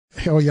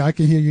Oh, yeah, I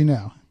can hear you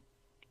now.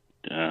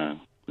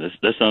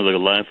 That sounds like a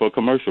line for a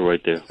commercial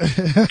right there.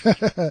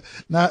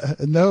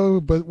 No,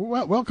 but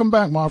welcome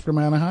back, Mark from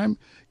Anaheim.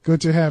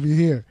 Good to have you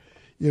here.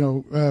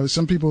 You know,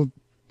 some people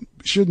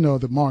should know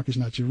that Mark is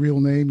not your real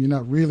name. You're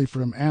not really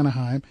from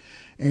Anaheim.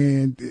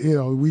 And, you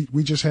know,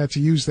 we just had to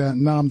use that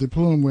nom de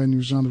plume when you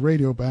was on the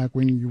radio back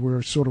when you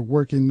were sort of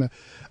working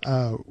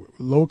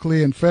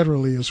locally and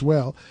federally as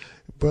well.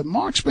 But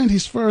Mark spent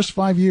his first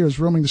 5 years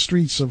roaming the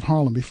streets of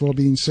Harlem before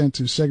being sent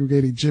to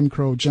segregated Jim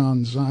Crow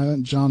Johns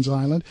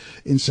Island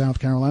in South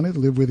Carolina to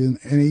live with an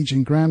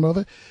aging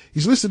grandmother.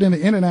 He's listed in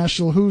the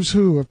international who's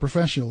who of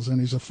professionals,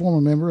 and he's a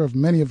former member of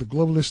many of the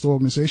globalist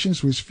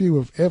organizations which few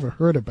have ever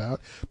heard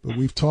about, but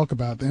we've talked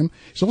about them.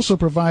 He's also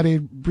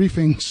provided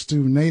briefings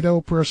to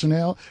NATO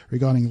personnel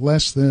regarding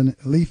less than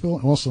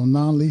lethal, also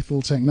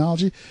non-lethal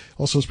technology.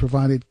 Also has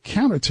provided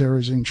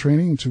counterterrorism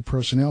training to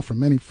personnel from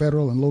many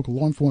federal and local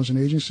law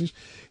enforcement agencies.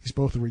 He's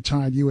both a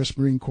retired U.S.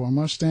 Marine Corps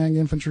Mustang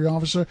infantry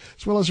officer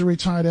as well as a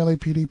retired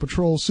LAPD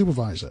patrol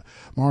supervisor.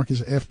 Mark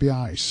is an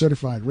FBI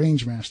certified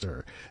range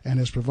master and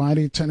has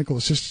provided technical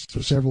assistance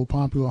for several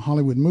popular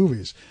Hollywood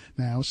movies.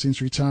 Now,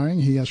 since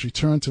retiring, he has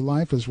returned to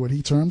life as what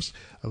he terms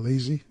a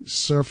lazy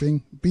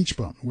surfing beach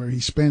bum, where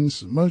he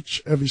spends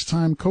much of his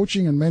time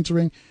coaching and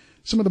mentoring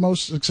some of the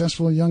most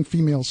successful young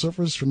female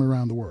surfers from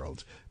around the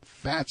world.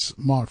 That's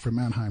Mark from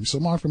Anaheim. So,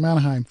 Mark from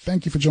Anaheim,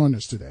 thank you for joining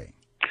us today.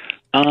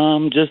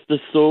 I'm just a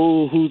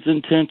soul whose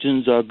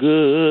intentions are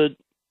good.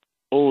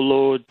 Oh,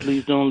 Lord,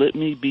 please don't let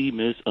me be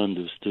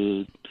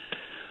misunderstood.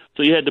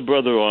 So you had the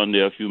brother on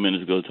there a few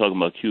minutes ago talking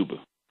about Cuba.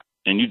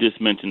 And you just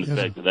mentioned the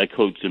fact that I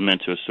coach and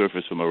mentor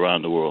surfers from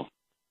around the world.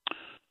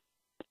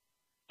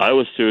 I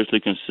was seriously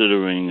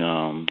considering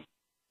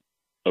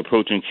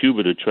approaching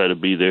Cuba to try to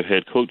be their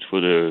head coach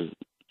for their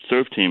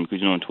surf team because,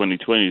 you know, in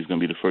 2020 is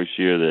going to be the first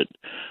year that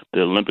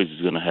the Olympics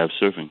is going to have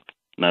surfing.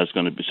 Now, it's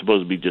going to be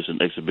supposed to be just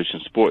an exhibition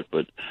sport,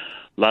 but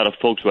a lot of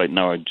folks right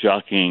now are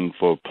jockeying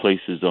for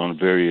places on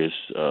various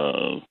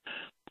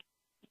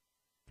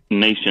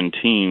nation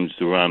teams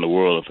around the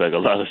world. In fact, a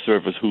lot of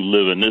surfers who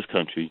live in this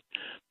country,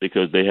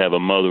 because they have a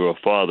mother or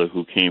father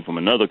who came from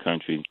another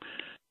country,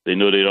 they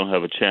know they don't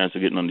have a chance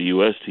of getting on the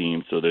U.S.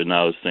 team, so they're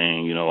now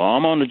saying, you know,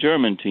 I'm on the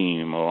German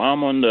team or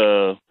I'm on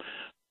the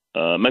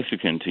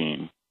Mexican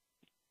team.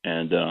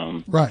 And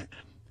right.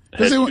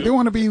 Because they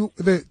want to be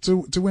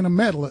to win a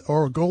medal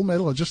or a gold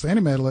medal or just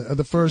any medal at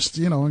the first,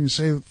 you know, and you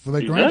say for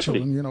their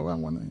grandchildren, you know,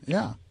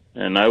 yeah.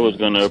 And I was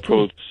going to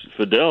approach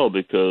Fidel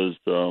because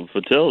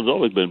Fidel's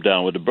always been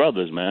down with the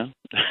brothers, man.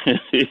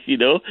 You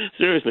know,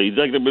 seriously, it's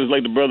like the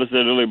brother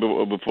said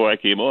earlier before I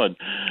came on.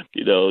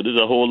 You know, there's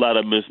a whole lot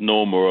of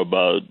misnomer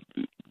about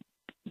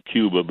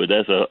Cuba, but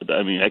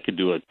I could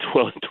do a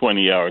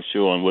 20-hour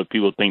show on what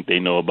people think they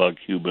know about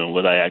Cuba and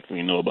what I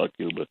actually know about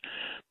Cuba.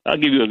 I'll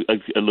give you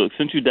a look.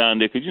 Since you're down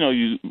there, because, you know,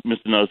 you,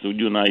 Mr. Nelson,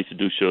 you and I used to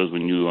do shows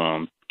when you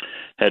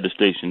had the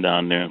station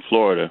down there in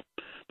Florida.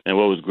 And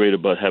what was great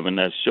about having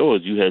that show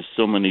is you had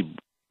so many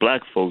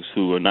black folks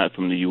who are not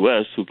from the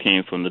U.S. who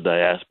came from the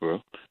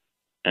diaspora.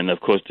 And,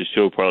 of course, the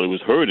show probably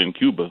was heard in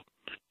Cuba.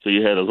 So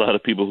you had a lot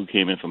of people who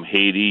came in from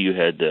Haiti. You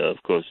had,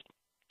 of course,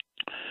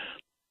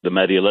 the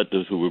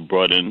Madioletas who were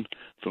brought in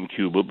from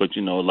Cuba. But,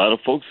 you know, a lot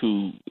of folks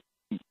who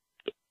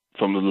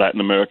from the Latin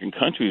American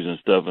countries and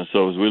stuff. And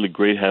so it was really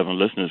great having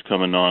listeners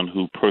coming on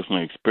who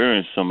personally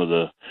experienced some of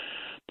the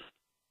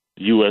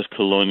U.S.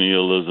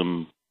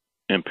 colonialism,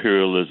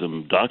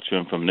 imperialism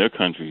doctrine from their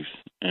countries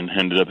and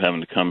ended up having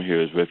to come here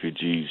as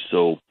refugees.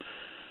 So,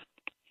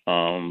 but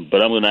I'm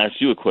going to ask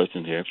you a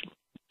question here,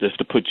 just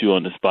to put you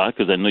on the spot,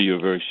 because I know you're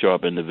a very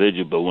sharp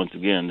individual, but once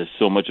again, there's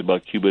so much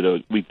about Cuba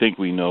that we think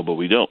we know, but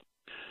we don't.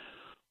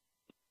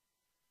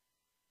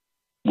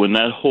 When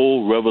that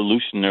whole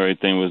revolutionary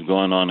thing was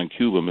going on in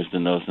Cuba,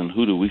 Mr. Nelson,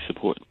 who do we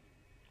support?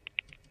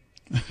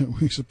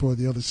 We support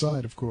the other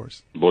side, of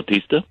course.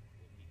 Bautista?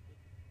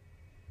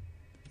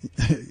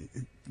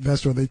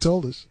 That's what they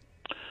told us.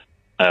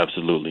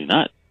 Absolutely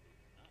not.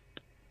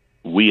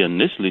 We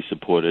initially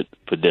supported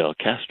Fidel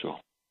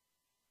Castro.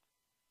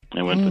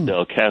 And when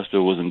Fidel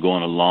Castro wasn't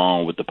going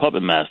along with the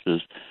puppet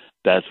masters,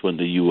 that's when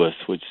the U.S.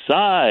 switched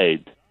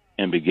sides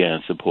and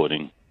began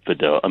supporting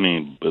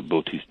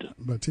Bautista.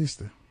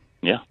 Bautista.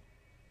 Yeah.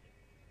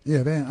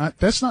 Yeah,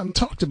 that's not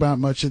talked about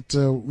much.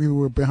 We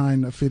were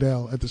behind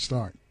Fidel at the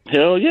start.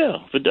 Hell yeah.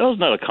 Fidel's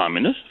not a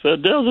communist.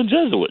 Fidel's a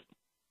Jesuit.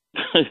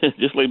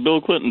 Just like Bill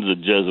Clinton's a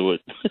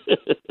Jesuit.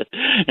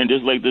 And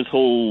just like this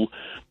whole,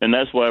 and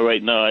that's why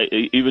right now,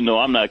 even though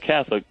I'm not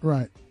Catholic.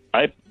 Right.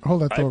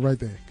 Hold that thought right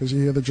there, because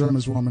you hear the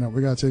Germans warming up.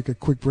 We got to take a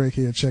quick break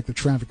here and check the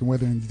traffic and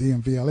weather in the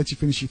DMV. I'll let you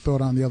finish your thought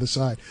on the other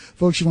side.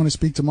 Folks, you want to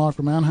speak to Mark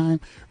from Anaheim,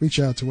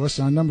 reach out to us.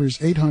 Our number is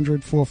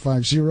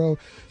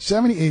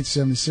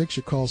 800-450-7876.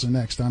 Your calls are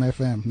next on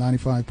FM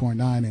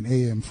 95.9 and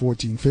AM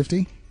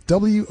 1450.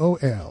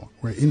 WOL,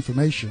 where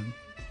information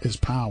is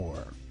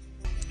power.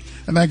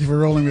 And thank you for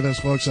rolling with us,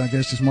 folks. Our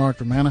guest is Mark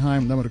from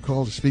Anaheim. Number to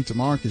call to speak to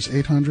Mark is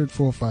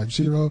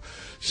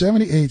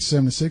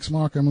 800-450-7876.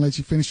 Mark, I'm going to let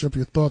you finish up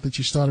your thought that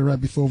you started right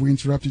before we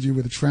interrupted you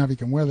with the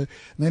traffic and weather.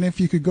 And then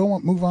if you could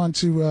move on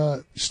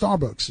to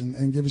Starbucks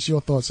and give us your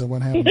thoughts on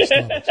what happened at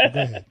Starbucks. So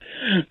go ahead.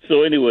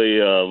 So anyway,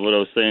 what I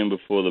was saying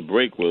before the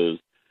break was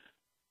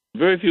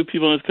very few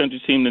people in this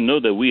country seem to know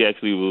that we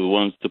actually were the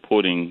ones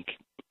supporting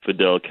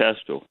Fidel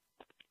Castro.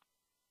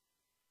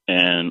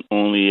 And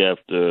only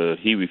after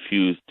he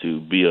refused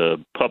to be a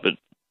puppet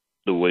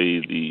the way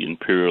the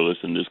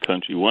imperialists in this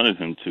country wanted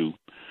him to,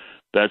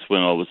 that's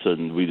when all of a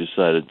sudden we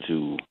decided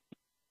to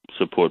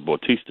support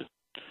Bautista.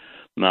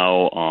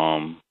 Now,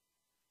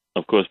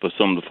 of course, for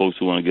some of the folks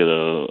who want to get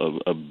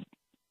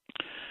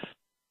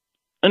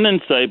an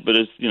insight, but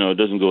it's, it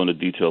doesn't go into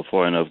detail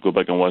far enough, go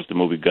back and watch the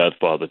movie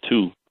Godfather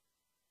 2.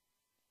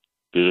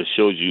 It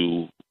shows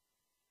you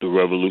the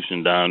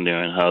revolution down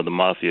there and how the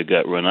mafia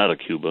got run out of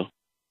Cuba.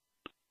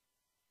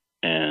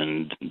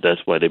 And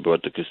that's why they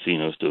brought the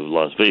casinos to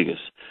Las Vegas.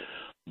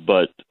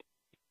 But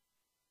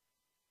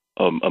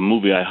a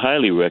movie I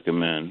highly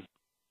recommend,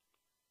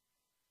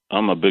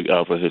 I'm a big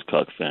Alfred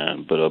Hitchcock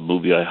fan, but a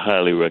movie I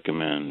highly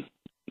recommend,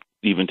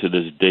 even to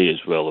this day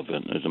is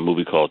relevant, is a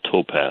movie called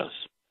Topaz.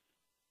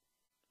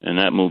 In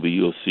that movie,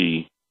 you'll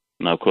see,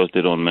 now, of course,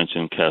 they don't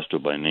mention Castro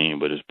by name,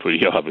 but it's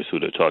pretty obvious who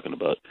they're talking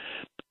about.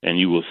 And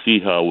you will see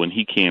how when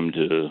he came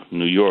to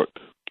New York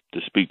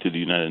to speak to the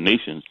United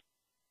Nations,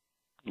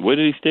 where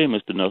did he stay,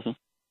 Mr. Nelson?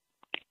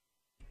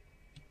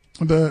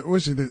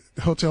 The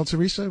Hotel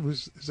Teresa?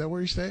 Is that where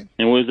he stayed?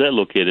 And where's that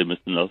located,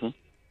 Mr. Nelson?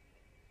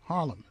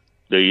 Harlem.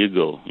 There you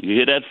go. You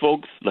hear that,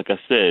 folks? Like I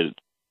said,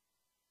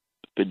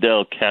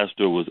 Fidel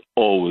Castro was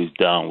always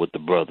down with the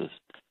brothers.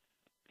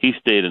 He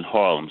stayed in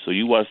Harlem. So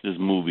you watch this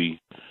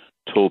movie,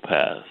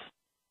 Topaz,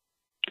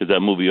 because that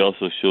movie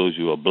also shows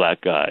you a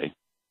black guy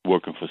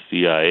working for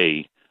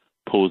CIA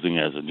posing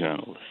as a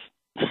journalist.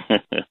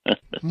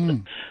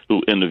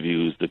 Who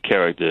interviews the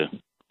character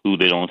who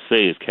they don't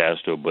say is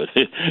Castro, but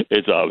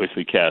it's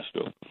obviously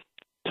Castro.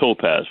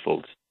 Topaz,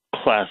 folks.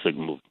 Classic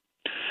movie.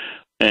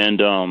 And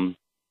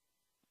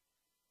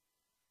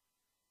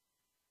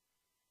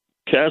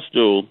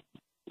Castro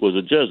was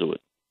a Jesuit.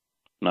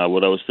 Now,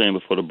 what I was saying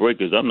before the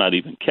break is I'm not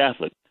even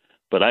Catholic,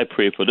 but I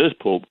pray for this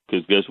Pope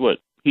because guess what?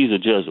 He's a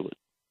Jesuit.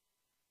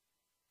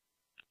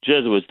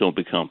 Jesuits don't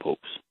become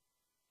popes.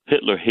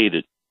 Hitler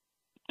hated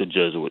the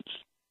Jesuits.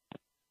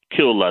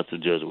 Killed lots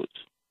of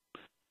Jesuits.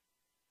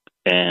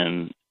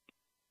 And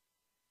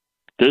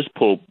this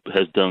Pope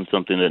has done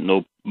something that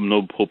no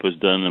Pope has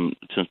done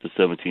since the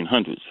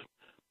 1700s,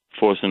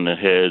 forcing the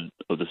head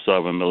of the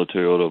Sovereign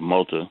Military Order of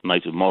Malta,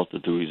 Knights of Malta,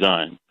 to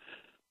resign.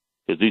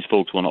 Because these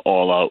folks want an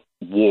all-out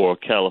war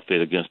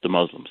caliphate against the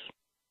Muslims.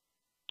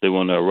 They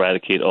want to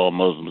eradicate all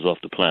Muslims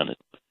off the planet.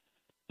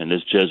 And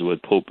this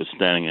Jesuit Pope is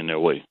standing in their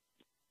way.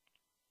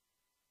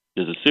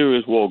 There's a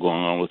serious war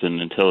going on within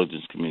the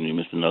intelligence community,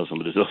 Mr. Nelson,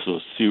 but there's also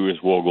a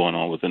serious war going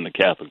on within the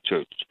Catholic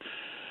Church.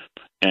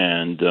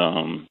 And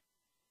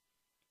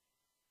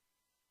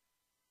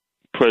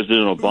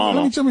President Obama...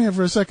 Let me tell you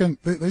for a second,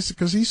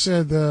 because he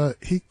said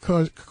he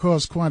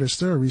caused quite a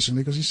stir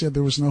recently because he said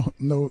there was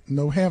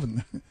no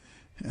heaven.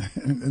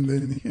 and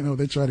then,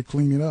 they try to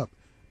clean it up.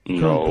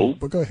 No.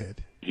 But go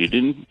ahead. He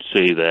didn't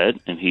say that,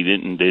 and they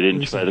didn't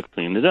try to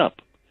clean it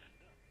up.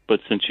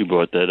 But since you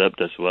brought that up,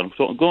 that's what I'm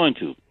going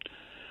to.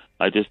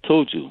 I just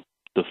told you,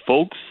 the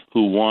folks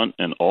who want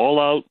an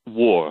all-out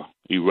war,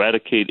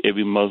 eradicate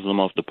every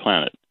Muslim off the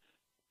planet,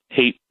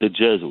 hate the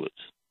Jesuits.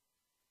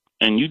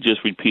 And you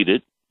just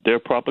repeated their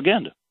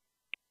propaganda.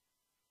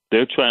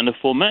 They're trying to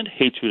foment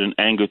hatred and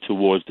anger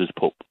towards this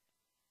Pope.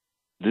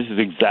 This is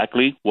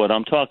exactly what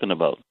I'm talking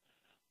about.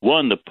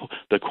 One, the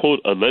quote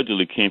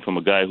allegedly came from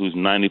a guy who's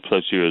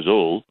 90-plus years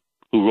old,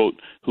 who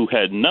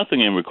had nothing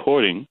in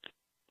recording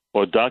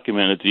or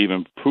documented to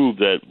even prove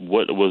that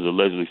what was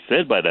allegedly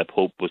said by that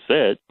Pope was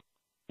said.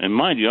 And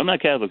mind you, I'm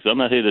not Catholic, so I'm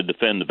not here to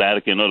defend the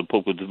Vatican or the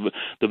Pope.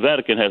 The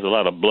Vatican has a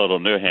lot of blood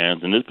on their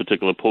hands, and this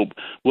particular Pope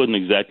wasn't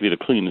exactly the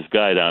cleanest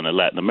guy down in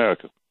Latin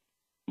America.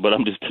 But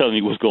I'm just telling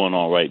you what's going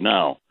on right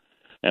now.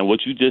 And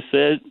what you just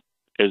said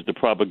is the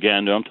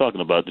propaganda I'm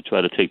talking about to try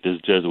to take this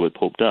Jesuit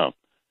Pope down.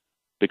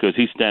 Because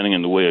he's standing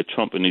in the way of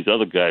Trump and these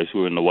other guys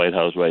who are in the White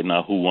House right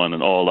now who want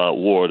an all-out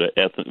war to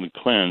ethnically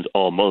cleanse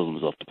all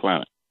Muslims off the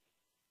planet.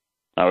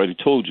 I already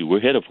told you, we're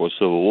headed for a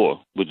civil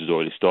war, which has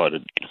already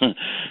started.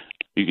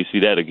 You can see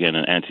that again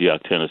in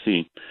Antioch,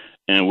 Tennessee.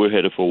 And we're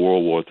headed for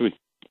World War III.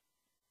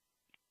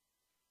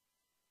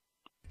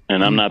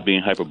 And I'm not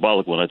being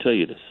hyperbolic when I tell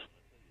you this.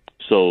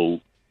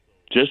 So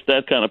just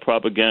that kind of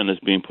propaganda is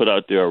being put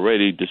out there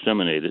already,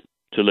 disseminated,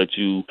 to let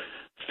you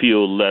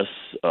feel less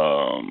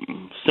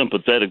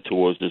sympathetic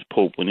towards this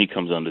Pope when he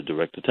comes under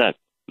direct attack.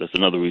 That's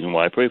another reason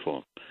why I pray for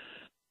him.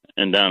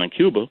 And down in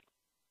Cuba,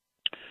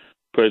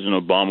 President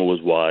Obama was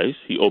wise.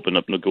 He opened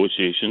up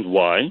negotiations.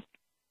 Why?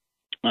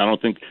 I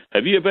don't think...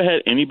 Have you ever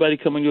had anybody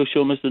come on your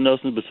show, Mr.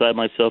 Nelson, beside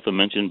myself and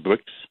mention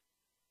BRICS?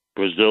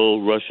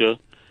 Brazil, Russia,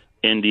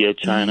 India,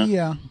 China,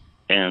 yeah,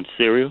 and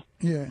Syria?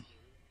 Yeah.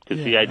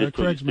 Because, see, I just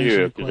told you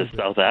Syria because it's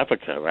South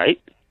Africa, right?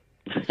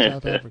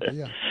 South Africa,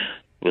 yeah.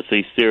 But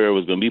see, Syria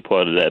was going to be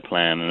part of that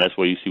plan, and that's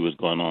where you see what's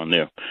going on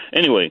there.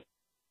 Anyway,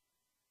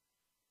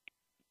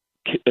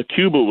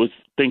 Cuba was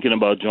thinking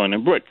about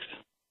joining BRICS.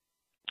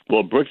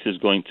 Well, BRICS is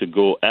going to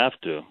go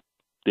after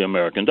the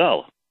American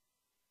dollar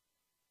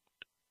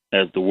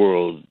as the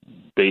world,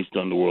 based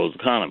on the world's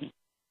economy.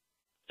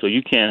 So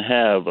you can't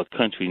have a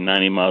country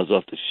 90 miles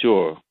off the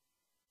shore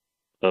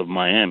of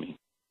Miami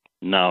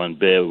now in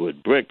bed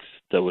with BRICS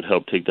that would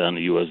help take down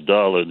the U.S.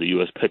 dollar, the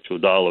U.S.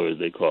 petrodollar, as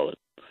they call it.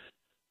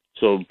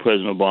 So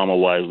President Obama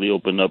wisely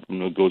opened up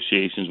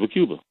negotiations with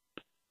Cuba.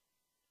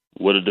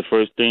 What are the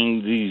first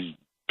things these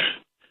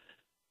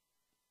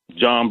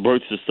John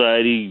Birch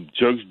Society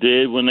jerks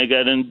did when they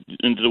got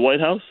into the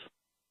White House?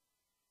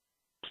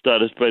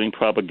 Started spreading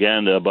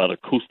propaganda about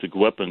acoustic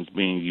weapons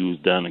being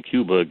used down in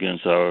Cuba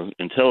against our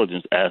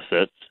intelligence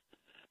assets,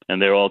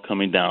 and they're all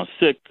coming down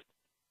sick,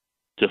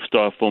 to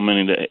start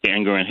fomenting the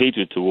anger and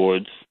hatred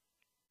towards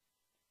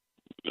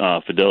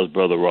Fidel's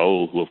brother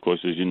Raul, who, of course,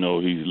 as you know,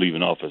 he's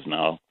leaving office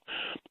now.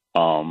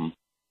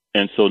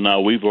 And so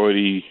now we've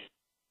already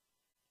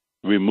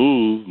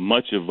removed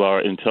much of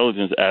our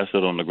intelligence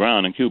asset on the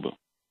ground in Cuba.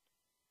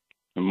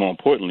 And more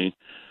importantly,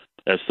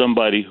 as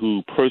somebody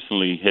who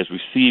personally has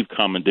received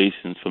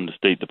commendations from the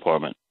State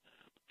Department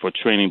for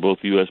training both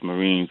U.S.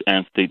 Marines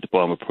and State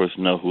Department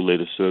personnel who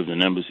later served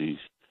in embassies,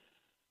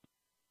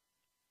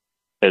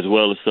 as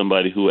well as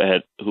somebody who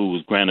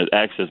was granted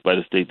access by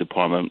the State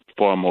Department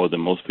far more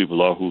than most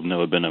people are who've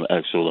never been an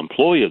actual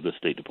employee of the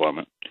State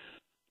Department,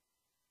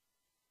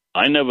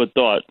 I never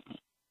thought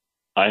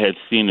I had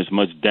seen as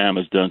much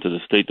damage done to the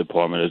State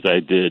Department as I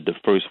did the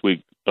first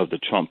week of the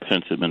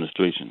Trump-Pence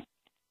administration.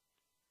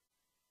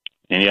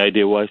 Any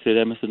idea why I say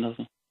that, Mr.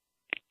 Nelson?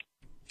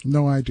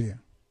 No idea.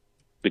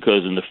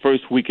 Because in the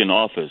first week in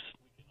office,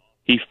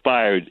 he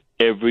fired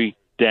every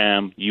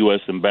damn U.S.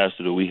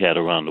 ambassador we had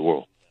around the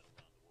world.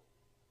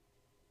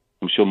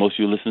 I'm sure most of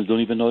your listeners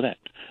don't even know that.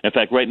 In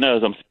fact, right now,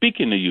 as I'm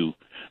speaking to you,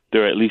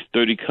 there are at least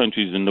 30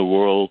 countries in the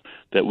world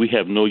that we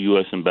have no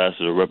U.S.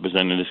 ambassador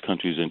representing this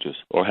country's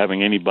interests, or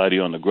having anybody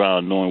on the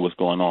ground knowing what's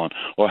going on,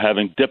 or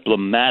having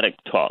diplomatic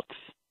talks.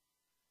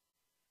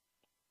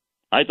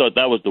 I thought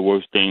that was the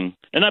worst thing.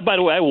 And by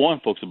the way, I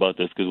warned folks about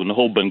this because when the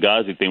whole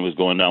Benghazi thing was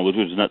going down, which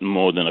was nothing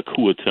more than a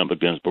coup attempt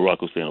against Barack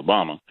Hussein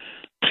Obama.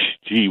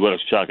 Gee, what a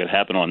shock. It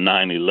happened on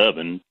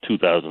 9/11,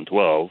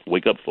 2012.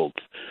 Wake up,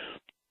 folks.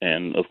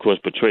 And, of course,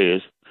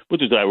 Petraeus,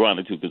 which is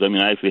ironic, too, because,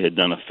 I actually had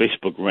done a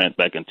Facebook rant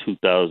back in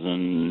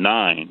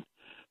 2009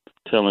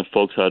 telling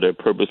folks how they're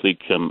purposely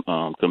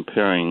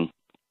comparing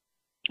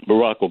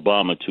Barack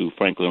Obama to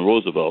Franklin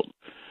Roosevelt,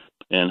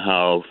 and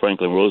how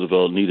Franklin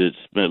Roosevelt needed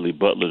Smedley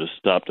Butler to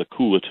stop the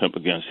coup attempt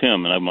against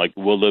him. And I'm like,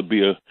 will there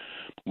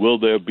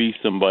be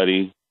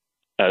somebody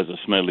as a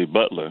Smedley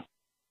Butler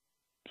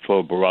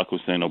for Barack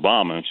Hussein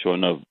Obama? And sure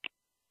enough,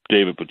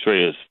 David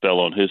Petraeus fell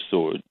on his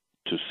sword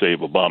to save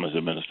Obama's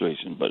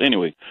administration. But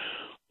anyway,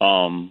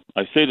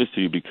 I say this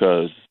to you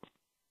because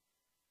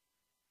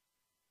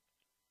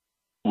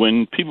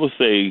when people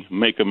say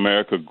make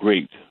America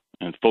great,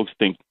 and folks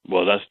think,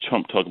 well, that's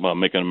Trump talking about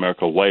making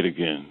America white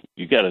again.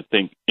 You got to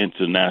think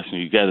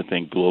internationally. You got to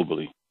think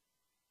globally.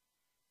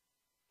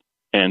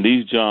 And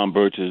these John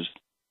Birches,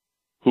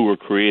 who were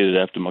created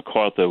after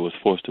MacArthur was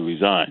forced to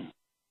resign,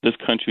 this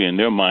country in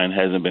their mind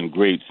hasn't been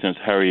great since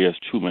Harry S.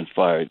 Truman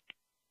fired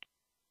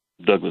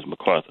Douglas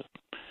MacArthur.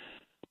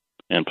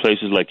 And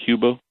places like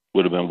Cuba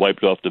would have been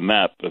wiped off the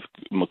map if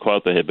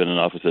MacArthur had been in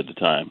office at the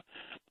time.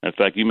 In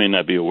fact, you may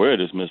not be aware of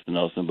this, Mr.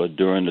 Nelson, but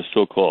during the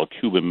so-called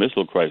Cuban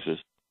Missile Crisis,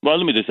 well,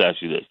 let me just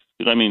ask you this.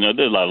 Because,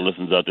 there's a lot of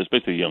listeners out there,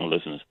 especially young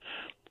listeners.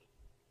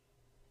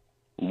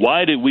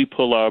 Why did we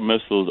pull our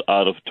missiles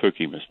out of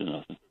Turkey, Mr.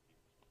 Nelson?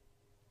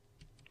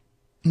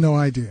 No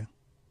idea.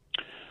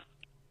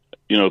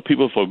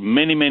 People for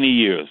many, many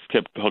years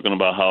kept talking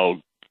about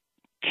how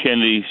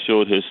Kennedy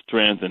showed his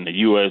strength and the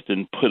U.S.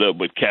 didn't put up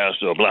with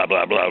Castro, blah,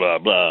 blah, blah, blah,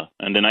 blah.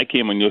 And then I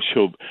came on your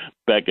show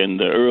back in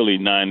the early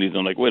 90s.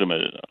 I'm like, wait a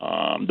minute,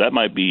 that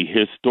might be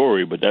his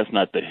story, but that's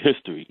not the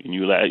history. And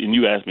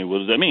you asked me, what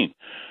does that mean?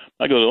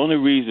 I go, the only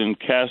reason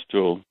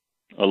Castro,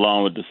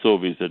 along with the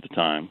Soviets at the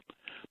time,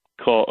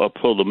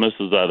 pulled the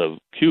missiles out of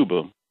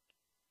Cuba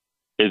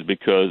is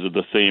because of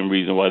the same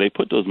reason why they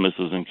put those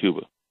missiles in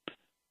Cuba.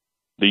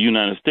 The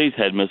United States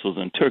had missiles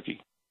in Turkey,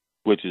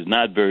 which is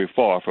not very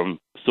far from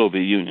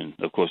Soviet Union,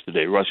 of course,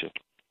 today, Russia.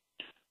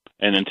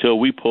 And until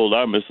we pulled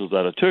our missiles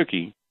out of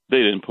Turkey, they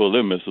didn't pull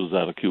their missiles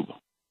out of Cuba.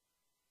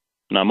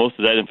 Now, most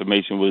of that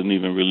information wasn't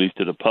even released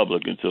to the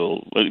public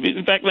until,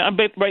 in fact, I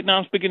bet right now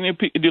I'm speaking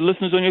to your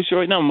listeners on your show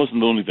right now, most of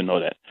them don't even know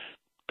that.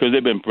 Because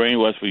they've been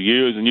brainwashed for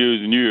years and years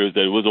and years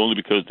that it was only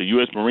because the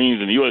U.S. Marines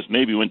and the U.S.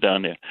 Navy went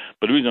down there.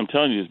 But the reason I'm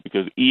telling you is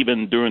because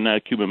even during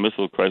that Cuban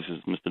Missile Crisis,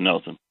 Mr.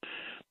 Nelson,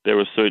 there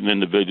were certain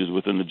individuals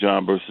within the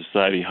John Birch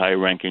Society,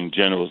 high-ranking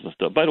generals and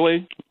stuff, by the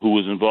way, who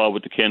was involved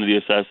with the Kennedy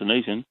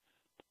assassination,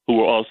 who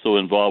were also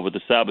involved with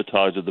the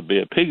sabotage of the Bay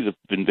of Pigs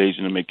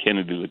invasion to make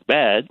Kennedy look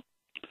bad.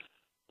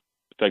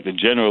 In fact, the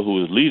general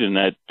who was leading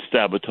that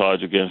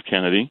sabotage against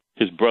Kennedy.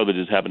 His brother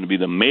just happened to be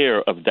the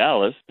mayor of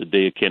Dallas the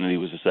day Kennedy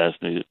was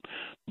assassinated.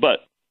 But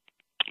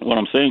what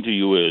I'm saying to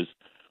you is,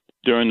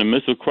 during the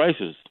missile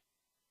crisis,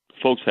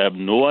 folks have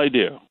no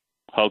idea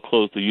how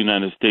close the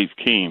United States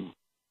came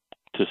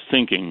to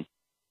sinking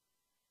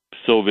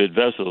Soviet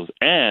vessels.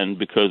 And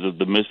because of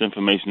the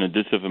misinformation and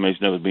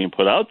disinformation that was being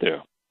put out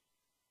there,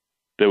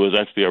 there was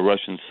actually a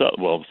Russian sub,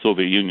 well,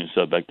 Soviet Union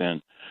sub back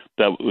then,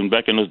 that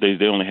back in those days,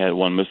 they only had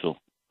one missile.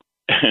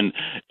 And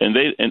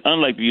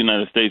unlike the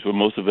United States, where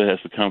most of it has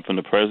to come from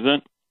the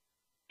president,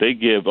 they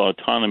give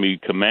autonomy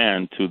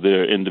command to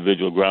their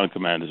individual ground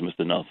commanders,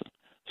 Mr. Nelson.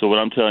 So what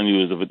I'm telling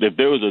you is if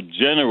there was a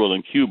general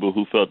in Cuba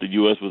who felt the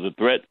U.S. was a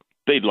threat,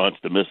 they'd launch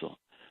the missile.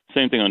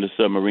 Same thing on the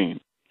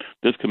submarine.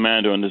 This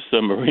commander on the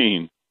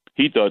submarine,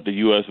 he thought the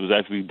U.S. was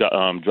actually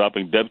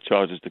dropping depth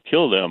charges to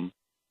kill them,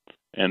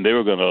 and they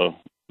were gonna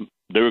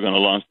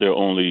launch their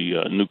only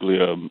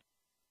nuclear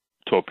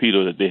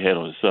torpedo that they had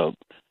on the sub.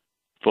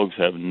 Folks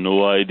have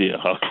no idea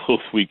how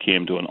close we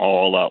came to an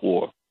all-out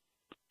war.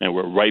 And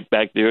we're right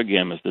back there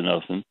again, Mr.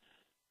 Nelson,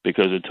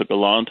 because it took a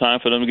long time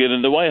for them to get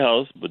in the White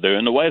House, but they're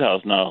in the White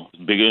House now,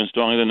 bigger and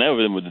stronger than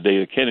ever than with the day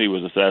that Kennedy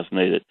was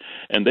assassinated.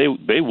 And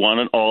they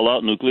want an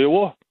all-out nuclear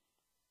war.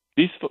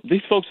 These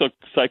folks are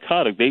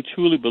psychotic. They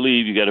truly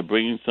believe you got to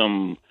bring in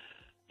some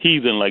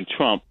heathen like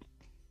Trump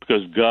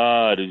because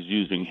God is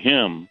using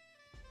him.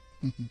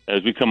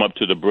 As we come up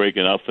to the break,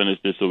 and I'll finish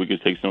this so we can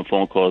take some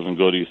phone calls and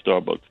go to your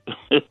Starbucks.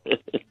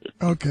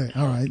 Okay,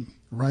 all right.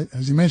 Right.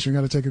 As you mentioned,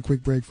 we got to take a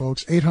quick break,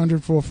 folks.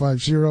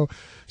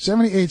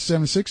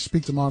 800-450-7876.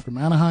 Speak to Mark from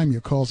Anaheim. Your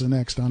calls are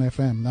next on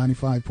FM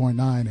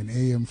 95.9 and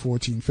AM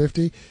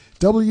 1450.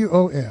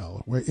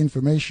 WOL, where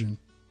information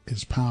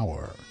is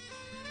power.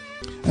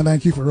 And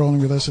thank you for rolling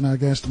with us and our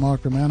guest,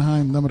 Mark from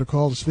Anaheim. Number to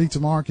call to speak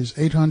to Mark is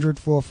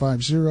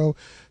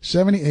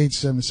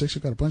 800-450-7876.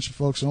 We've got a bunch of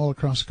folks all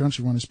across the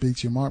country want to speak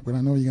to you, Mark, but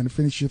I know you're going to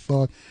finish your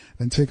thought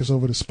and take us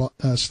over to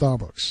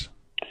Starbucks.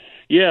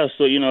 Yeah,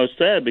 so, it's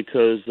sad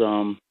because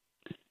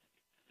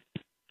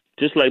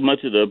just like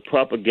much of the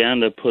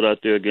propaganda put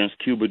out there against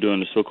Cuba during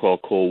the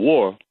so-called Cold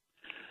War,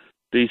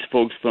 these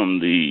folks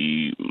from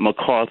the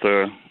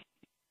MacArthur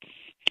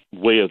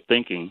way of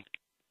thinking,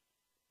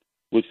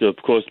 which, of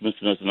course,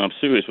 Mr. Nelson, I'm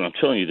serious when I'm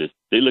telling you this,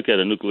 they look at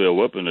a nuclear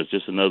weapon as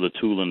just another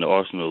tool in the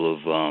arsenal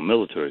of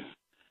military.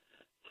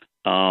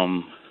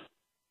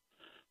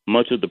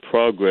 Much of the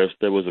progress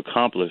that was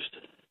accomplished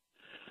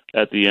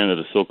at the end of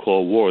the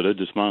so-called war, they're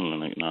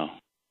dismantling it now.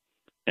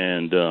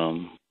 And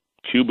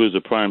Cuba is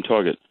a prime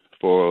target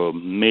for a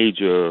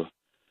major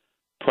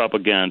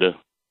propaganda,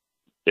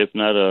 if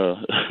not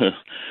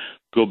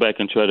go back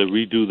and try to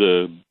redo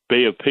the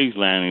Bay of Pigs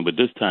landing, but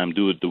this time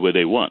do it the way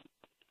they want.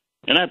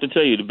 And I have to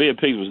tell you, the Bay of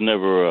Pigs was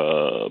never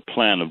a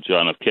plan of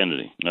John F.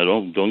 Kennedy. Now,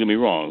 don't get me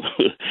wrong.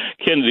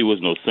 Kennedy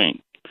was no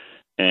saint.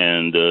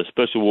 And the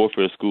Special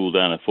Warfare School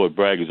down at Fort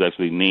Bragg is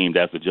actually named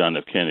after John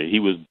F. Kennedy.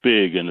 He was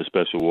big in the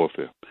special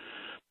warfare.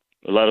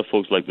 A lot of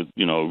folks like to,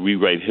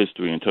 rewrite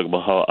history and talk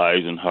about how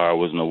Eisenhower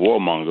wasn't a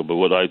warmonger, but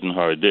what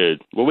Eisenhower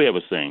did, well, we have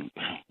a saying,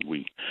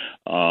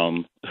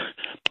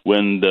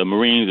 when the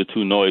Marines are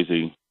too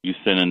noisy, you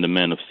send in the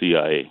men of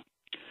CIA.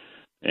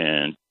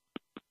 And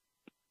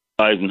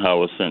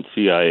Eisenhower sent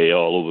CIA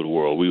all over the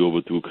world. We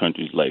overthrew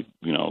countries like,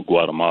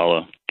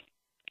 Guatemala,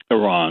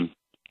 Iran,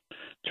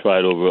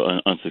 tried over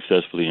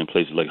unsuccessfully in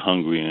places like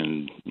Hungary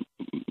and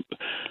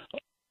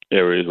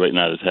areas right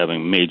now that's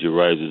having major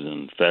rises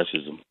in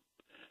fascism.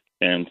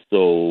 And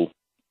so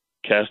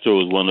Castro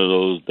was one of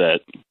those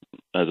that,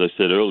 as I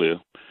said earlier,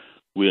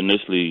 we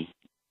initially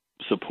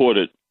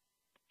supported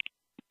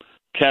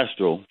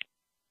Castro,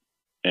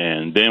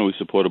 and then we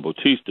supported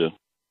Bautista.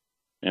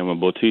 And when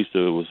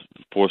Bautista was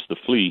forced to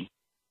flee,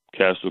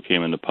 Castro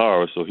came into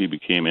power, so he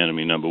became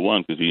enemy number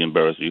one because he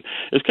embarrassed you.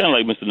 It's kind of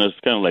like, Mr. Nuss,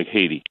 it's kind of like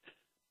Haiti.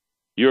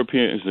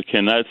 Europeans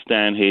cannot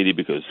stand Haiti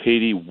because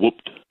Haiti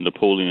whooped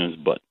Napoleon's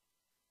butt.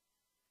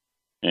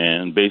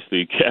 And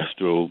basically,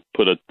 Castro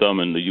put a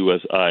thumb in the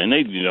U.S. eye. And they,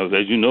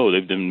 as you know,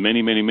 they've done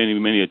many, many, many,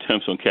 many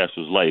attempts on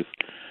Castro's life.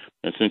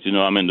 And since,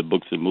 I'm into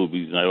books and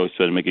movies, and I always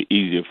try to make it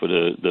easier for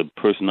the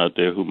person out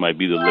there who might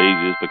be the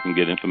laziest but can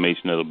get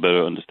information that'll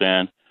better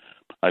understand,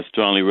 I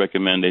strongly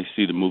recommend they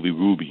see the movie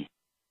Ruby.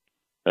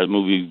 That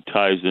movie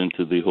ties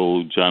into the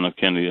whole John F.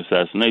 Kennedy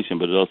assassination,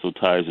 but it also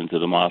ties into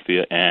the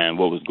mafia and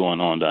what was going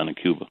on down in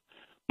Cuba.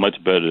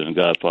 Much better than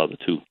Godfather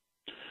 2.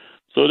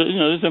 So,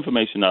 there's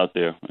information out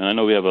there. And I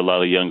know we have a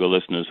lot of younger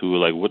listeners who are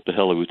like, what the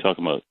hell are we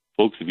talking about?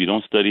 Folks, if you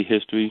don't study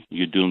history,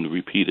 you're doomed to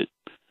repeat it.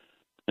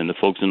 And the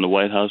folks in the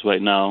White House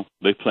right now,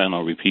 they plan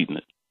on repeating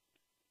it.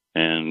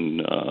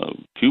 And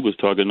Cuba's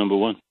target number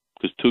one,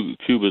 because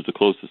Cuba is the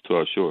closest to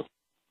our shore.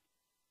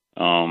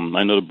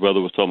 I know the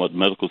brother was talking about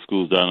medical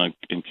schools down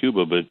in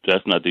Cuba, but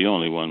that's not the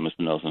only one, Mr.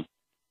 Nelson.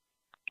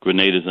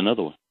 Grenada is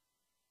another one.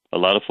 A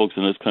lot of folks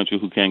in this country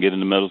who can't get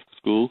into medical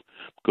school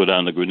go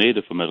down to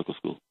Grenada for medical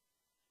school.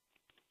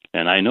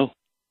 And I know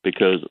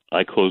because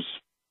I coach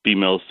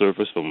female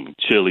surfers from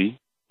Chile,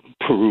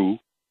 Peru,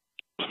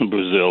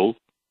 Brazil,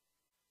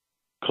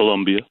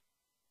 Colombia.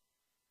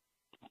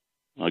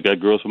 I got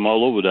girls from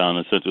all over down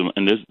in Central.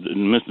 And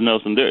Mr.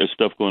 Nelson, there is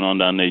stuff going on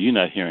down there you're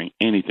not hearing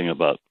anything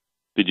about.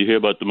 Did you hear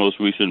about the most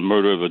recent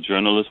murder of a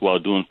journalist while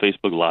doing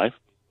Facebook Live?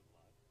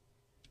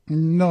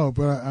 No,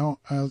 but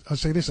I'll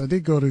say this. I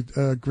did go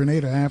to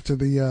Grenada after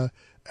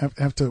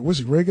was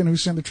it Reagan who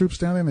sent the troops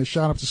down there and they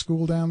shot up the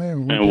school down there?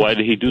 And why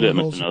did he do that,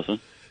 Mr. Nelson?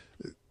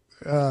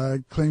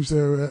 Claims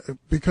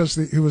because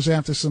he was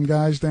after some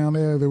guys down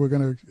there. They were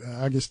going to,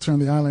 I guess, turn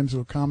the island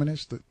into a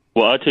communist.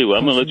 Well, I'll tell you what.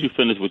 I'm going to let you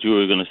finish what you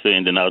were going to say,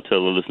 and then I'll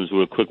tell the listeners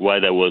real quick why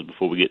that was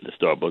before we get into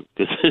Starbucks,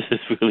 because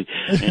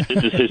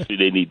this is history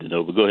they need to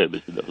know. But go ahead,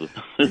 Mr.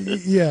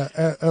 Nelson.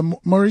 Yeah,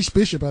 Maurice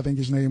Bishop, I think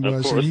his name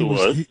was. Of course it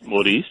was.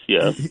 Maurice,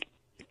 yeah.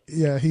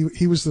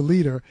 He was the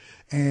leader,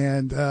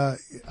 and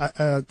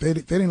they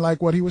didn't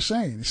like what he was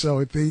saying. So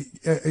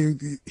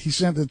he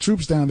sent the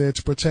troops down there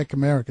to protect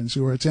Americans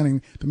who were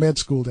attending the med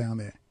school down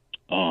there.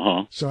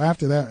 Uh-huh. So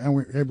after that, I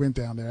went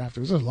down there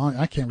after. It was long.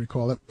 I can't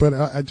recall it, but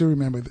I do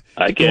remember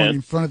going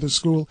in front of the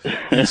school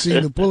and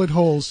seeing the bullet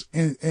holes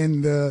in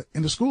the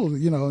school.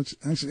 You know,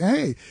 and say,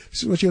 hey,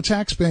 this is what your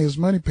taxpayers'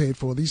 money paid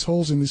for. These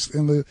holes in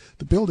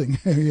the building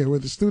here where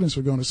the students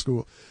were going to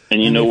school.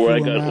 And you know where I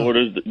got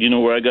orders? You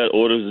know where I got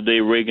orders the day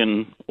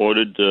Reagan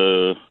ordered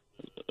the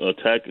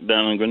attack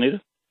down in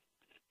Grenada?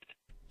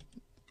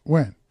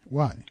 When?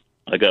 Why?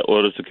 I got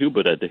orders to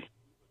Cuba that day.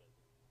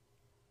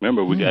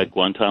 Remember, we got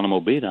Guantanamo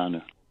Bay down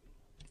there.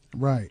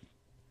 Right.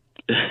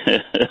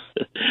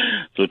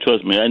 So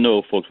trust me, I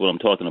know, folks, what I'm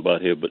talking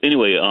about here. But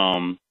anyway,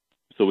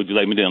 so would you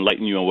like me to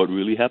enlighten you on what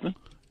really happened?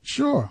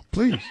 Sure,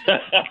 please.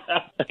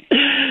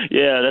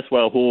 Yeah, that's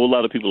why a whole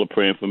lot of people are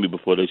praying for me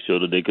before they show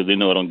today, because they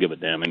know I don't give a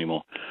damn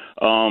anymore.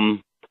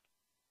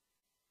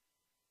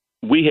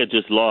 We had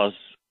just lost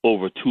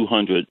over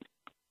 200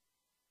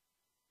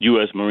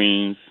 U.S.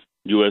 Marines,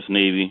 U.S.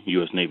 Navy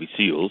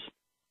SEALs,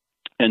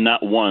 and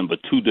not one, but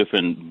two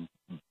different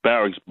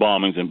barracks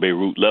bombings in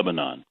Beirut,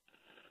 Lebanon.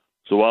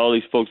 So while all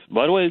these folks,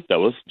 by the way, that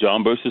was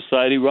John Birch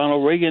Society,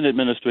 Ronald Reagan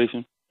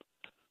administration.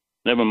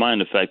 Never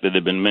mind the fact that there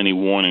have been many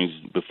warnings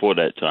before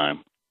that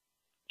time.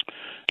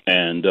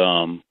 And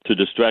to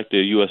distract the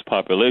U.S.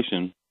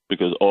 population,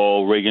 because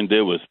all Reagan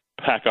did was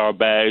pack our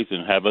bags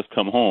and have us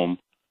come home.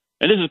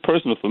 And this is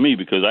personal for me,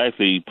 because I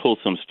actually pulled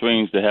some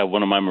strings to have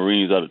one of my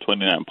Marines out of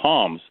 29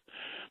 Palms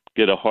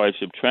get a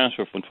hardship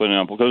transfer from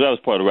 29 Palms, because I was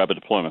part of the Rapid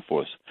Deployment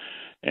Force.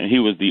 And he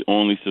was the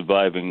only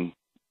surviving,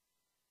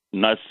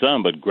 not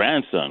son, but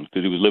grandson,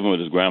 because he was living with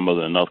his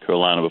grandmother in North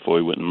Carolina before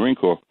he went in the Marine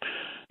Corps.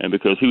 And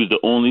because he was the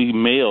only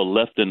male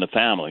left in the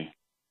family,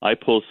 I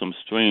pulled some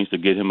strings to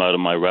get him out of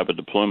my Rapid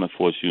Deployment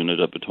Force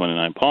unit up at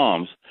 29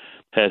 Palms,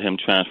 had him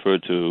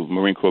transferred to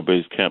Marine Corps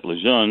Base Camp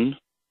Lejeune.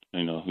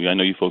 You know, I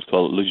know you folks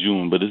call it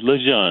Lejeune, but it's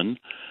Lejeune.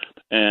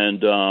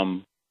 And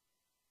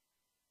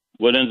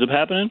what ends up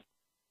happening?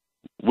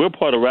 We're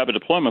part of Rapid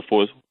Deployment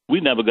Force. We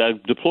never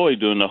got deployed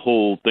during the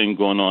whole thing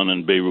going on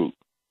in Beirut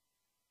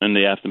in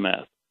the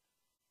aftermath.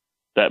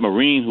 That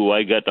Marine who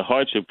I got the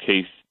hardship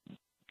case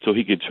so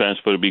he could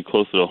transfer to be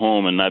closer to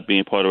home and not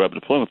being part of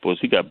Rapid Deployment Force,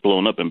 he got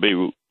blown up in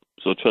Beirut.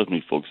 So trust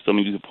me, folks, some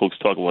of you folks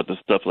talk about this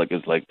stuff like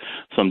it's like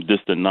some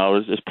distant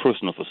knowledge. It's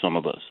personal for some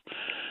of us.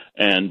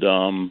 And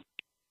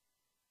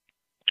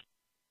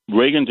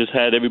Reagan just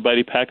had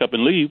everybody pack up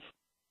and leave.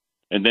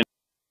 And then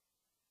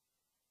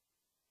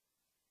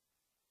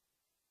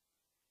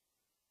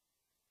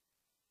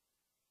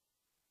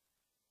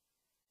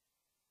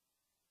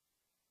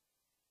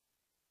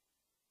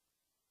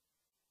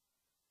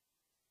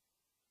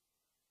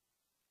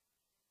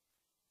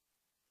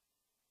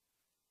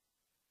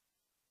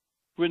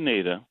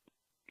Grenada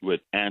with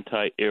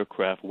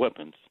anti-aircraft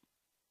weapons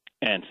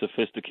and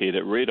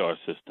sophisticated radar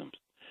systems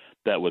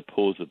that would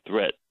pose a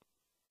threat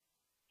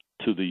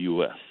to the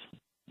U.S.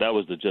 That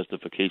was the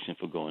justification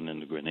for going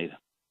into Grenada.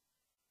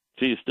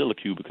 See, it's still a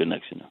Cuba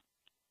connection.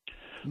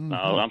 Mm-hmm.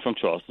 Now, I'm from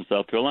Charleston,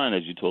 South Carolina,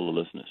 as you told the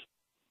listeners.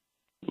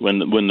 When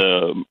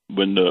the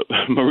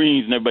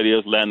Marines and everybody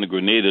else landed in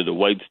Grenada, the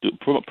whites,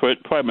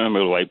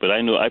 primarily white, but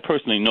I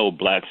personally know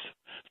blacks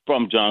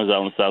from Johns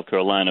Island, South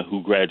Carolina,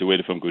 who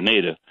graduated from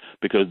Grenada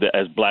because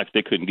as blacks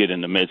they couldn't get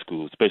into med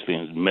school, especially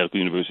in the Medical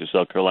University of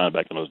South Carolina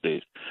back in those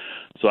days.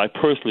 So I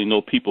personally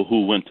know people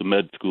who went to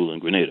med school in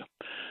Grenada.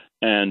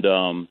 And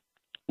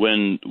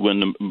when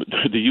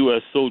the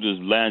U.S. soldiers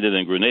landed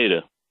in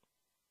Grenada,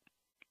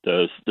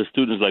 the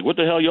students like, what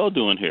the hell y'all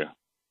doing here?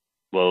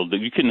 Well,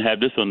 you couldn't have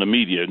this on the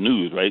media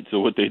news, right?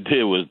 So what they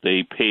did was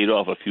they paid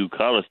off a few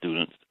college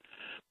students,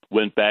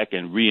 went back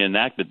and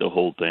reenacted the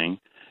whole thing.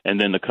 And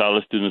then the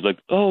college students like,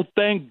 oh,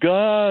 thank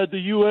God the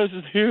U.S.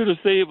 is here to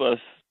save us.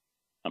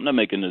 I'm not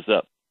making this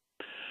up.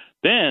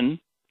 Then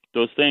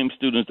those same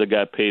students that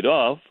got paid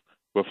off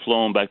were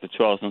flown back to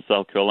Charleston,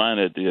 South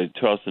Carolina, at the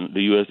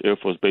U.S. Air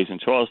Force Base in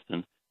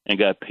Charleston, and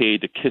got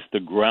paid to kiss the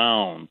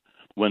ground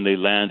when they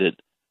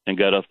landed and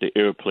got off the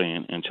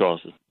airplane in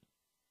Charleston.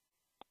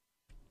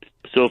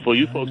 So for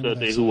you folks out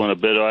there who want a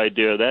better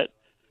idea of that,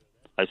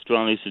 I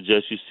strongly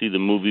suggest you see the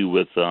movie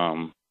with,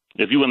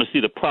 if you want to see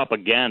the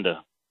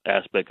propaganda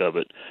aspect of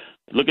it,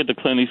 look at the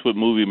Clint Eastwood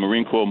movie,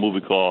 Marine Corps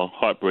movie called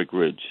Heartbreak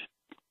Ridge.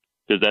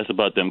 because that's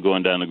about them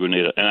going down to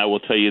Grenada. And I will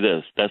tell you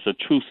this, that's a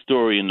true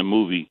story in the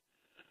movie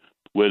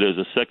where there's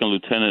a second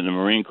lieutenant in the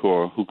Marine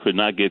Corps who could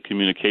not get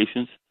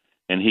communications,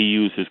 and he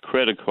used his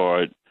credit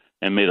card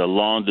and made a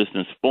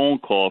long-distance phone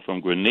call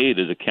from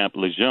Grenada to Camp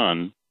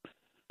Lejeune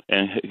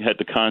and had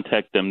to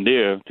contact them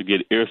there to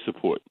get air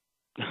support.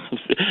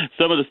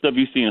 Some of the stuff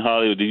you see in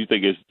Hollywood, do you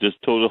think it's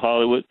just total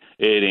Hollywood?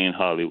 It ain't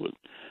Hollywood.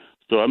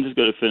 So I'm just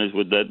going to finish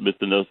with that,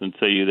 Mr. Nelson,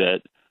 tell you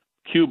that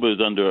Cuba's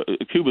going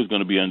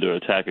to be under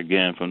attack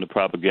again from the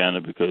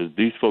propaganda, because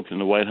these folks in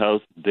the White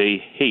House,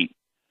 they hate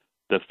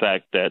the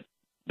fact that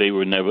they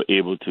were never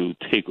able to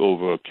take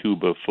over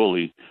Cuba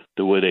fully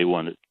the way they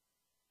wanted.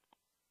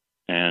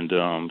 And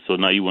so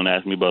now you want to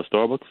ask me about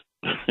Starbucks?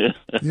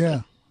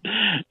 Yeah.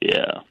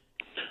 Yeah.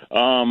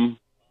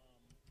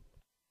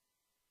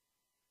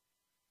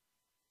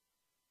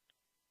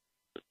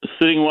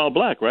 Sitting while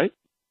black, right?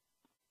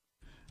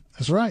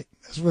 That's right.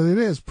 That's what it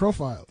is,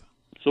 profiled.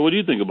 So what do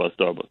you think about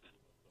Starbucks?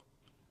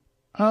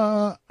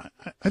 I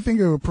think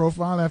it was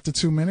profiled after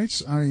 2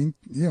 minutes. I mean,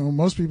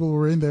 most people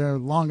were in there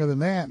longer than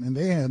that, and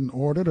they hadn't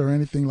ordered or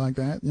anything like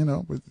that,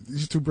 But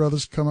these two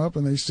brothers come up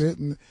and they sit,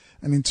 and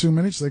in 2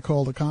 minutes they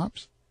call the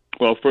cops.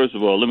 Well, first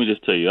of all, let me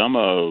just tell you, I'm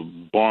a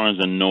Barnes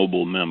 &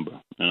 Noble member,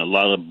 and a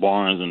lot of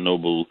Barnes &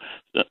 Noble,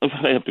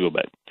 I have to go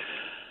back.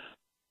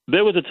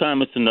 There was a time,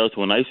 Mr. Nelson,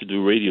 when I used to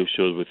do radio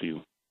shows with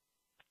you,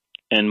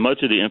 and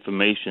much of the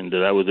information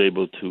that I was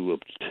able to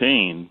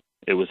obtain,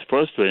 it was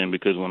frustrating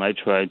because when I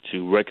tried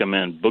to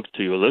recommend books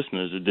to your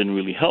listeners, it didn't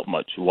really help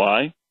much.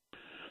 Why?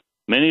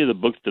 Many of the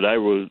books that I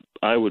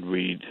would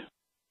read,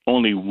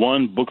 only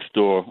one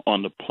bookstore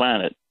on the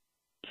planet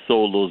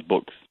sold those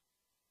books.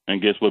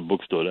 And guess what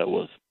bookstore that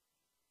was?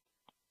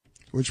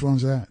 Which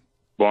one's that?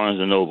 Barnes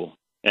 & Noble.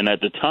 And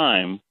at the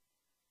time,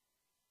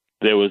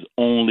 there was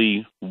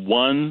only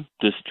one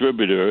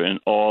distributor in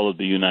all of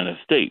the United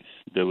States.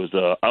 There was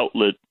an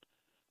outlet,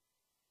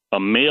 a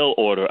mail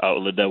order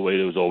outlet. That way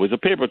there was always a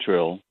paper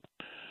trail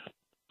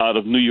out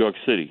of New York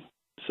City.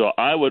 So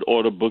I would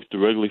order books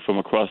directly from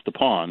across the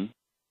pond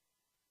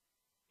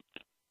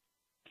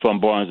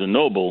from Barnes &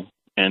 Noble,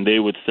 and they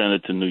would send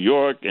it to New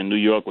York, and New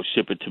York would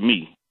ship it to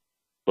me.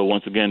 But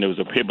once again, there was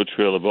a paper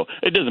trail of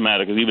it. Doesn't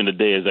matter, because even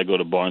today as I go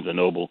to Barnes &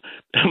 Noble,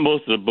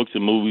 most of the books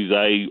and movies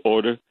I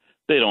order,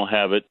 they don't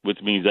have it, which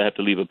means I have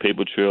to leave a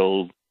paper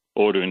trail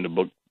ordering the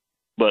book.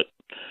 But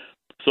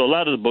so a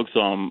lot of the books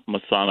on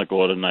Masonic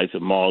Order, Knights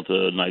of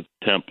Malta, Knight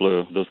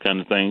Templar, those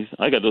kind of things,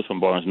 I got those from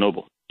Barnes &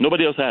 Noble.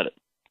 Nobody else had it.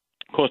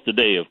 Of course,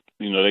 today,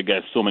 they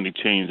got so many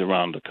chains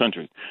around the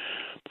country.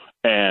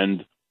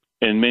 And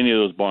in many of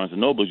those Barnes &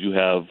 Nobles, you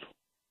have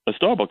a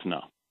Starbucks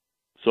now.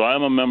 So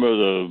I'm a member of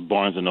the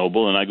Barnes &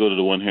 Noble, and I go to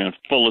the one here in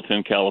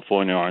Fullerton,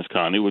 California, Orange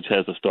County, which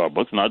has a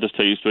Starbucks, and I'll just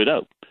tell you straight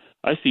out.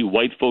 I see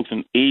white folks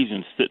and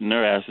Asians sitting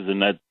their asses in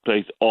that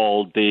place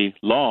all day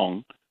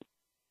long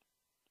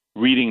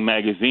reading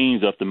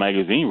magazines off the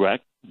magazine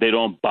rack. They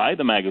don't buy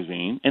the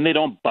magazine, and they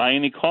don't buy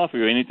any coffee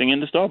or anything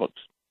in the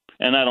Starbucks.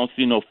 And I don't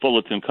see no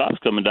Fullerton cops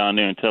coming down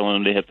there and telling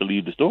them they have to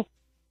leave the store.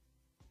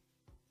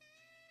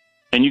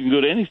 And you can go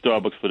to any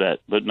Starbucks for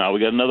that. But now we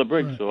got another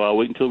break, right. So I'll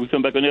wait until we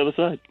come back on the other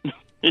side.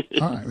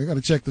 All right, we got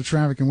to check the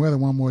traffic and weather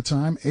one more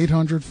time.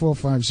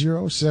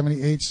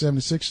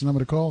 800-450-7876, the number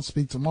to call.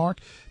 Speak to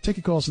Mark. Take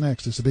your calls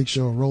next. It's The Big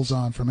Show. Rolls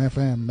on from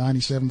FM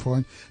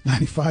 95.9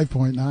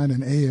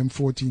 and AM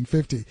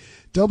 1450.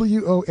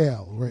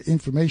 WOL, where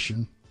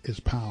information is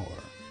power.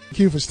 Thank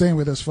you for staying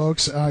with us,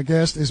 folks. Our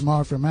guest is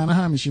Mark from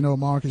Anaheim. As you know,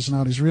 Mark is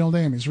not his real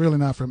name. He's really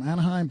not from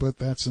Anaheim, but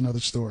that's another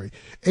story.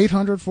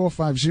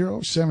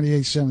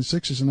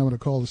 800-450-7876 is the number to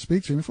call to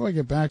speak to him. Before I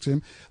get back to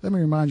him, let me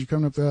remind you,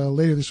 coming up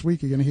later this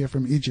week, you're going to hear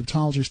from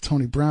Egyptologist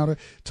Tony Browder.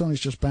 Tony's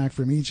just back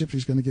from Egypt.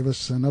 He's going to give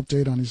us an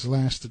update on his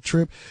last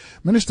trip.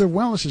 Minister of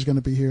Wellness is going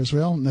to be here as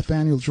well,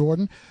 Nathaniel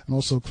Jordan, and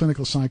also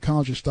clinical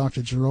psychologist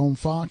Dr. Jerome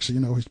Fox.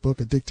 You know his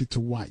book, Addicted to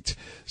White.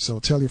 So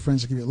tell your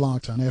friends to keep it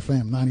locked on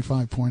FM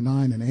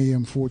 95.9 and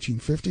AM 1450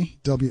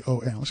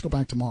 WOL. Let's go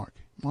back to Mark.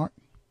 Mark?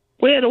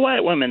 Where are the white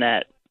women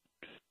at?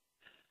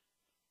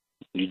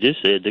 You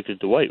just said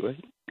addicted to white,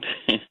 right?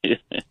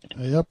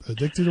 Yep,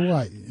 addicted to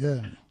white,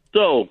 yeah.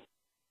 So,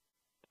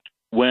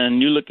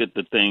 when you look at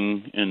the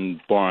thing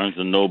in Barnes &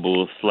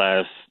 Noble /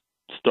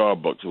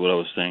 Starbucks, what I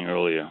was saying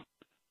earlier,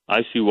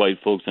 I see white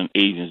folks and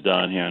Asians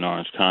down here in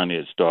Orange County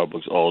at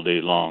Starbucks all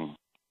day long.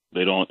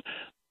 They don't,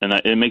 and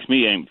it makes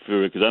me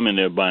angry because I'm in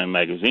there buying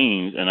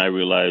magazines, and I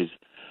realize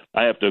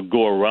I have to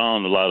go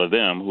around a lot of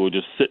them who are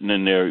just sitting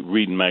in there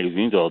reading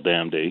magazines all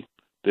damn day.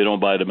 They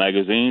don't buy the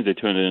magazines. They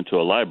turn it into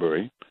a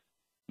library.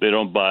 They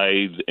don't buy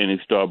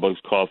any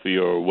Starbucks coffee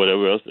or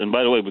whatever else. And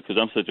by the way, because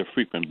I'm such a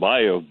frequent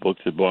buyer of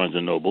books at Barnes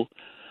 & Noble,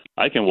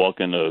 I can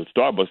walk into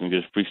Starbucks and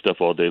get free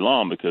stuff all day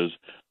long because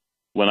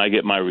when I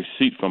get my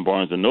receipt from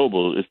Barnes &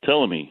 Noble, it's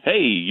telling me,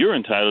 hey, you're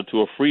entitled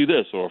to a free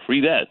this or a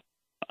free that.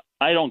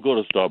 I don't go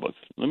to Starbucks.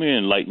 Let me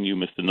enlighten you,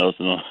 Mr.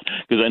 Nelson,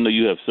 because I know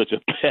you have such a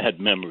bad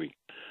memory.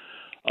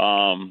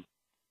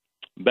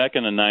 Back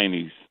in the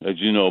 90s, as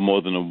you know,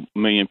 more than 1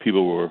 million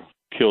people were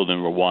killed in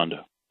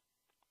Rwanda.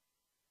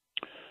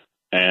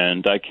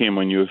 And I came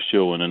on your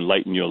show and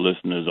enlightened your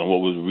listeners on what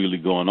was really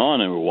going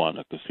on in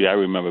Rwanda. Because, see, I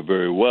remember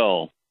very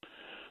well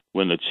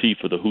when the chief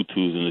of the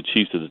Hutus and the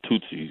chiefs of the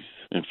Tutsis,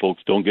 and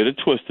folks, don't get it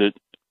twisted,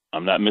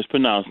 I'm not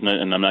mispronouncing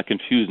it, and I'm not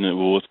confusing it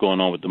with what's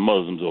going on with the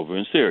Muslims over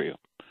in Syria.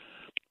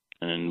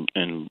 And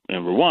in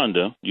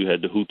Rwanda, you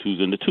had the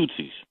Hutus and the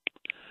Tutsis.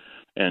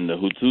 And the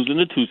Hutus and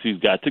the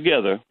Tutsis got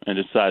together and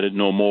decided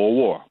no more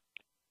war.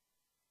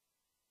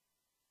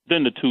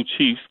 Then the two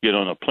chiefs get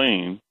on a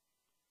plane,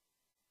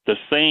 the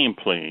same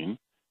plane,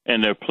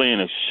 and their plane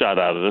is shot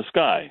out of the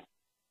sky.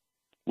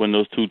 When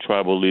those two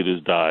tribal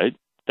leaders died,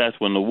 that's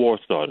when the war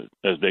started,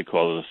 as they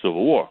call it, a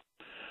civil war.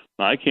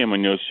 Now, I came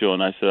on your show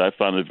and I said I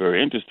found it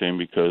very interesting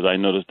because I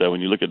noticed that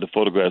when you look at the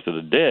photographs of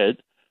the dead,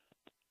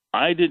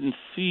 I didn't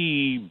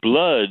see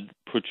blood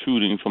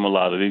protruding from a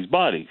lot of these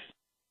bodies.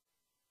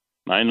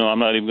 I know I'm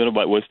not even going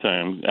to waste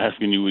time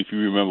asking you if you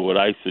remember what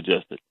I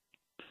suggested.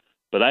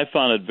 But I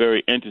found it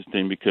very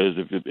interesting because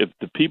if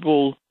the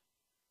people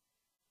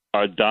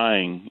are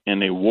dying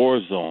in a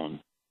war zone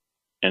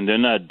and they're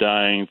not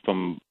dying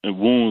from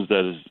wounds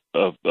that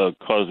is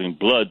causing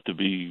blood to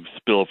be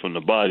spilled from the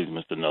bodies,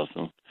 Mr.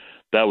 Nelson,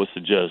 that would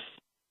suggest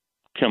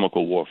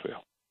chemical warfare.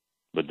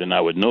 But then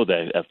I would know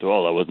that, after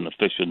all, I was an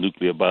official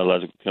nuclear,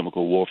 biological,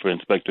 chemical warfare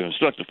inspector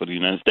instructor for the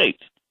United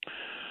States.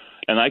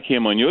 And I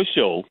came on your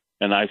show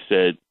and I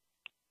said,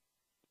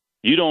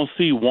 you don't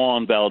see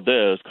Juan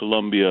Valdez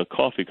Colombia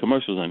coffee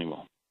commercials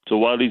anymore. So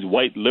while these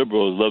white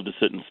liberals love to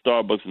sit in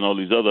Starbucks and all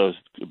these others,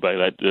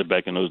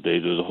 back in those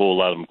days, there was a whole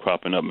lot of them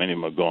cropping up. Many of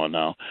them are gone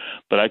now.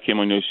 But I came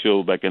on your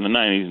show back in the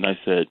 90s, and I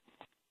said,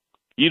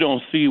 you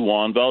don't see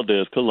Juan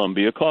Valdez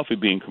Colombia coffee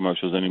bean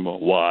commercials anymore.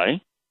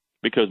 Why?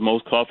 Because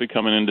most coffee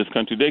coming in this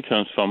country today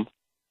comes from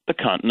the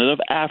continent of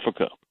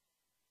Africa.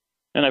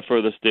 And I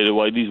further stated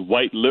why these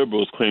white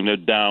liberals claim they're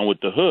down with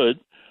the hood.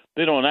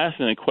 They don't ask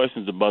any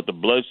questions about the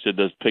bloodshed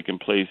that's taking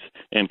place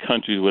in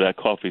countries where that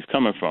coffee is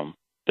coming from,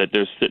 that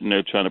they're sitting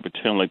there trying to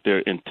pretend like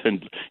they're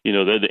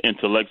the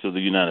intellects of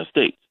the United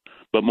States.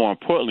 But more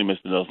importantly,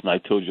 Mr. Nelson, I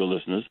told your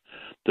listeners,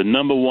 the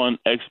number one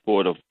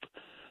export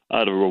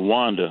out of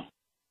Rwanda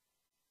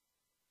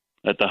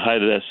at the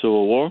height of that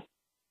civil war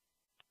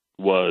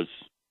was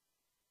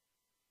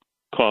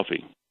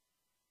coffee.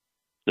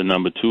 The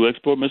number two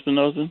export, Mr.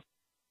 Nelson,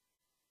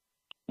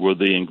 were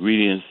the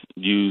ingredients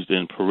used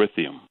in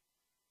perithium.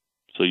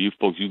 So you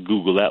folks, you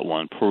Google that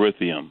one,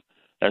 perithium.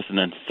 That's an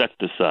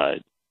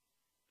insecticide.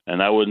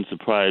 And I wasn't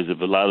surprised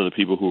if a lot of the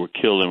people who were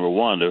killed in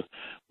Rwanda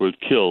were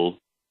killed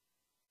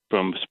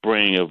from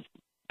spraying of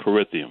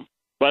perithium.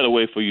 By the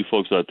way, for you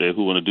folks out there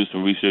who want to do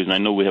some research, and I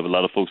know we have a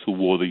lot of folks who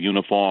wore the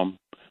uniform,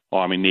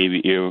 Army,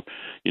 Navy,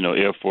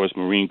 Air Force,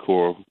 Marine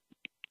Corps,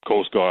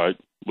 Coast Guard,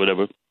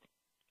 whatever.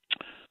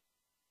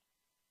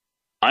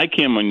 I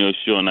came on your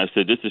show and I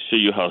said, just to show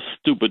you how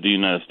stupid the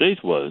United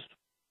States was,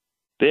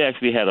 they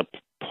actually had a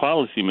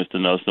policy,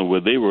 Mr. Nelson, where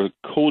they were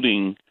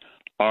coating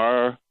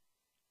our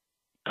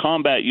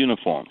combat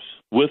uniforms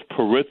with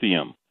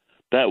perithium.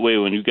 That way,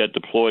 when you get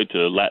deployed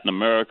to Latin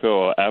America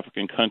or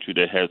African country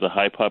that has a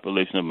high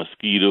population of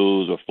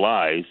mosquitoes or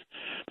flies,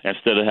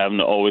 instead of having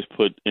to always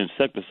put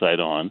insecticide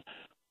on,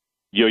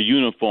 your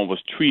uniform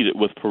was treated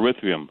with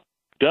perithium.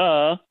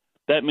 Duh!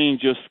 That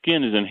means your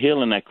skin is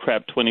inhaling that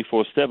crap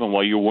 24/7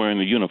 while you're wearing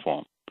the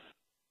uniform.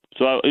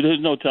 So there's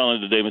no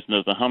telling today, Mr.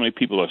 Nelson, how many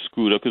people are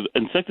screwed up, because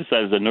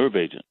insecticide is a nerve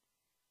agent.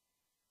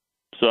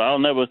 So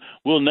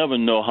we'll never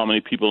know how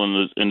many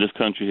people in this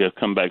country have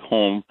come back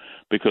home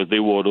because they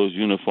wore those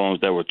uniforms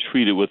that were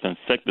treated with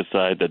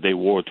insecticide that they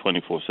wore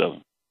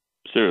 24/7.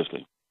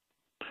 Seriously.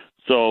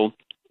 So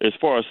as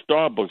far as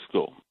Starbucks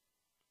go,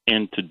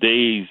 in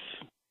today's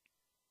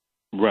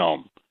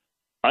realm,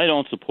 I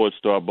don't support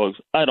Starbucks.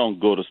 I don't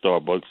go to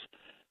Starbucks.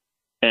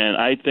 And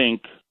I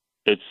think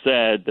it's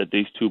sad that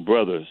these two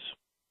brothers,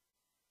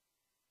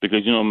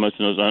 because, you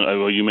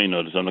may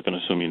know this. I'm not going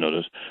to assume you know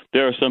this.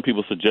 There are some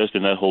people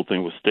suggesting that whole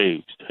thing was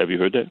staged. Have you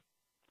heard that?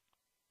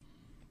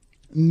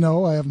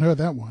 No, I haven't heard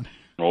that one.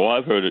 Oh,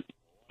 I've heard it.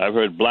 I've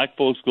heard black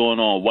folks going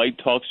on white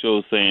talk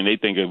shows saying they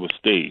think it was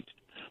staged.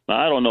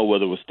 Now, I don't know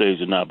whether it was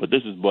staged or not, but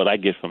this is what I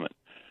get from it.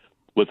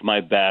 With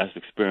my vast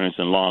experience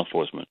in law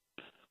enforcement,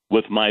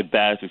 with my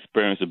vast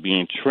experience of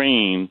being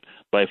trained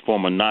by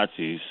former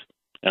Nazis,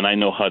 and I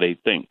know how they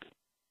think.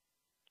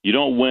 You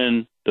don't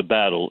win the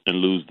battle and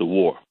lose the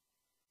war.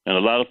 And a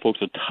lot of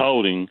folks are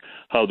touting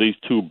how these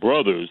two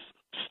brothers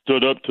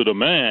stood up to the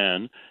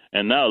man,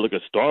 and now look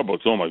at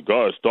Starbucks. Oh, my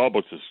God,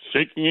 Starbucks is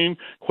shaking,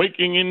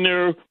 quaking in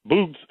their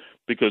boots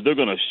because they're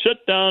going to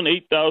shut down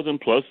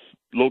 8,000-plus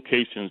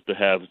locations to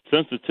have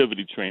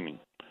sensitivity training.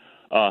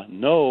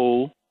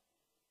 No,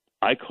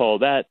 I call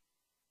that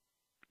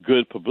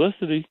good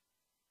publicity,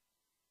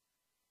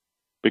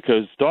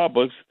 because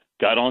Starbucks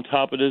got on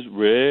top of this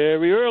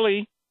very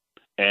early.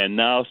 And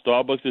now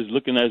Starbucks is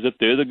looking as if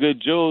they're the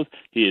good Joes.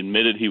 He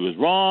admitted he was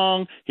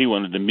wrong. He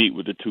wanted to meet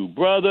with the two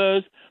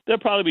brothers. They'll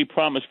probably be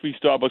promised free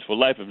Starbucks for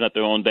life, if not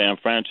their own damn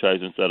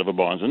franchise instead of a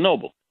Barnes &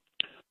 Noble.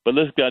 But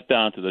let's get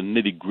down to the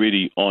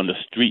nitty-gritty on the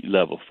street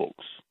level,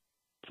 folks.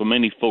 For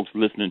many folks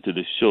listening to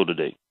this show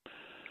today,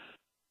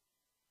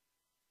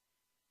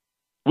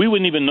 We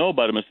wouldn't even know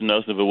about it, Mr.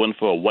 Nelson, if it wasn't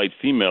for a white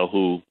female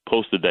who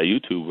posted that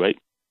YouTube, right?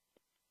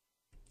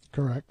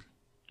 Correct.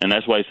 And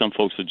that's why some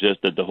folks suggest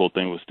that the whole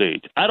thing was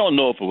staged. I don't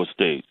know if it was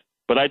staged,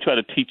 but I try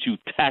to teach you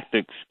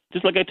tactics,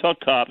 just like I taught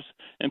cops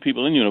and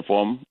people in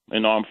uniform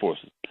in armed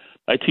forces.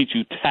 I teach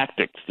you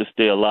tactics to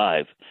stay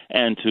alive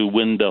and to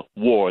win the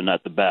war,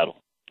 not the battle.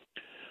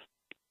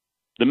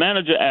 The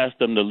manager asked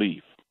them to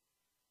leave.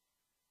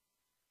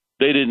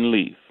 They didn't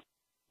leave.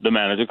 The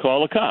manager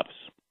called the cops.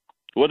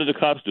 What did the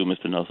cops do,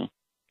 Mr. Nelson?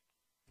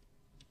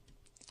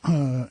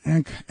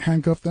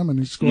 Handcuff them and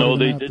escort No, them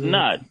they out did there.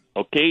 not.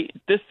 Okay,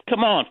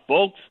 come on,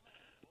 folks.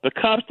 The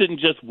cops didn't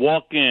just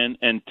walk in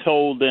and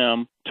told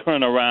them,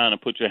 turn around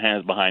and put your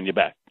hands behind your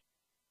back.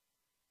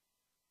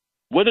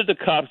 What did the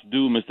cops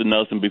do, Mr.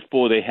 Nelson,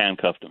 before they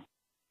handcuffed them?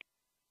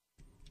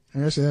 I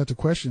guess they had to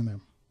question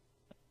them.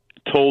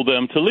 Told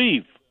them to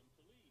leave.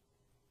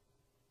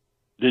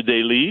 Did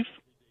they leave?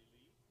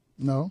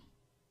 No.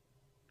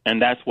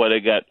 And that's why they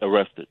got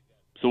arrested.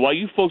 So while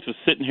you folks are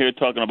sitting here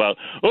talking about,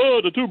 oh,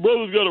 the two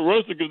brothers got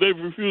arrested because they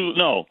refused.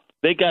 No,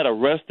 they got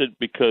arrested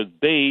because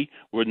they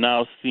were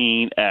now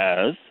seen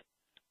as,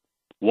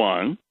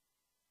 one,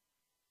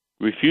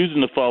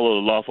 refusing to follow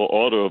the lawful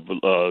order of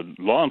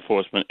law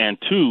enforcement, and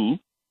two,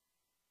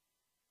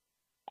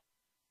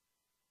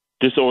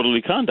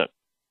 disorderly conduct.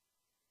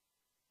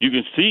 You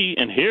can see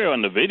and hear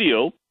on the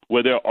video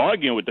where they're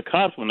arguing with the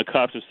cops when the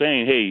cops are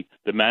saying, hey,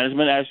 the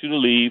management asked you to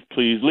leave,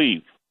 please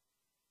leave.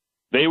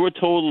 They were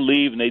told to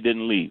leave, and they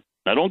didn't leave.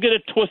 Now, don't get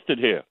it twisted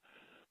here.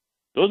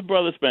 Those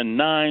brothers spent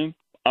 9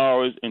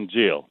 hours in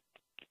jail.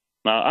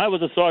 Now, I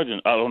was a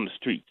sergeant out on the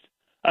streets.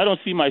 I don't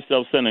see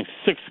myself sending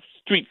 6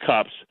 street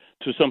cops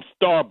to some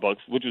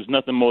Starbucks, which was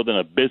nothing more than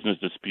a business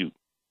dispute.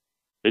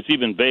 It's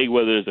even vague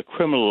whether there's a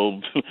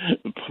criminal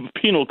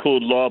penal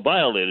code law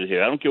violated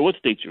here. I don't care what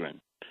state you're in.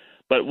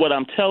 But what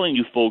I'm telling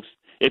you, folks,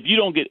 if you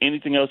don't get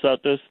anything else out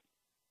of this,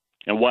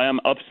 and why I'm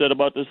upset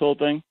about this whole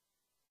thing,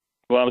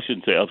 well, I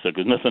shouldn't say upset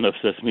because nothing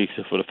upsets me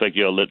except for the fact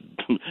y'all let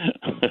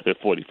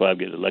 45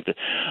 get elected.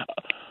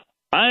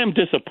 I am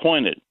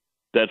disappointed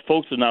that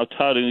folks are now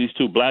touting these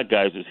two black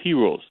guys as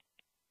heroes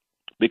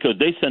because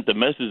they sent the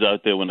message out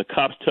there when the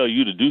cops tell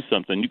you to do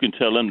something, you can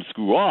tell them to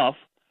screw off,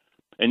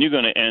 and you're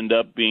going to end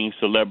up being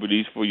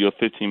celebrities for your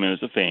 15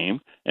 minutes of fame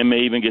and may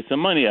even get some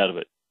money out of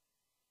it.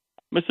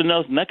 Mr.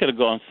 Nelson, that could have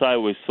gone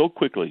sideways so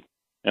quickly,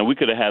 and we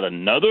could have had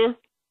another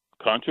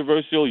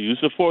controversial use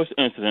of force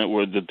incident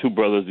where the two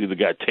brothers either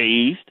got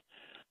tased,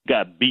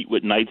 got beat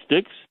with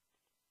nightsticks,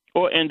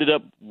 or ended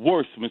up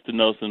worse, Mr.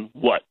 Nelson,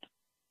 what?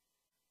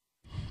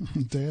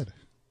 Dead.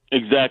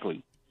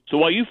 Exactly. So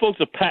while you folks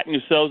are patting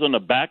yourselves on the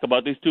back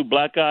about these two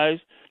black guys,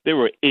 they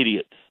were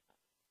idiots.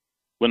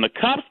 When the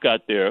cops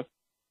got there,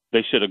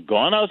 they should have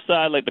gone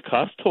outside like the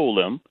cops told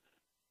them,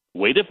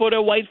 waited for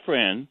their white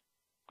friend,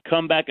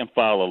 come back and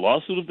file a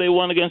lawsuit if they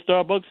want against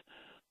Starbucks,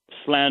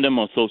 slam them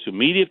on social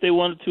media if they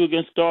wanted to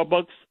against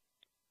Starbucks,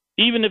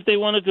 even if they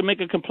wanted to make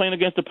a complaint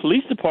against the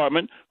police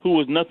department, who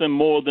was nothing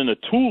more than a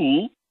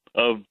tool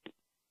of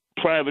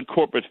private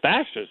corporate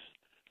fascists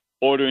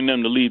ordering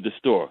them to leave the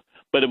store.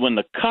 But when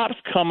the cops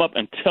come up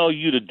and tell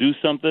you to do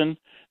something,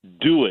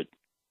 do it.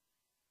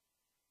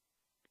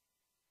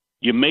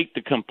 You make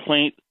the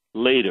complaint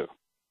later.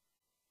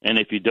 And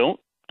if you don't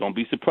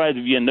be surprised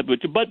if you end up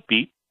with your butt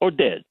beat or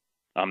dead.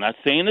 I'm not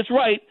saying it's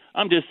right.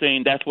 I'm just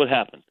saying that's what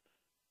happened.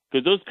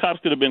 Because those cops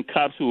could have been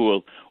cops who were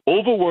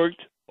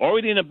overworked,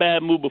 already in a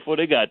bad mood before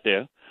they got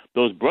there.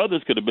 Those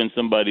brothers could have been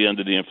somebody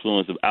under the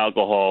influence of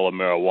alcohol or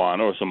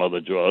marijuana or some other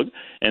drug,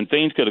 and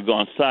things could have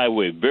gone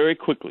sideways very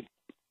quickly.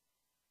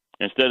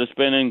 Instead of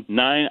spending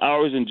 9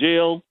 hours in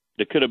jail,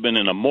 they could have been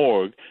in a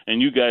morgue,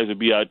 and you guys would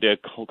be out there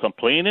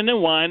complaining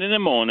and whining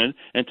and moaning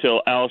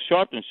until Al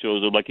Sharpton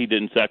shows up like he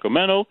did in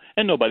Sacramento,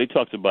 and nobody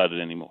talks about it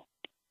anymore.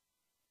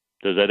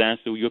 Does that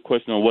answer your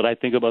question on what I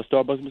think about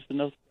Starbucks, Mr.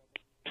 Nelson?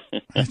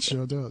 It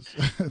sure does.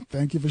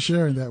 Thank you for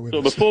sharing that with us.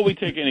 So before we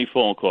take any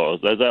phone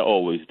calls, as I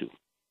always do,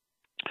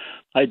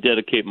 I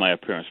dedicate my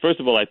appearance. First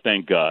of all, I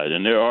thank God,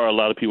 and there are a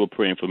lot of people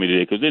praying for me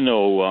today because they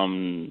know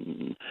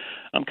I'm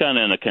kind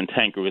of in a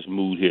cantankerous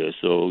mood here.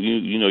 So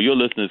you know your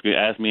listeners can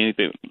ask me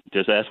anything.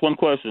 Just ask one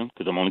question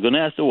because I'm only going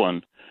to ask the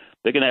one.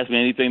 They can ask me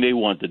anything they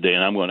want today,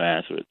 and I'm going to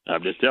answer it.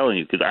 I'm just telling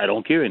you because I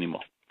don't care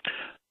anymore.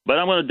 But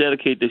I'm going to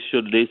dedicate this show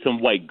today to some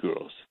white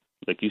girls,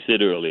 like you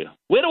said earlier.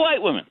 We're the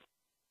white women.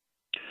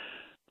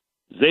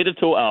 Zeta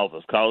To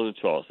Alvis, College of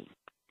Charleston.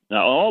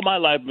 Now, all my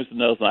life, Mr.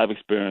 Nelson, I've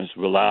experienced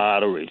a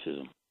lot of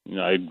racism. You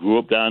know, I grew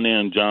up down there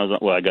in Johns.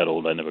 Well, I got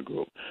old. I never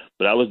grew up.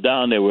 But I was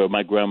down there where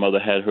my grandmother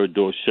had her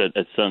door shut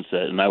at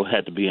sunset, and I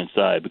had to be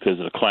inside because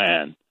of the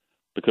Klan,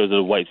 because of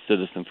the White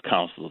Citizens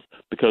Councils,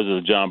 because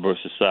of the John Birch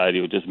Society,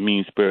 or just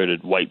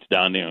mean-spirited whites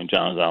down there in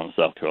Johns Island,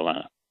 South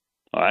Carolina.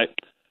 All right?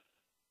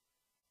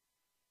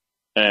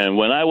 And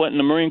when I went in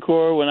the Marine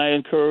Corps, when I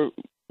incurred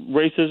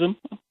racism,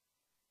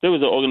 there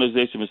was an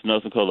organization, Mr.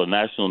 Nelson, called the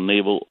National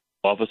Naval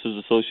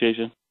Officers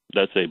Association.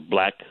 That's a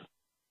black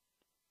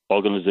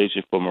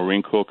organization for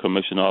Marine Corps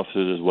commissioned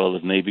officers as well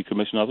as Navy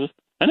commissioned officers.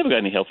 I never got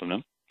any help from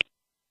them.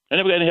 I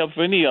never got any help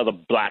from any other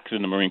blacks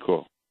in the Marine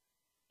Corps.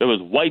 There was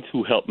whites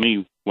who helped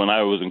me when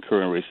I was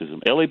incurring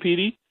racism.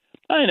 LAPD,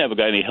 I ain't never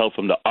got any help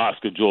from the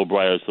Oscar Joel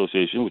Breyer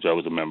Association, which I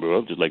was a member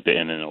of, just like the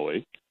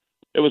NNOA.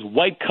 There was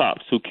white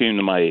cops who came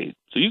to my aid.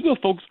 So you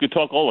folks could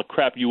talk all the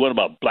crap you want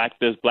about black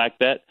this, black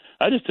that.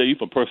 I just tell you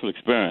from personal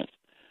experience.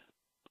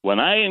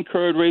 When I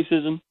incurred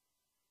racism,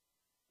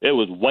 it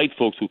was white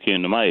folks who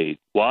came to my aid.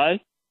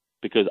 Why?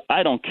 Because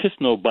I don't kiss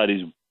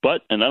nobody's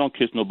butt and I don't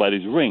kiss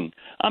nobody's ring.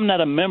 I'm not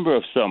a member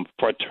of some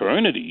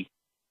fraternity.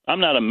 I'm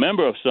not a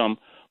member of some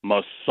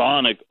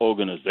Masonic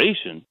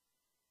organization.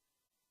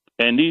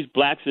 And these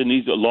blacks in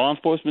these law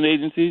enforcement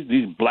agencies,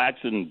 these blacks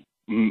in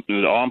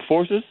the armed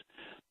forces,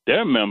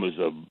 they're members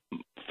of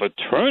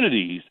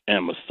fraternities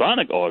and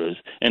Masonic orders.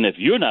 And if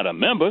you're not a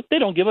member, they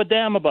don't give a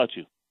damn about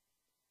you.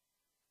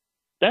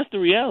 That's the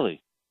reality.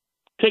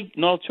 Take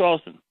North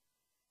Charleston.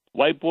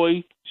 White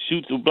boy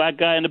shoots a black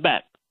guy in the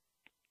back.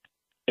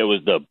 It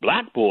was the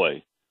black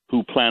boy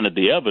who planted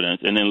the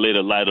evidence and then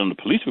later lied on the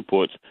police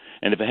reports.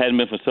 And if it hadn't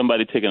been for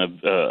somebody taking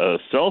a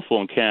cell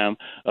phone cam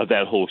of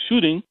that whole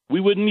shooting, we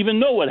wouldn't even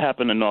know what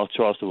happened in North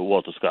Charleston with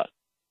Walter Scott.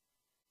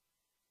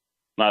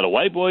 Now the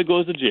white boy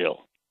goes to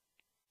jail,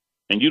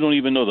 and you don't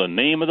even know the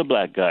name of the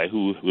black guy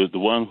who was the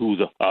one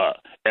who's a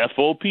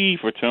FOP,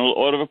 Fraternal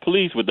Order of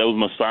Police, with those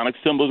Masonic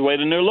symbols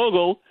right in their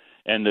logo,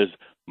 and this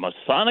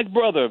Masonic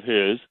brother of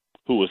his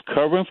who was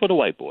covering for the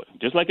white boy,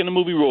 just like in the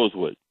movie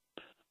Rosewood.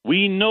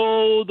 We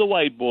know the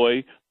white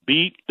boy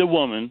beat the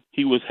woman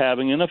he was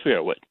having an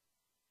affair with.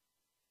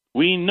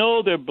 We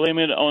know they're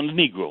blaming it on the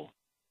Negro.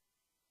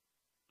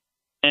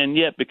 And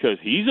yet, because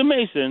he's a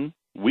Mason,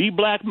 we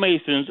black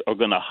Masons are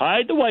going to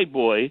hide the white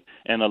boy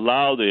and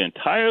allow the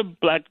entire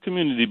black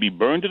community to be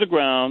burned to the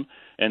ground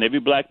and every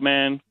black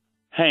man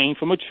hanged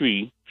from a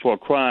tree for a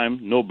crime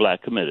no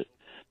black committed.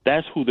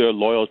 That's who their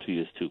loyalty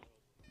is to.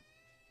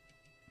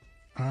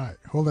 All right.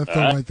 Hold that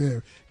thought right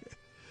there.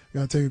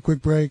 Got to take a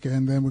quick break,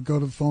 and then we'll go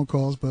to the phone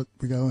calls, but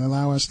we got to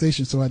allow our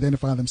stations to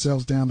identify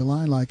themselves down the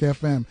line, like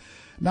FM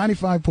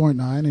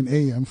 95.9 and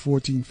AM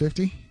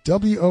 1450,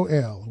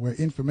 WOL, where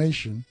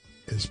information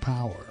is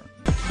power.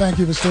 Thank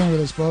you for staying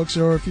with us, folks.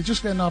 Or if you're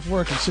just getting off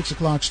work at 6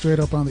 o'clock straight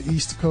up on the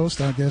East Coast,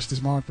 our guest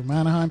is Mark from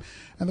Anaheim,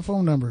 and the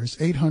phone number is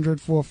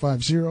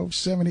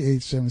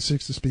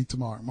 800-450-7876 to speak to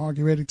Mark. Mark,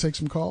 you ready to take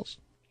some calls?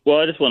 Well,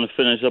 I just want to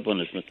finish up on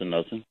this, Mr.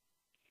 Nelson.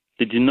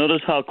 Did you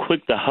notice how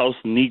quick the House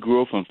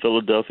Negro from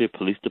Philadelphia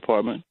Police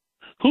Department?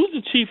 Who's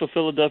the chief of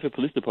Philadelphia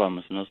Police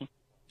Department, Mr. Nelson?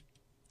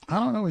 I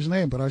don't know his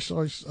name, but I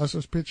saw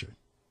his picture.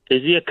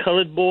 Is he a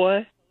colored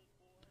boy?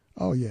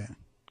 Oh, yeah.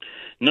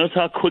 Notice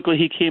how quickly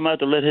he came out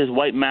to let his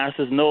white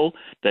masters know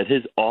that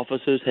his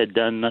officers had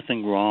done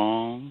nothing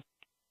wrong?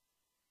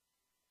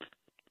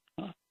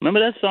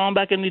 Remember that song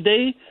back in the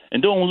day?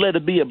 And don't let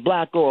it be a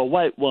black or a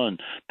white one.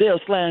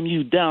 They'll slam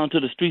you down to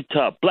the street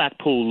top. Black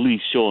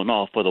police showing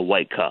off for the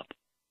white cop.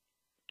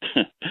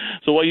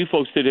 So while you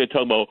folks sit here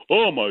talking about,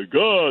 oh, my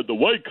God, the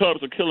white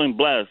cops are killing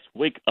blacks,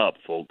 wake up,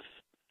 folks.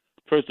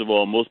 First of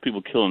all, most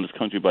people killed in this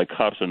country by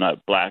cops are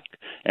not black.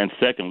 And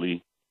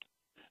secondly,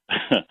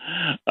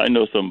 I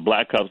know some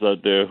black cops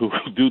out there who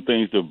do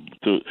things to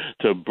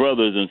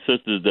brothers and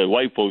sisters that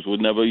white folks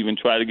would never even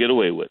try to get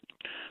away with.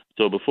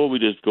 So before we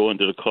just go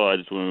into the call, I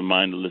just want to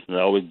remind the listeners,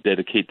 I always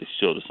dedicate the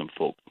show to some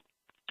folks.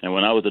 And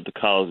when I was at the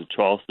College of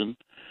Charleston,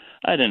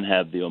 I didn't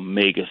have the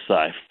Omega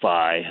Psi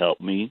Phi help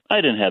me.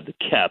 I didn't have the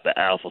Kappa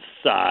Alpha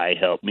Psi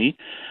help me.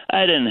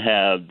 I didn't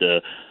have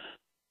the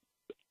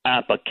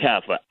Alpha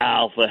Kappa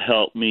Alpha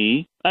help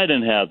me. I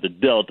didn't have the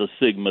Delta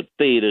Sigma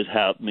Thetas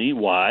help me.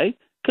 Why?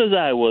 Because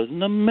I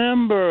wasn't a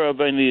member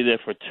of any of their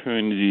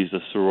fraternities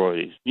or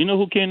sororities. You know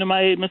who came to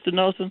my aid, Mr.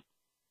 Nelson?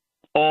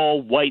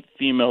 All white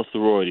female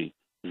sorority,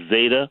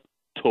 Zeta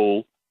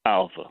Tau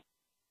Alpha.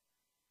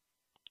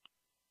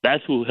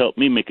 That's who helped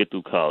me make it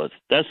through college.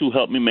 That's who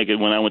helped me make it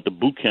when I went to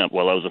boot camp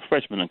while I was a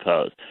freshman in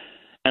college.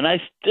 And I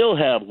still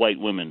have white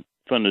women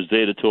from the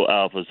Zeta Tau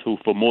Alphas who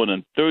for more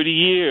than 30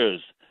 years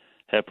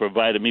have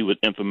provided me with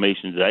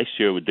information that I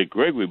share with Dick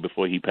Gregory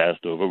before he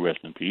passed over,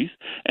 rest in peace,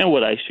 and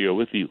what I share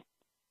with you.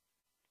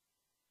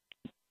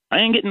 I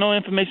ain't getting no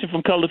information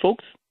from colored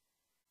folks.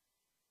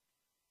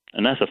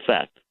 And that's a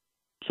fact.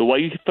 So while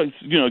you sit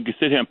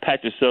here and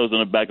pat yourselves on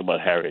the back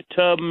about Harriet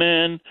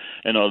Tubman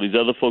and all these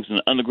other folks in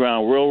the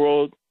Underground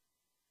Railroad,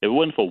 if it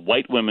wasn't for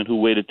white women who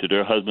waited till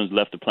their husbands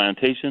left the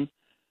plantation,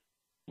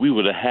 we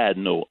would have had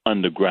no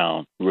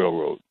Underground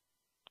Railroad.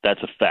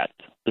 That's a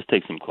fact. Let's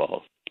take some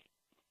calls.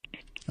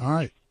 All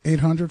right.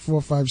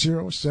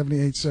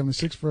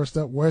 800-450-7876. First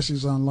up, Wes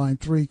is on line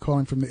 3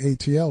 calling from the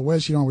ATL.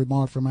 Wes, you're on with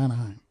Mark from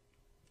Anaheim.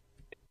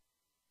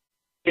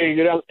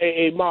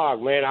 Hey,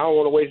 Mark, man, I don't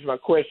want to waste my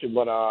question,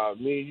 but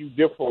me and you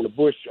differ on the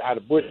Bush, how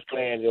the Bush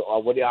plan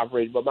or what they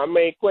operate. But my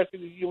main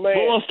question is you, man.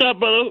 Well, stop,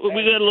 brother.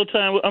 We got a little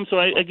time. I'm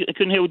sorry. I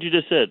couldn't hear what you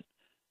just said.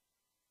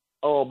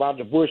 Oh, about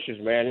the Bushes,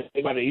 man.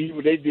 About the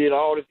evil, they did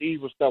all this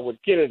evil stuff with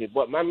Kennedy.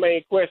 But my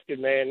main question,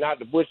 man, not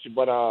the Bushes,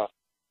 but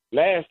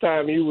last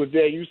time you was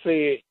there, you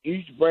said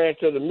each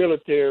branch of the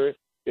military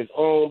is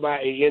owned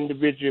by an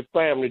individual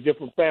family,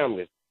 different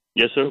families.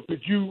 Yes, sir.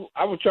 So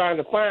I was trying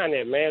to find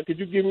that, man. Could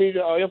you give me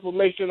the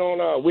information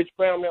on which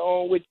family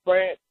owned which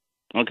branch?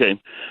 Okay.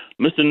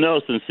 Mr.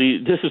 Nelson, see,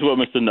 this is what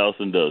Mr.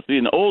 Nelson does. See,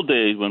 in the old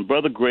days when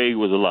Brother Greg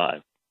was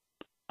alive,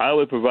 I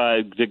would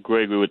provide Dick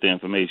Gregory with the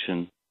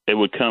information. It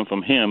would come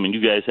from him, and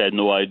you guys had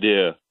no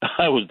idea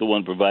I was the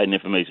one providing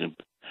information.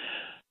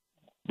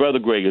 Brother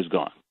Greg is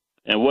gone.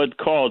 And what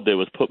Carl did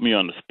was put me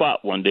on the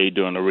spot one day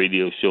during a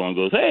radio show and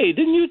goes, hey,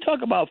 didn't you talk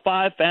about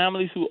 5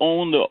 families who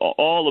own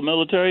all the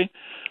military?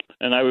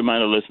 And I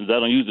remind our listeners, I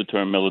don't use the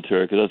term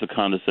military because that's a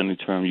condescending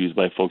term used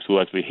by folks who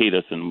actually hate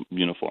us in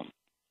uniform.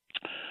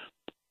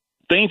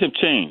 Things have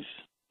changed.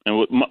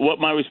 And what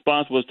my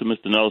response was to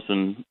Mr.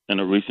 Nelson in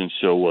a recent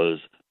show was,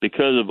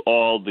 because of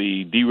all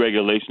the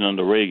deregulation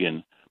under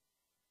Reagan,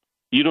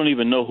 you don't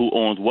even know who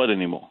owns what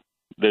anymore.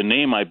 Their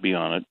name might be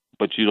on it,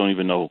 but you don't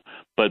even know.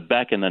 But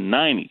back in the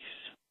 90s,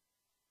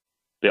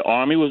 the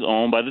Army was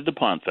owned by the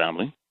DuPont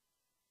family.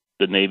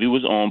 The Navy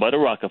was owned by the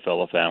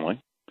Rockefeller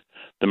family.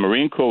 The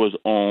Marine Corps was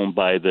owned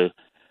by the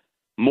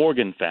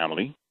Morgan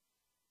family.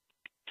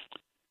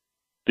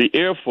 The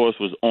Air Force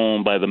was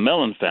owned by the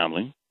Mellon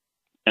family.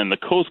 And the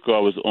Coast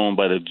Guard was owned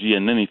by the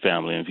Giannini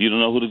family. And if you don't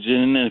know who the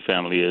Giannini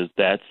family is,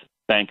 that's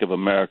Bank of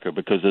America,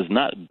 because it's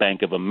not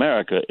Bank of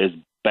America, it's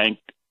Bank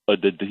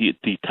of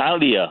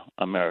d'Italia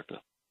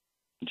America.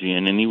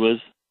 Giannini was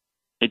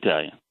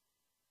Italian.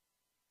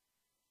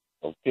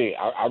 Okay,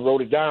 I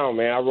wrote it down,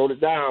 man. I wrote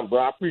it down, bro.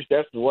 I appreciate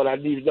that's what I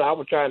needed to know. I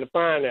was trying to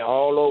find that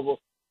all over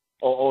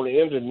on the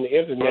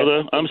internet.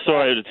 Brother, I'm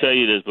sorry to tell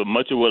you this, but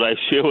much of what I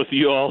share with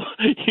you all,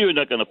 you're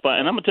not going to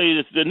find. And I'm going to tell you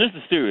this, and this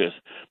is serious.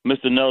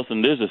 Mr.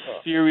 Nelson, there's a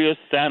serious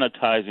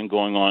sanitizing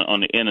going on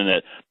the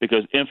internet,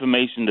 because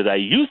information that I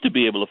used to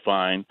be able to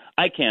find,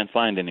 I can't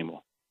find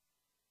anymore.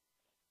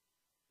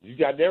 You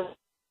got that?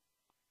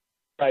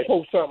 I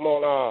post something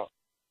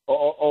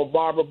on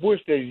Barbara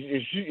Bush.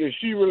 Is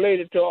she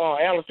related to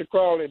Aleister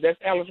Crowley? That's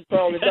Aleister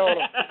Crowley's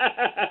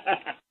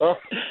daughter.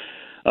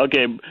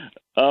 Okay,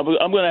 I'm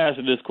going to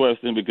answer this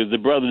question because the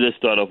brother just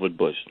started off with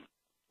Bush.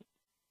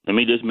 Let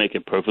me just make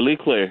it perfectly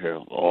clear here,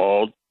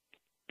 all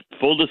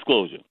full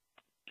disclosure.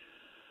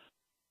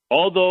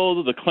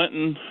 Although the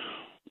Clinton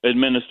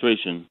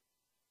administration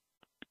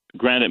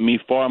granted me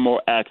far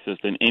more access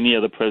than any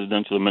other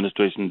presidential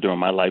administration during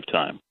my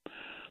lifetime,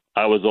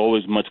 I was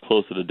always much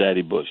closer to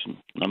Daddy Bush.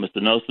 Now, Mr.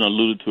 Nelson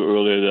alluded to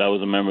earlier that I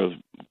was a member of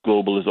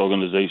globalist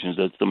organizations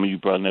that some of you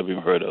probably never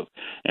even heard of.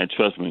 And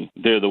trust me,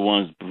 they're the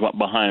ones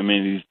behind many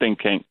of these think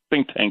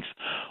tanks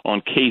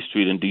on K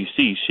Street in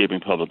D.C. shaping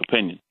public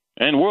opinion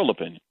and world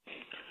opinion.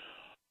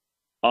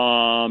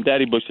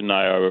 Daddy Bush and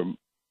I are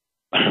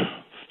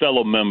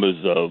fellow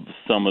members of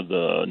some of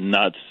the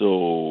not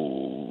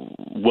so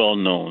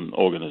well-known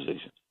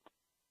organizations.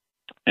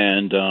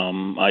 And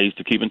I used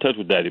to keep in touch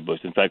with Daddy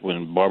Bush. In fact,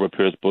 when Barbara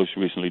Pierce Bush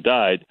recently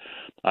died,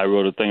 I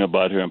wrote a thing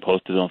about her and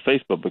posted it on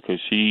Facebook because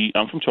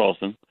I'm from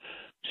Charleston.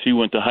 She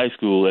went to high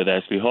school at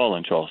Ashley Hall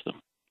in Charleston.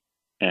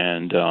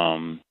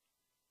 And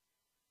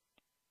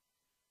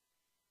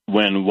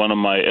when one of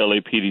my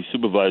LAPD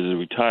supervisors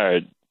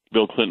retired,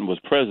 Bill Clinton was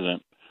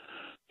president.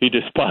 He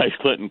despised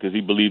Clinton because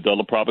he believed all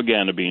the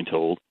propaganda being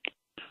told.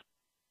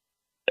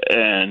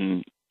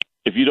 And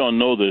if you don't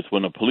know this,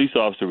 when a police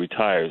officer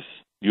retires,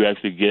 you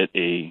actually get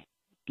a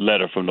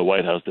letter from the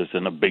White House that's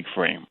in a big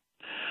frame.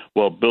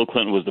 Well, Bill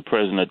Clinton was the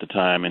president at the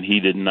time, and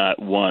he did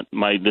not want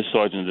this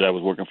sergeant that I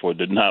was working for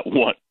did not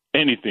want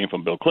anything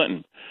from Bill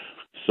Clinton.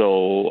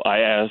 So I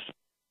asked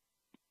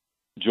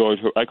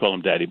I call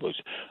him Daddy Bush.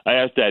 I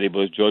asked Daddy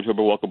Bush, George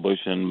Herbert Walker Bush,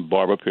 and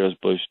Barbara Pierce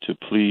Bush to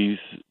please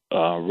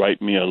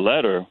write me a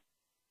letter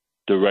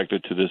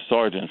directed to this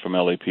sergeant from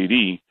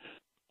LAPD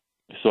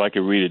so I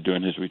could read it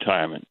during his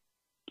retirement.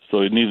 So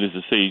needless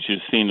to say, you should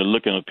have seen the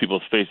look on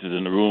people's faces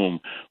in the room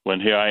when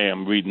here I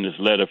am reading this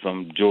letter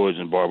from George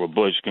and Barbara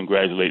Bush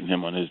congratulating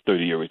him on his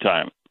 30-year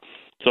retirement.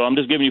 So I'm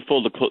just giving you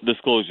full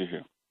disclosure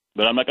here.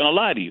 But I'm not going to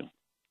lie to you.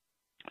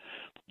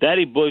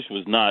 Daddy Bush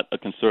was not a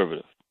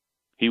conservative.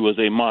 He was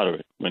a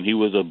moderate. When he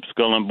was a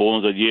Skull and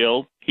Bones at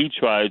Yale, he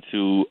tried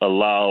to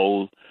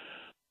allow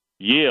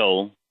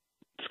Yale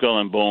Skull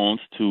and Bones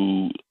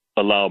to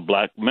allow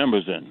black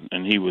members in,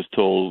 and he was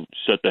told,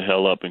 shut the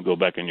hell up and go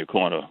back in your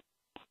corner.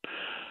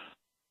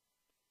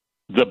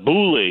 The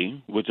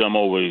bully, which I'm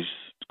always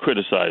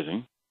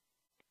criticizing.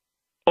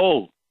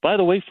 Oh, by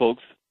the way,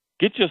 folks,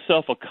 get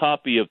yourself a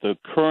copy of the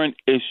current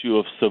issue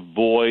of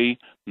Savoy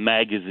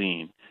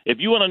magazine. If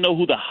you want to know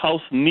who the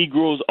House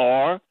Negroes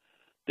are,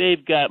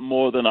 they've got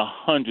more than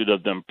 100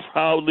 of them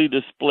proudly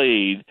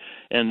displayed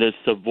in this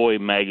Savoy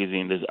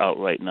magazine that's out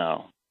right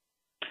now.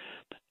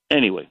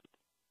 Anyway,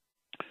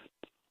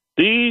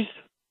 these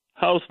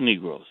House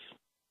Negroes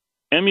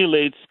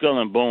emulate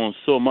Skull and Bones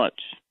so much,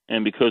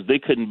 and because they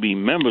couldn't be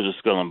members of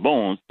Skull and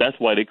Bones, that's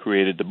why they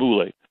created the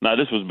Boule. Now,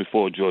 this was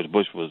before George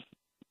Bush was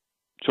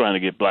trying to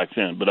get blacks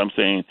in, but I'm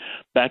saying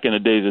back in the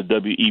days of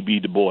W.E.B.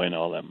 Du Bois and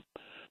all them,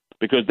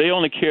 because they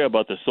only care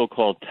about the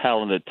so-called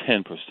talented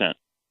 10%.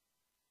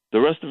 The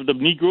rest of the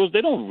Negroes,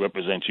 they don't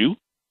represent you.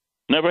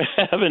 Never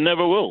have and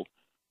never will.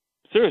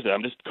 Seriously,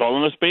 I'm just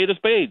calling a spade a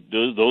spade.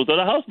 Those are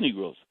the house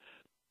Negroes.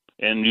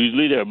 And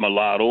usually they're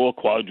mulatto or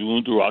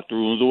quadroons or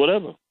octoroons or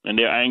whatever. And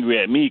they're angry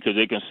at me because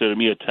they consider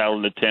me a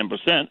talented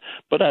 10%,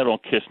 but I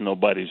don't kiss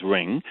nobody's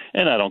ring,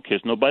 and I don't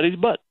kiss nobody's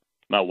butt.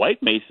 Now,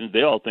 white Masons,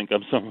 they all think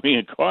I'm some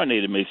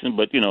reincarnated Mason,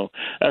 but,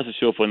 that's a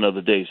show for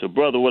another day. So,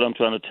 brother, what I'm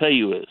trying to tell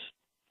you is,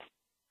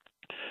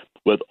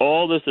 with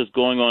all this that's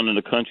going on in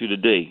the country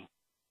today,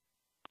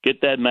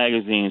 get that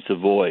magazine,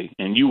 Savoy,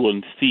 and you will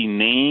see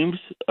names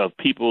of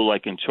people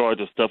like in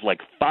charge of stuff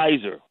like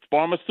Pfizer,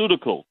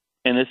 pharmaceutical,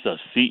 and it's a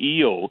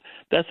CEO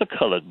that's a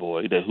colored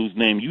boy whose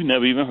name you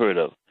never even heard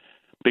of.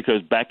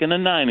 Because back in the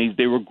 90s,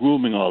 they were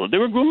grooming they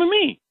were grooming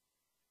me.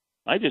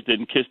 I just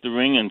didn't kiss the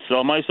ring and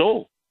sell my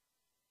soul.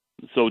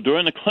 So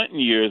during the Clinton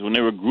years, when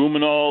they were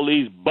grooming all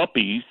these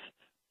buppies,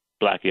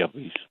 black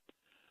yuppies,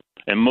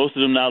 and most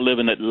of them now live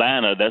in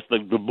Atlanta, that's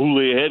like the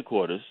Boule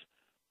headquarters.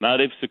 Now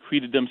they've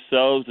secreted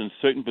themselves in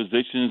certain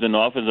positions in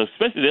office,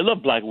 especially they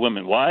love black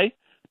women. Why?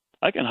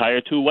 I can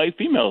hire 2 white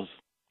females.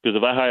 Because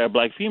if I hire a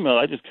black female,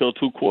 I just kill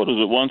 2 quarters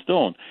with 1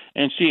 stone.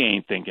 And she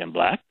ain't thinking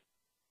black.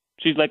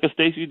 She's like a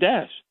Stacey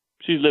Dash.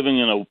 She's living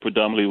in a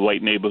predominantly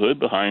white neighborhood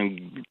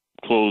behind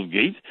closed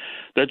gates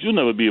that you'll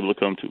never be able to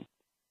come to.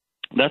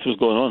 That's what's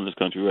going on in this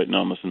country right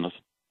now, Mr.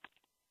 Nelson.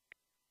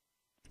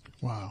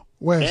 Wow.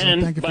 Wes,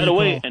 and thank you for by the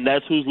way, call. and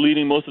that's who's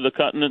leading most of the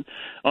continent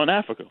on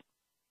Africa.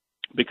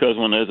 Because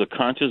when there's a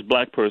conscious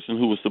black person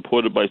who was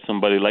supported by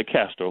somebody like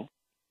Castro,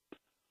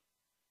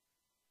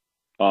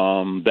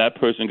 that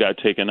person got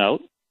taken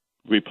out,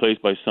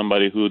 replaced by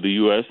somebody who the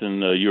U.S.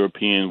 and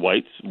European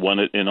whites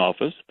wanted in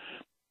office.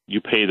 You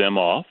pay them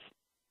off,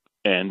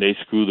 and they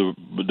screw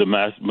the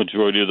mass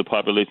majority of the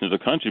population of the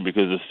country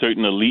because a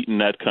certain elite in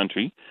that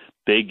country,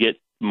 they get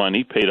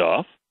money paid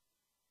off,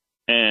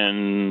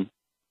 and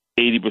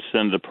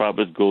 80% of the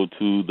profits go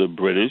to the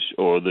British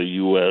or the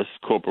U.S.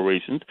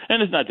 corporations.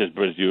 And it's not just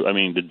British.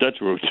 The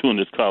Dutch were doing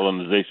this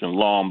colonization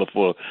long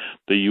before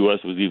the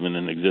U.S. was even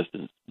in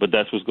existence. But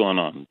that's what's going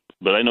on.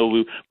 But I know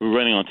we're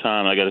running on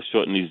time. I got to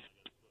shorten these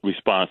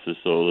responses,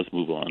 so let's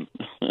move on.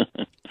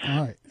 All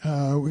right.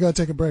 We got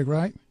to take a break,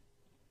 right?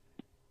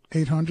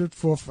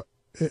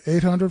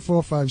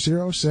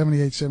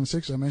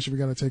 800-450-7876. I mentioned we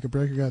got to take a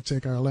break. We got to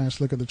take our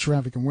last look at the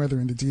traffic and weather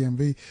in the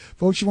DMV.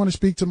 Folks, you want to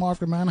speak to Mark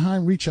from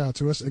Anaheim, reach out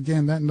to us.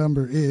 Again, that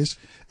number is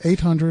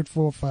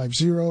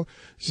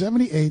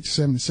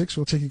 800-450-7876.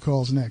 We'll take your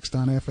calls next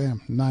on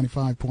FM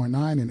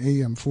 95.9 and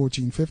AM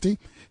 1450.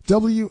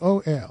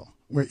 WOL,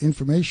 where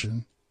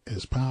information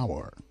is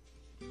power.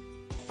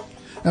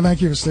 And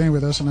thank you for staying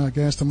with us and our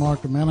guest,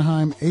 Mark from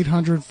Anaheim,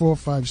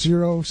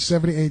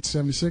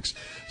 800-450-7876.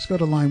 Let's go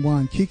to line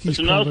 1. Kiki's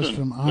called us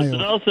from Iowa. Mr.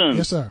 Nelson.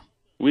 Yes, sir.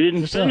 We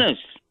didn't finish.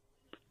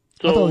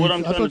 So what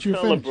I'm trying to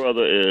tell a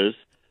brother is,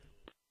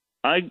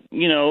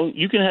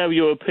 you can have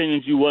your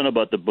opinions you want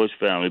about the Bush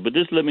family, but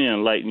just let me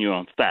enlighten you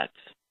on facts.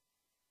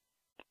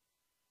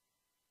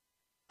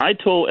 I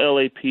told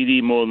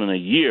LAPD more than a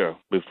year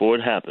before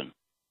it happened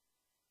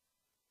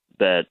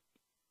that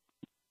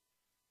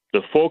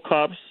the 4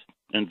 cops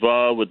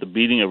involved with the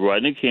beating of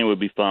Rodney King would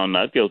be found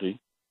not guilty,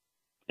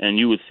 and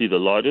you would see the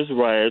largest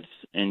riots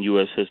in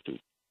U.S.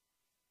 history.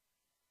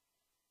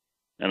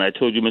 And I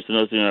told you, Mr.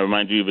 Nelson, and I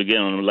remind you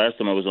again, on the last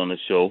time I was on this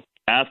show,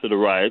 after the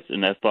riots,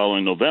 and that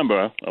following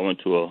November, I went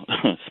to a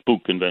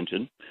spook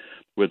convention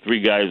where 3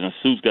 guys in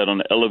suits got on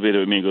the elevator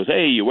with me and goes,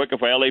 "Hey, you're working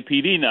for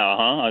LAPD now,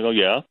 huh?" I go,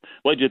 "Yeah."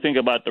 "What'd you think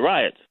about the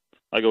riots?"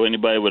 I go,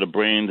 "Anybody with a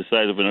brain the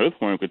size of an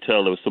earthworm could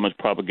tell there was so much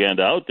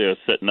propaganda out there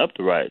setting up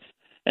the riots."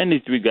 And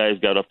these 3 guys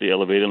got off the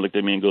elevator and looked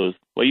at me and goes,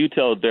 "Well, you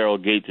tell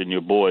Daryl Gates and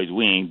your boys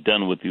we ain't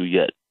done with you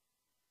yet."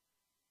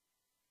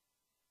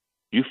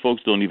 You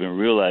folks don't even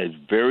realize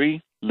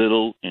very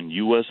little in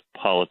U.S.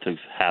 politics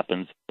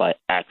happens by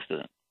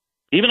accident.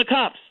 Even the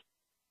cops,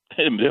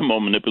 they're more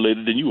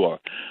manipulated than you are.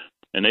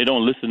 And they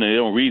don't listen and they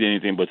don't read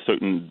anything but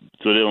certain,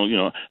 so they don't,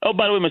 Oh,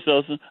 by the way, Mr.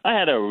 Ellison, I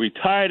had a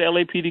retired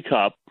LAPD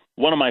cop,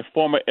 one of my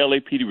former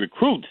LAPD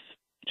recruits,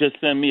 just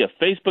send me a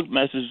Facebook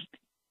message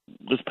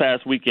this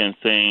past weekend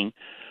saying,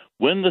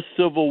 "When the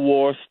Civil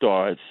War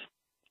starts,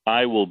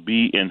 I will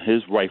be in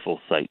his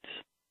rifle sights."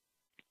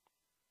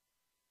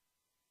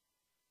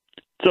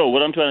 So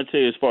what I'm trying to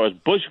tell you as far as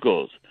Bush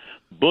goes,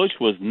 Bush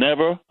was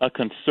never a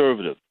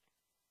conservative.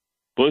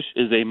 Bush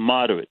is a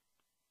moderate.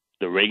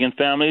 The Reagan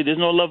family, there's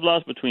no love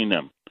lost between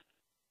them.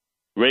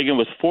 Reagan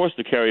was forced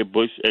to carry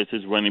Bush as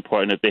his running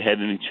partner if they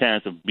had any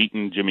chance of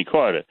beating Jimmy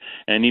Carter.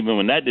 And even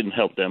when that didn't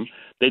help them,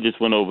 they just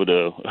went over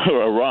to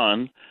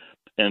Iran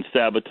and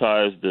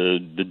sabotaged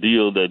the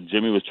deal that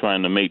Jimmy was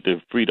trying to make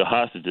to free the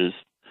hostages.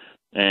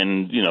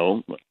 And,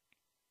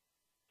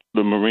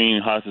 the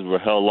Marine hostages were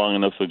held long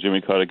enough so Jimmy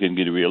Carter couldn't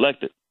get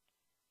reelected.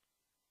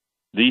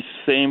 These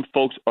same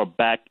folks are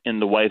back in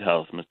the White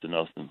House, Mr.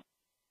 Nelson.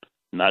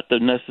 Not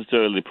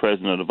necessarily the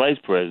president or the vice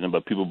president,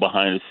 but people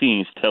behind the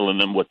scenes telling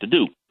them what to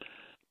do,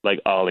 like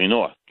Ollie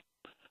North.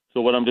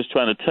 So what I'm just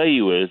trying to tell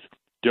you is,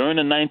 during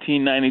the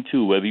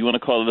 1992, whether you want to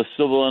call it a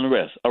civil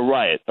unrest, a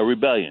riot, a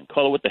rebellion,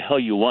 call it what the hell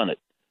you want it.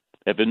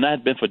 If it had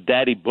not been for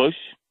Daddy Bush,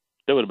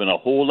 there would have been a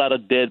whole lot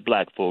of dead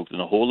black folks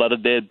and a whole lot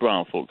of dead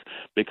brown folks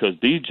because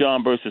these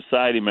John Birch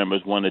Society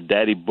members wanted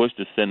Daddy Bush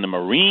to send the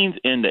Marines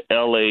into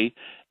L.A.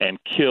 and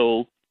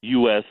kill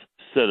U.S.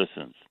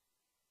 citizens.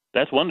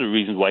 That's one of the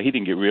reasons why he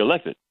didn't get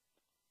reelected,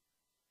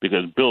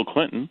 because Bill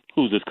Clinton,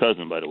 who's his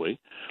cousin, by the way,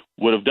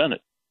 would have done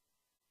it.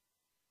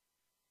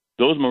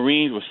 Those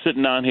Marines were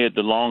sitting down here at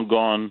the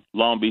long-gone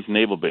Long Beach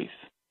Naval Base.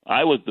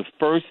 I was the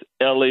first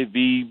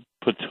LAV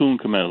platoon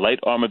commander, light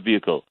armored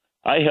vehicle.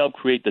 I helped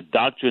create the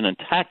doctrine and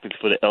tactics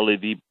for the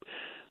LAV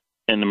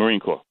and the Marine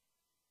Corps.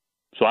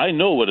 So I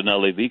know what an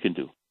LAV can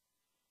do.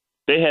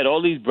 They had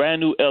all these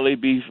brand-new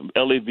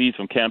LAVs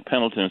from Camp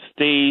Pendleton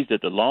staged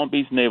at the Long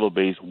Beach Naval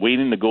Base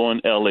waiting to go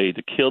in L.A.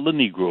 to kill the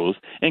Negroes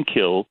and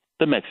kill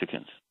the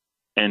Mexicans.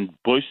 And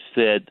Bush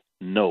said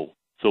no.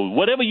 So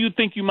whatever you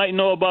think you might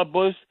know about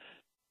Bush,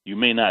 you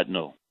may not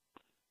know.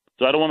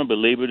 So I don't want to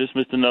belabor this,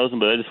 Mr. Nelson,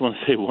 but I just want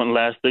to say one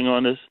last thing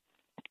on this.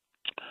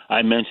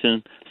 I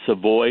mentioned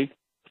Savoy.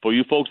 For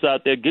you folks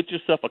out there, get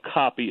yourself a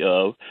copy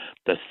of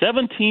the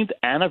 17th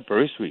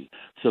anniversary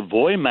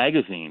Savoy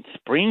magazine,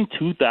 spring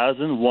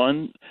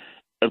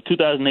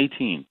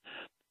 2018.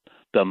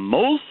 The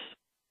most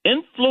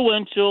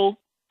influential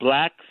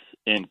blacks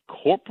in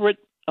corporate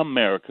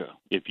America.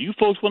 If you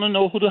folks want to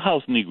know who the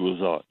house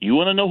Negroes are, you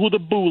want to know who the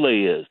Boule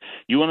is,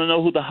 you want to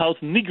know who the house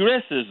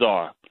Negresses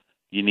are,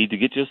 you need to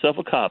get yourself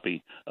a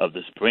copy of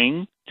the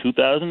spring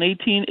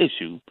 2018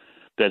 issue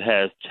that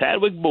has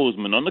Chadwick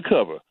Boseman on the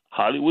cover,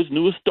 Hollywood's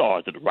newest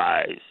star to the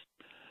rise.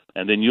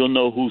 And then you'll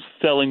know who's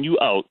selling you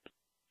out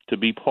to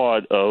be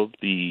part of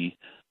the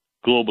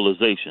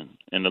globalization.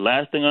 And the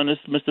last thing on this,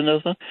 Mr.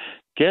 Nelson,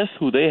 guess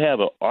who they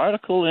have an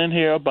article in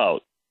here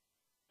about?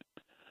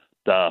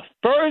 The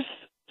first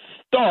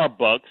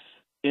Starbucks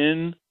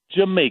in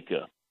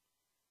Jamaica.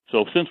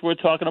 So since we're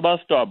talking about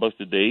Starbucks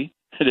today,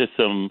 there's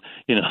some,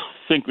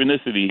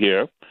 synchronicity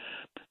here.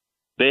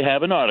 They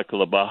have an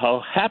article about how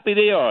happy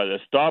they are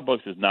that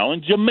Starbucks is now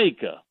in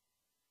Jamaica.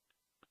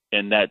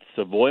 And that's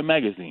Savoy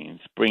Magazine,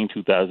 spring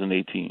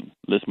 2018.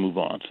 Let's move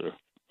on, sir.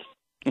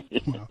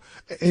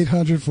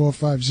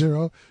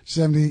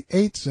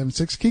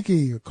 800-450-7876.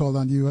 Kiki, called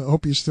on you. I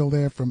hope you're still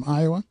there from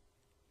Iowa.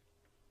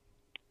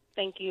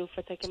 Thank you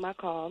for taking my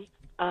call.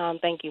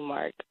 Thank you,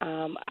 Mark.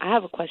 I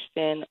have a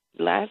question.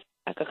 A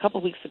couple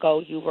weeks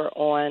ago, you were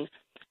on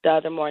the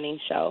other morning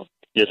show.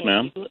 Yes,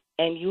 ma'am.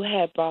 And you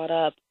had brought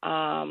up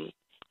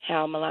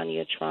how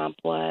Melania Trump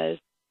was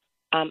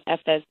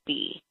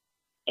FSB.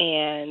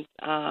 And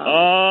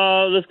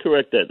let's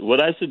correct that.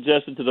 What I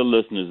suggested to the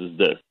listeners is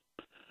this.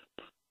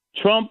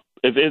 Trump,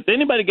 if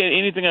anybody get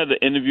anything out of the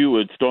interview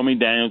with Stormy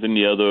Daniels and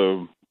the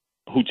other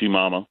hoochie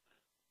mama,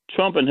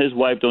 Trump and his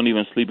wife don't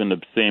even sleep in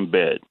the same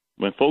bed.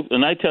 When folks,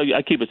 and I tell you,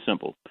 I keep it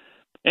simple.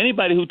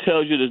 Anybody who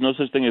tells you there's no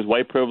such thing as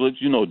white privilege,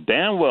 you know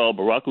damn well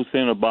Barack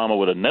Hussein Obama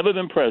would have never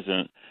been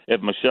president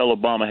if Michelle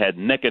Obama had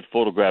naked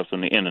photographs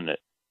on the internet,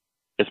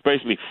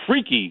 especially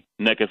freaky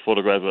naked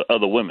photographs of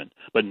other women.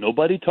 But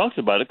nobody talks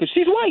about it because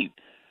she's white.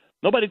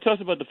 Nobody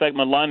talks about the fact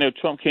Melania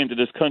Trump came to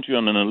this country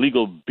on an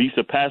illegal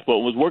visa passport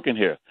and was working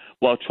here,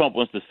 while Trump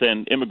wants to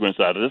send immigrants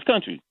out of this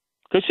country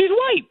because she's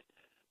white.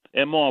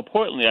 And more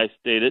importantly, I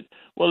stated,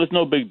 well, it's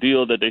no big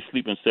deal that they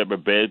sleep in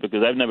separate beds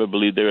because I've never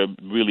believed they're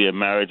really a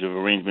marriage of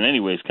arrangement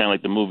anyway. It's kind of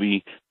like the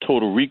movie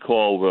Total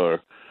Recall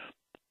where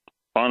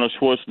Arnold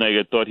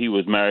Schwarzenegger thought he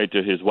was married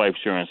to his wife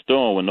Sharon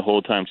Stone when the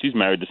whole time she's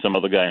married to some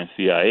other guy in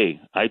CIA.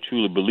 I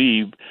truly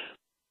believe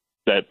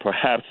that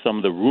perhaps some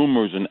of the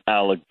rumors and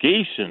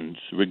allegations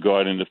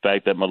regarding the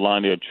fact that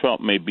Melania Trump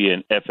may be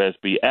an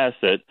FSB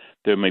asset,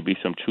 there may be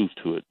some truth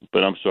to it.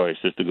 But I'm sorry,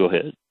 sister, go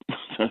ahead.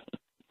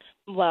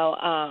 Well,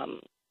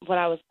 what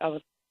I was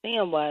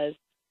saying was,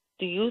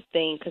 do you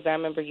think, because I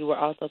remember you were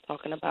also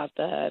talking about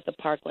the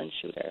Parkland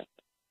shooter,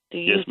 do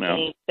you Yes, ma'am.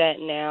 think that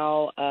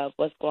now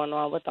what's going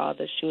on with all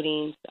the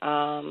shootings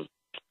and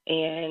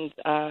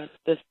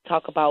this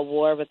talk about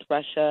war with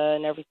Russia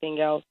and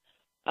everything else,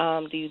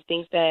 do you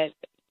think that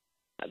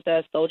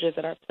the soldiers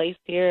that are placed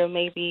here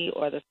maybe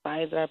or the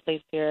spies that are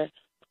placed here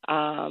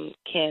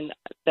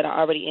that are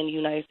already in the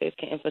United States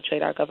can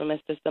infiltrate our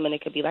government system, and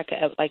it could be like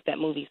that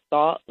movie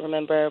Salt?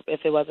 Remember,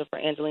 if it wasn't for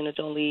Angelina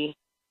Jolie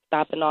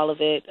stopping all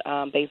of it,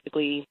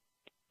 basically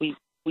we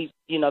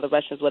the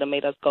Russians would have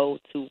made us go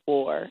to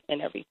war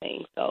and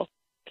everything. So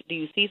do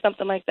you see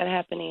something like that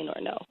happening or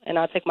no? And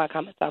I'll take my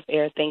comments off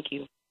air. Thank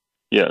you.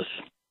 Yes.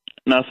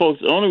 Now, folks,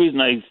 the only reason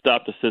I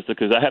stopped the sister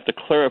because I have to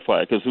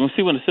clarify, because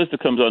when the sister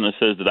comes on and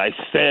says that I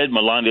said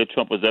Melania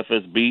Trump was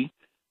FSB,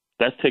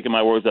 that's taking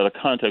my words out of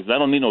context. I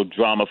don't need no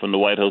drama from the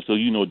White House, so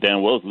you know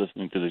damn well is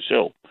listening to the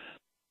show.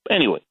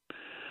 Anyway,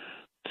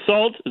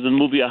 Salt is a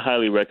movie I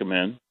highly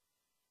recommend.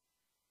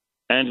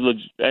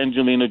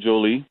 Angelina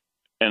Jolie,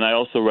 and I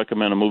also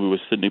recommend a movie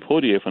with Sidney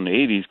Poitier from the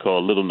 80s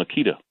called Little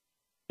Nikita,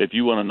 if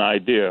you want an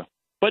idea.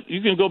 But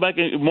you can go back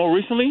and more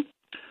recently,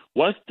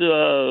 watch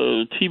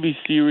the TV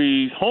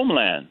series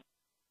Homeland,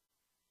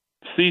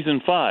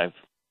 Season 5,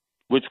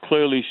 which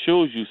clearly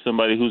shows you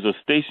somebody who's a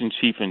station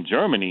chief in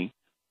Germany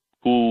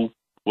who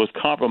was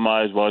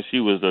compromised while she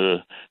was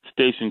a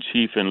station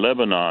chief in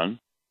Lebanon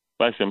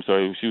I'm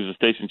sorry, she was a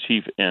station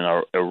chief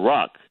in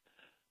Iraq,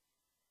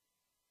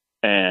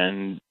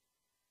 and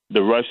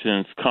the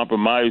Russians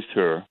compromised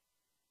her,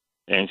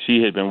 and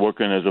she had been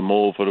working as a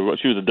mole for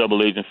she was a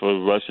double agent for the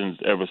Russians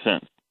ever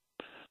since.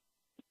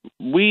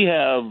 We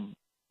have,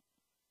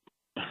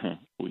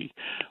 the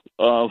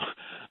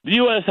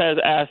U.S. has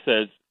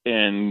assets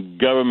in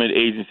government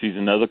agencies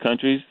in other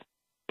countries,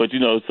 but,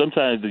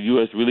 sometimes the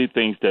U.S. really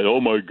thinks that,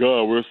 oh, my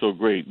God, we're so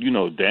great. You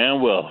know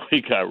damn well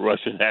we got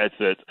Russian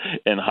assets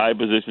and high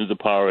positions of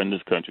power in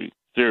this country.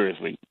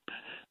 Seriously.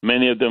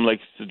 Many of them, like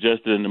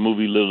suggested in the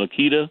movie Little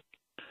Nikita,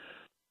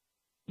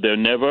 they're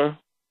never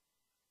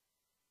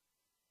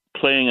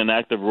playing an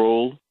active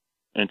role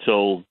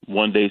until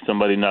one day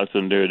somebody knocks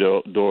on their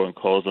door and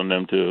calls on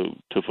them to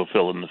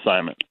fulfill an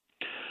assignment.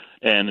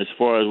 And as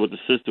far as what the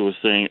sister was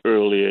saying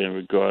earlier in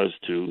regards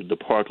to the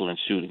Parkland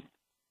shooting,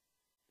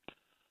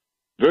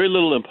 very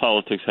little in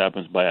politics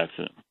happens by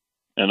accident.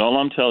 And all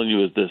I'm telling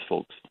you is this,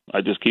 folks.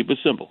 I just keep it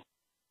simple.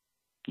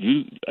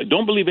 I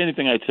don't believe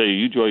anything I tell you.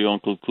 You draw your own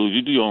conclusions.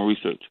 You do your own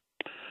research.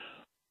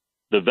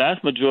 The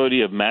vast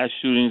majority of mass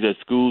shootings at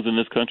schools in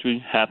this country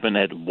happen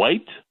at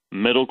white,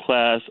 middle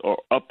class, or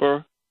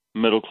upper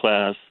middle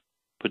class,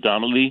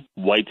 predominantly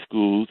white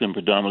schools and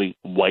predominantly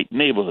white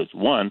neighborhoods.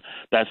 One,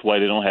 that's why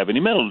they don't have any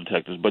metal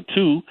detectors. But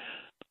two,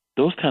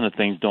 those kind of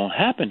things don't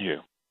happen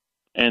here.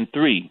 And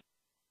three,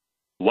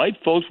 white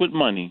folks with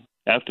money,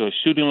 after a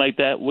shooting like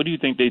that, what do you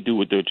think they do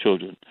with their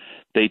children?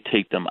 They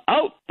take them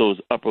out those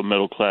upper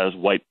middle class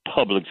white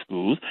public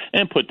schools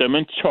and put them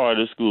in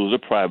charter schools or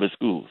private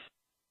schools.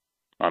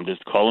 I'm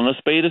just calling a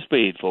spade,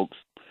 folks,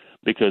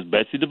 because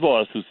Betsy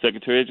DeVos, who's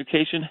Secretary of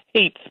Education,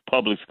 hates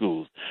public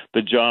schools.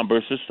 The John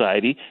Birch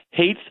Society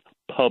hates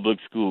public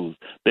schools.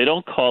 They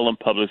don't call them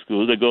public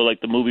schools. They go like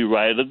the movie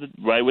Ride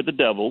with the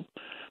Devil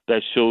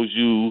that shows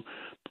you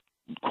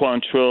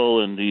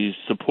Quantrill and the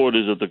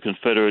supporters of the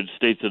Confederate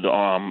States of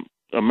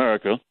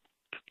America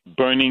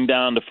burning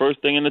down the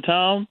first thing in the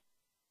town,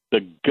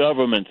 the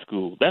government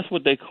school. That's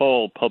what they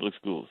call public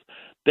schools.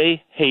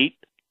 They hate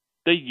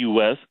the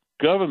U.S.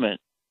 government.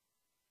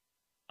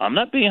 I'm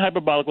not being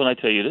hyperbolic when I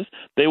tell you this.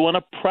 They want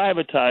to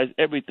privatize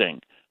everything.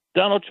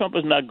 Donald Trump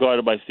is not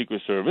guarded by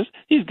Secret Service.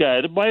 He's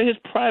guarded by his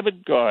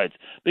private guards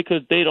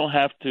because they don't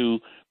have to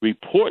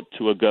report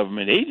to a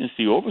government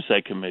agency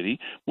oversight committee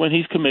when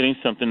he's committing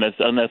something that's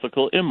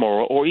unethical,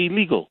 immoral, or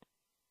illegal.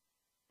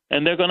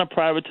 And they're going to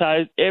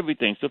privatize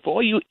everything. So for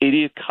all you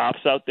idiot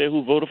cops out there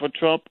who voted for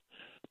Trump,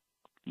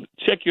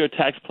 check your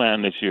tax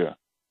plan this year.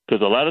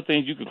 Because a lot of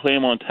things you could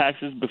claim on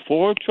taxes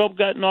before Trump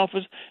got in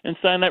office and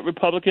signed that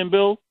Republican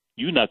bill,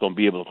 you're not going to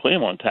be able to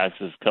claim on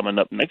taxes coming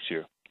up next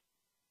year.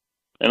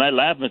 And I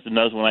laugh, Mr.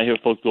 Nuss, when I hear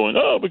folks going,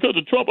 oh, because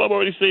of Trump, I've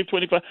already saved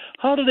 25.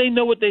 How do they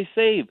know what they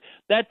saved?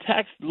 That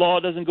tax law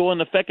doesn't go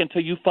into effect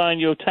until you file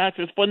your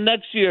taxes for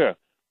next year.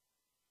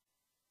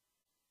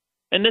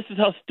 And this is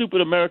how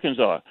stupid Americans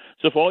are.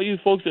 So for all you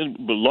folks in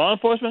law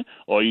enforcement,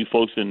 or you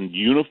folks in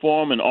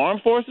uniform and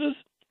armed forces,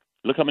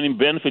 look how many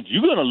benefits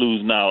you're going to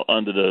lose now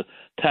under the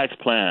tax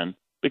plan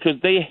because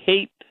they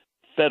hate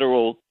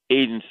federal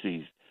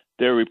agencies.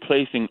 They're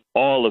replacing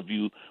all of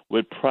you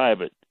with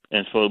private.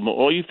 And so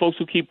all you folks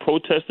who keep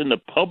protesting the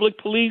public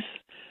police,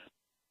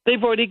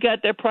 they've already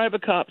got their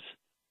private cops.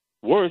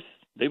 Worse,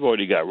 they've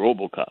already got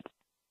RoboCop.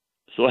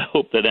 So I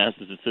hope that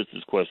answers the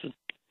sister's question.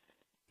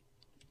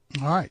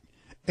 All right.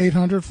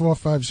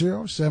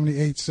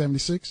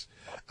 800-450-7876.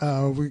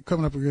 We're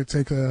coming up. We're going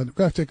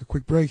to take a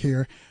quick break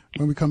here.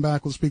 When we come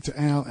back, we'll speak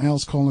to Al.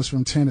 Al's calling us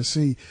from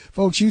Tennessee.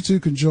 Folks, you too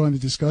can join the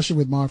discussion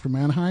with Mark from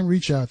Anaheim.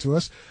 Reach out to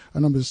us.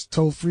 Our number is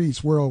toll free.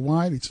 It's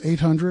worldwide. It's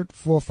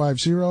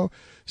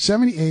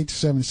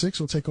 800-450-7876.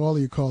 We'll take all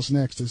of your calls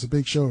next as the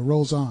big show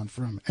rolls on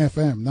from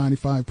FM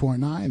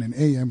 95.9 and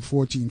AM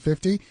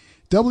 1450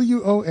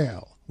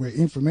 WOL, where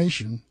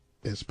information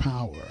is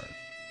power.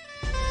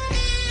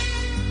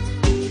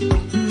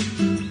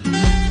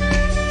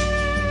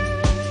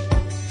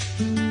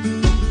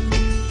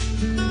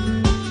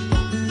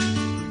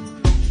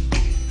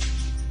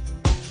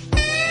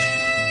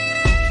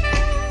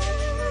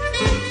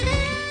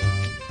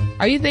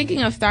 Are you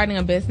thinking of starting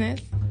a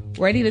business?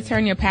 Ready to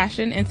turn your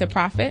passion into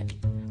profit?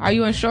 Are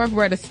you unsure of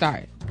where to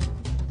start?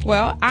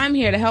 Well, I'm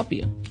here to help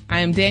you. I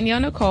am Danielle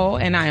Nicole,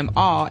 and I am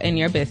all in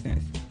your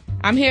business.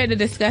 I'm here to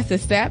discuss the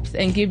steps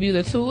and give you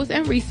the tools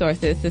and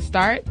resources to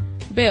start,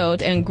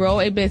 build, and grow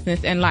a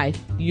business and life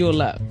you'll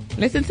love.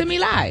 Listen to me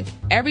live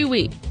every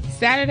week,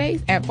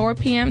 Saturdays at 4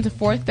 p.m. to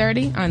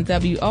 4:30 on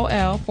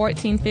WOL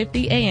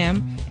 1450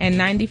 AM and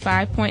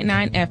 95.9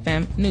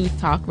 FM News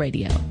Talk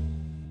Radio.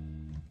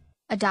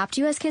 Adopt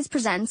US Kids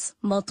presents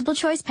Multiple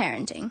Choice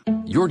Parenting.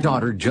 Your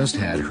daughter just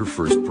had her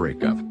first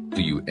breakup.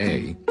 Do you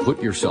A,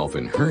 put yourself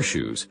in her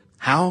shoes?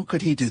 How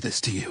could he do this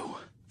to you?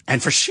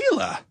 And for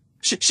Sheila,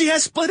 she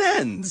has split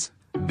ends.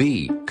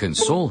 B,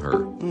 console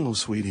her? Oh,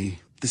 sweetie,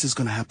 this is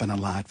going to happen a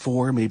lot.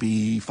 4,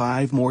 maybe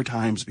 5 more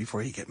times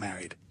before you get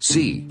married.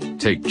 C,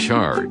 take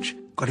charge.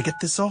 Got to get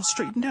this all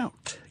straightened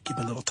out. Give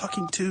a little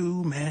talking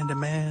to, man to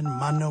man,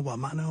 mano a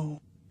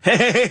mano.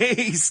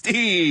 Hey,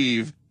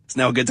 Steve. It's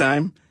now a good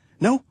time?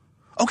 No?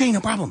 Okay,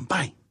 no problem.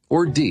 Bye.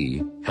 Or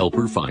D, help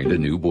her find a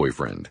new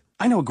boyfriend.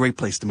 I know a great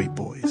place to meet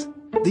boys.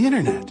 The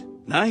internet.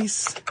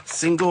 Nice,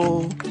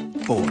 single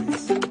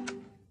boys.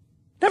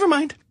 Never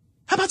mind.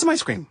 How about some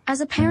ice cream? As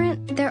a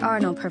parent, there are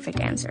no perfect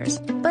answers.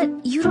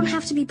 But you don't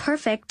have to be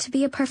perfect to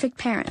be a perfect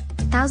parent.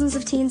 Thousands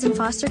of teens in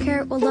foster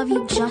care will love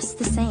you just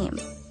the same.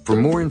 For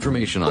more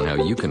information on how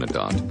you can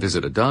adopt,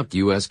 visit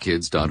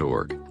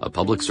adoptuskids.org. A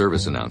public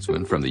service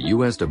announcement from the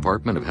U.S.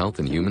 Department of Health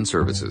and Human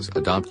Services,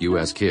 Adopt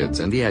U.S.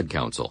 Kids, and the Ad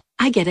Council.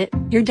 I get it.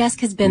 Your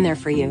desk has been there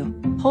for you.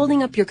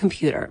 Holding up your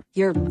computer,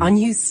 your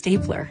unused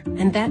stapler,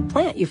 and that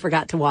plant you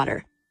forgot to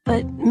water.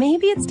 But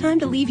maybe it's time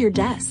to leave your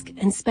desk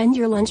and spend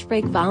your lunch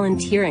break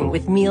volunteering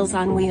with Meals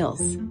on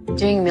Wheels.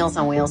 Doing Meals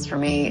on Wheels for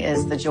me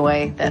is the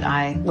joy that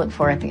I look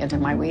for at the end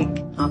of my week.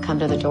 I'll come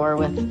to the door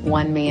with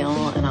one meal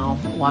and I'll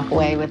walk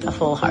away with a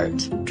full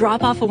heart.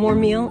 Drop off a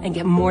warm meal and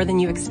get more than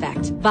you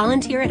expect.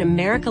 Volunteer at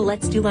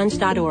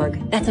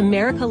americaletsdolunch.org. That's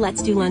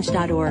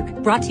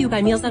americaletsdolunch.org. Brought to you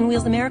by Meals on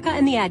Wheels America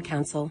and the Ad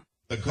Council.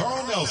 The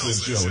Carl Nelson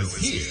Show is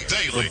here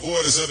daily from 4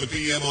 to 7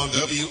 p.m. on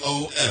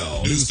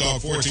WOL. News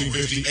Talk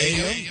 1450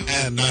 AM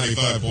and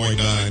 95.9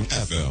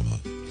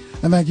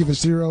 FM. And thank you for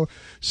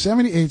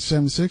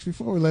 07876.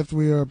 Before we left,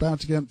 we are about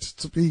to get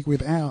to speak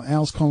with Al.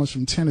 Al's calling us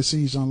from Tennessee.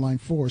 He's on line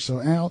 4.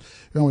 So, Al,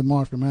 you're on with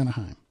Mark from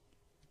Anaheim.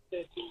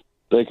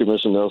 Thank you,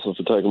 Mr. Nelson,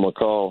 for taking my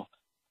call.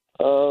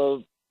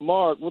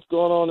 Mark, what's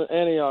going on in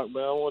Antioch,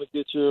 man? I want to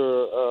get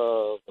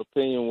your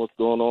opinion on what's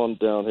going on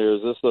down here.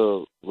 Is this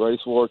a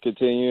race war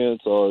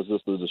continuance, or is this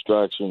a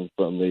distraction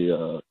from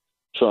the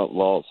Trump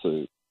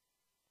lawsuit?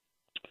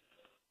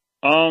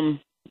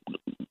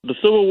 The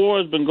Civil War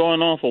has been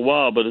going on for a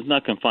while, but it's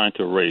not confined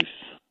to race.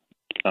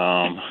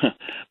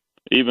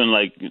 Even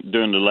like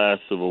during the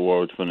last Civil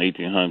War from the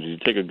 1800s, you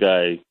take a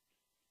guy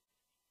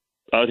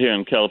out here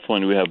in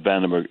California, we have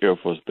Vandenberg Air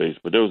Force Base,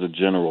 but there was a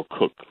General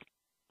Cook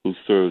who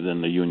served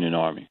in the Union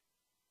Army.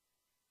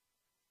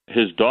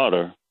 His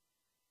daughter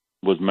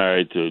was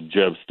married to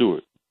Jeb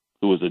Stuart,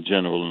 who was a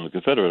general in the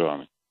Confederate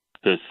Army.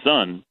 His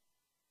son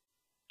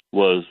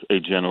was a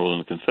general in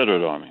the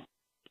Confederate Army.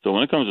 So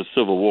when it comes to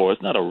Civil War,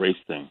 it's not a race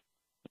thing.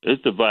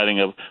 It's dividing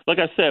up. Like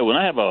I said, when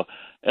I have a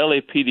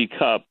LAPD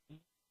cop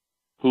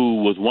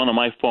who was one of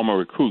my former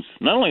recruits,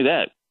 not only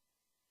that,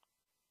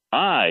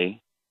 I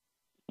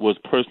was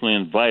personally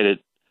invited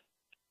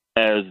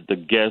as the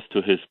guest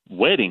to his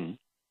wedding.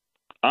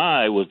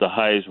 I was the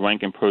highest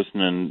ranking person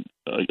in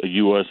a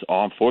U.S.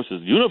 Armed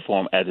Forces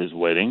uniform at his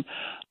wedding.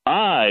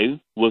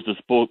 I was the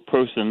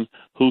spokesperson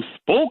who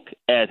spoke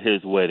at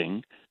his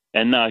wedding,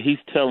 and now he's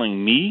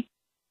telling me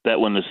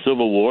that when the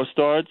Civil War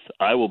starts,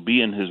 I will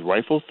be in his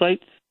rifle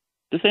sights?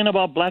 This ain't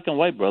about black and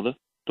white, brother.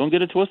 Don't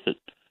get it twisted.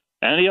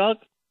 Antioch,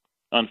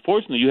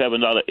 unfortunately, you have a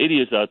lot of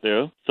idiots out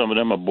there. Some of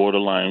them are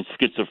borderline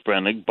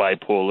schizophrenic,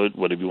 bipolar,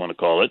 whatever you want to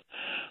call it.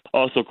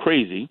 Also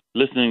crazy,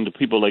 listening to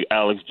people like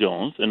Alex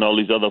Jones and all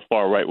these other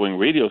far right-wing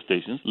radio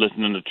stations,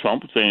 listening to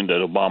Trump saying that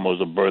Obama was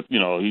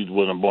he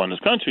wasn't born in this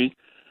country,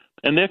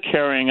 and they're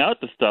carrying out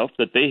the stuff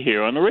that they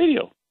hear on the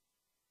radio.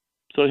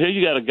 So here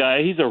you got a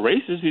guy, he's a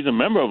racist, he's a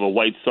member of a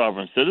white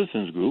sovereign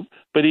citizens group,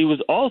 but he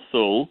was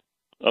also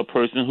a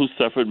person who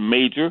suffered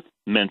major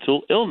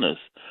mental illness.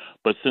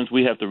 But since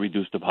we have to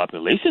reduce the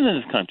population in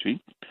this country,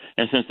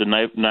 and since the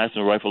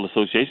National Rifle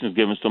Association is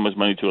giving so much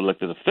money to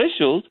elected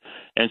officials,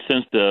 and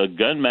since the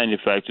gun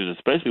manufacturers,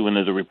 especially when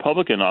there's a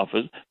Republican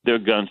office, their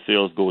gun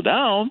sales go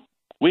down,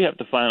 we have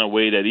to find a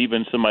way that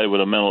even somebody with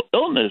a mental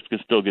illness can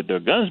still get their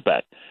guns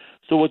back.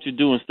 So what you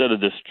do, instead of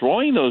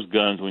destroying those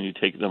guns when you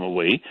take them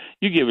away,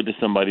 you give it to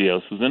somebody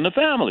else who's in the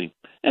family.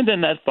 And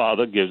then that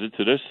father gives it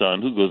to their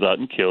son, who goes out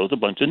and kills a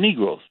bunch of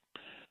Negroes.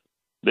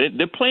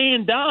 They're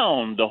playing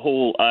down the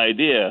whole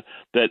idea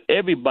that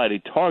everybody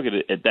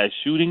targeted at that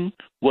shooting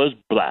was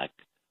black.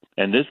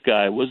 And this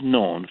guy was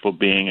known for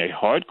being a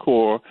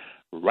hardcore,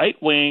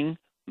 right-wing,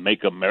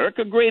 make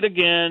America great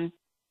again,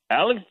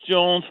 Alex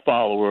Jones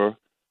follower,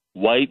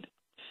 white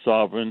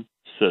sovereign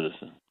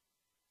citizen.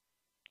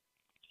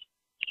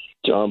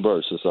 John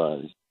Birch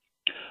Society.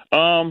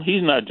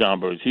 He's not John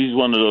Birch. He's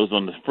one of those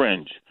on the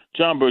fringe.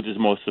 John Birch is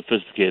more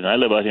sophisticated. I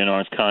live out here in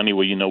Orange County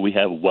where, we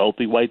have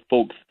wealthy white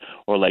folks,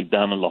 or like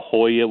down in La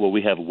Jolla where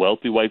we have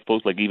wealthy white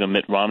folks, like even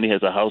Mitt Romney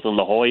has a house in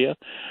La Jolla.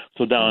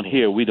 So down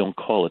here we don't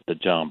call it the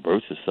John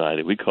Birch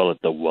Society. We call it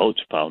the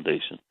Welch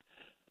Foundation.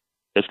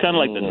 It's kind of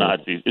like the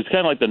Nazis. It's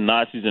kind of like the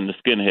Nazis and the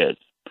skinheads.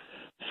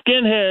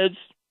 Skinheads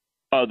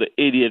are the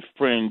idiot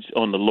fringe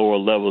on the lower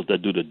levels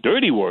that do the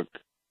dirty work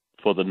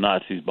for the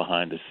Nazis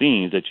behind the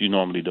scenes that you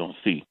normally don't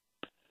see.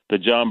 The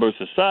John Birch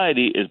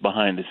Society is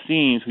behind the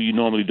scenes who you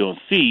normally don't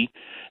see,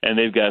 and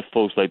they've got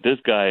folks like this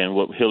guy and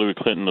what Hillary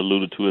Clinton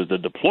alluded to as the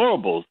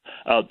deplorables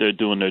out there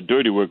doing their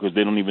dirty work because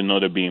they don't even know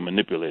they're being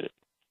manipulated.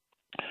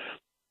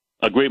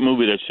 A great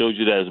movie that shows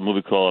you that is a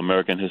movie called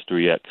American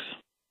History X.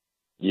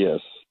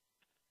 Yes.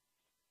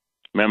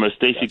 Remember,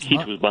 Stacy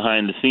Keach was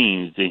behind the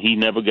scenes, and he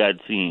never got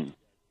seen.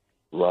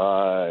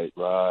 Right.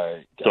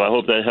 So I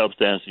hope that helps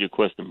to answer your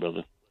question,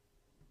 brother.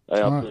 Hey,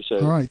 I appreciate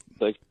it. All right.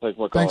 Thanks for my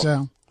call. Thanks,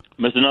 Al.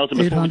 Mr. Nelson,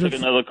 before we take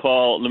another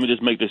call, let me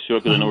just make this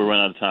short because I know we're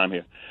running out of time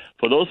here.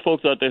 For those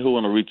folks out there who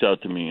want to reach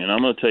out to me, and I'm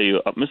going to tell you,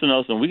 Mr.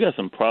 Nelson, we got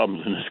some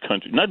problems in this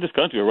country, not this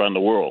country, around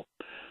the world.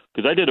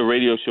 Because I did a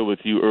radio show with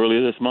you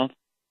earlier this month,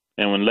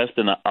 and in less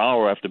than an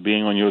hour after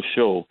being on your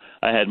show,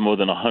 I had more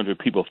than 100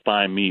 people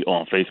find me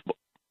on Facebook.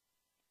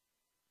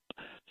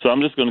 So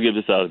I'm just going to give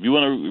this out. If you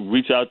want to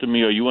reach out to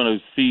me or you want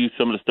to see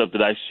some of the stuff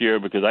that I share,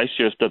 because I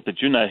share stuff that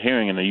you're not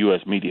hearing in the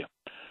U.S. media.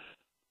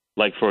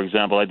 Like, for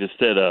example, I just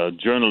said a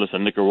journalist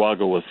in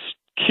Nicaragua was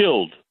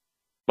killed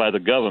by the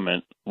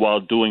government while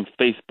doing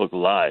Facebook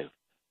Live.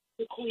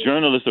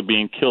 Journalists are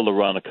being killed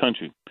around the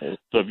country.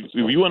 So if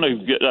you want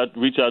to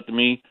reach out to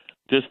me,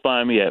 just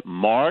find me at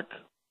Mark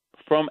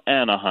from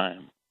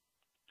Anaheim,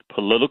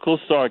 Political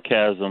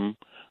Sarcasm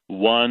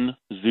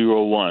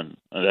 101.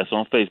 And that's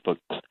on Facebook.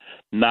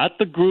 Not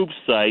the group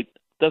site,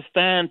 the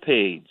fan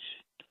page.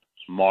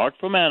 Mark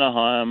from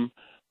Anaheim,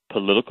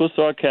 Political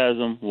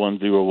Sarcasm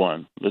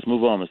 101. Let's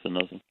move on, Mr.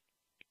 Nelson.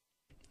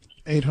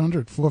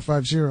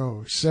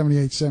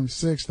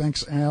 800-450-7876.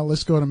 Thanks, Al.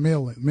 Let's go to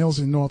Mill. Mill's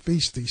in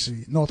Northwest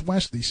D.C.,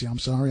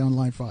 on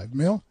line 5.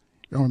 Mill,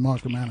 you're on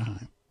Mark from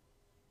Anaheim.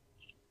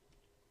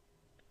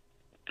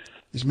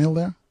 Is Mill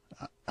there?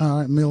 All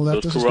right, Mill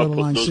left. Let's go to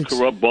line 6. Those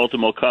corrupt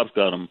Baltimore cops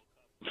got him.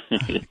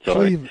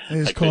 Cleve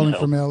is calling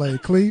from L.A.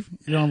 Cleve,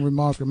 you're on with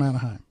Mark from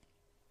Anaheim.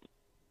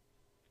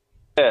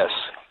 Yes.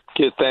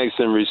 Give thanks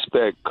and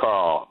respect,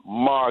 Carl.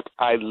 Mark,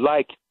 I'd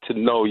like to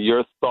know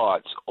your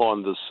thoughts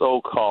on the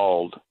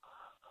so-called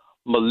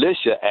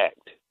Militia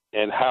Act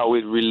and how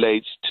it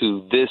relates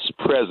to this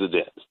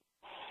president.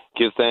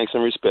 Give thanks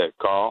and respect,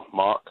 Carl.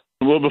 Mark.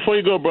 Well, before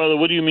you go, brother,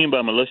 what do you mean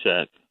by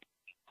Militia Act?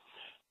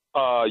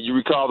 You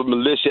recall the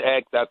Militia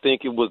Act? I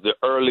think it was the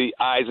early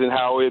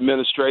Eisenhower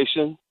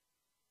administration.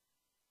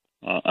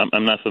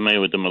 I'm not familiar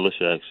with the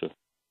Militia Act, sir.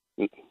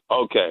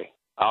 Okay.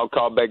 I'll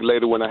call back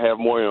later when I have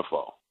more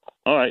info.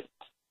 All right.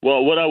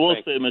 Well, what I will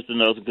say, Mr.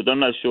 Nelson, because I'm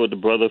not sure what the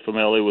brother from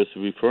L.A. was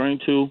referring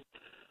to,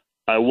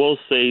 I will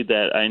say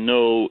that I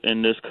know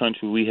in this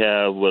country we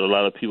have what a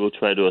lot of people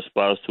try to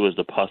espouse to as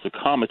the Posse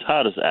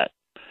Comitatus Act.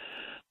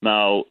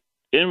 Now,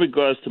 in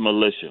regards to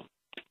militia,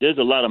 there's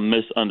a lot of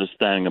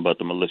misunderstanding about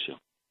the militia.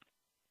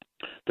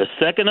 The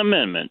Second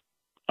Amendment,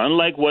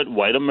 unlike what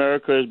white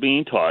America is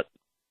being taught,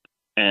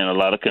 and a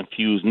lot of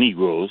confused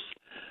Negroes,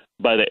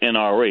 by the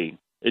NRA,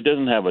 it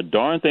doesn't have a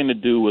darn thing to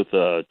do with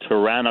a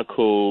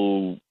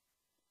tyrannical,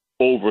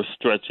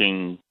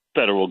 overstretching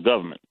federal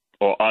government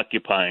or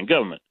occupying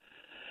government.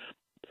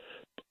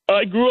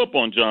 I grew up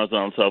on Johns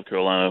Island, South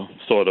Carolina,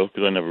 sort of,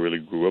 because I never really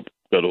grew up,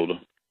 got older.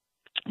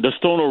 The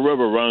Stono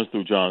River runs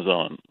through Johns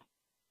Island.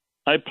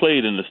 I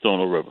played in the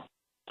Stono River.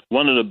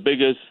 One of the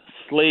biggest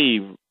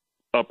slave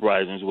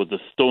uprisings was the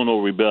Stono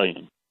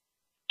Rebellion.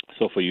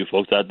 So for you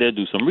folks out there,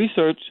 do some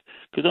research,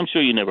 because I'm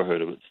sure you never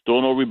heard of it.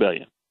 Stono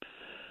Rebellion.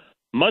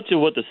 Much of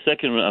what the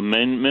Second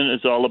Amendment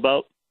is all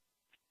about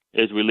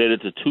is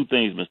related to two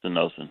things, Mr.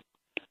 Nelson.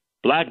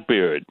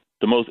 Blackbeard,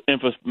 the most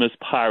infamous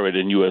pirate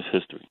in U.S.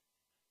 history.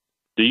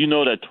 Do you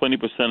know that 20%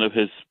 of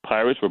his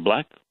pirates were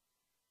black?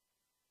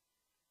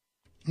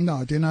 No,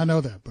 I did not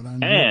know that. But I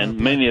know and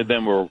many of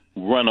them were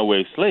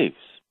runaway slaves.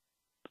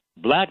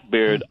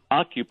 Blackbeard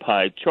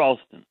occupied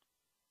Charleston.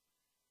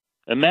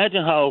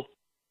 Imagine how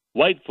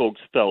white folks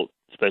felt,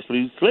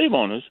 especially slave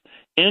owners,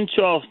 in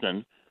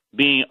Charleston,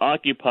 being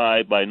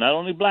occupied by not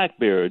only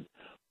Blackbeard,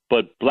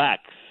 but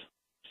blacks,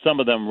 some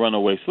of them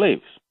runaway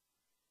slaves.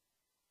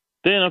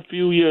 Then a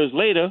few years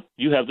later,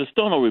 you have the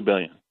Stono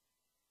Rebellion.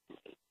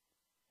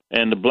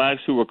 And the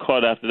blacks who were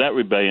caught after that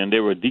rebellion, they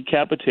were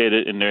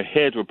decapitated and their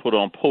heads were put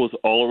on posts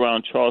all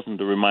around Charleston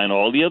to remind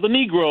all the other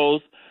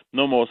Negroes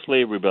no more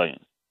slave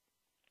rebellions.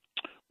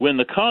 When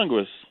the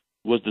Congress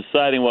was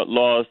deciding what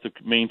laws to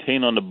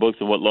maintain on the books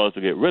and what laws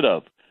to get rid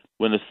of,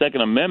 when the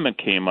Second Amendment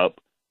came up,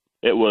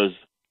 it was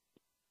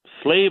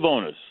slave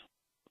owners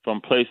from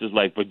places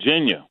like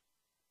Virginia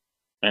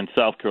and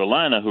South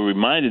Carolina who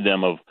reminded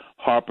them of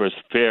Harper's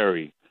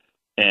Ferry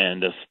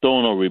and the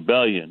Stono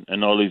Rebellion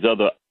and all these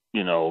other,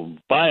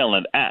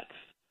 violent acts.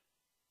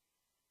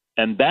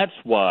 And that's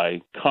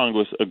why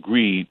Congress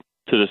agreed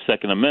to the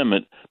Second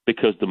Amendment,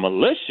 because the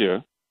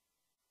militia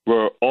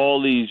were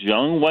all these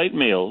young white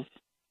males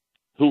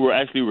who were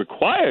actually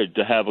required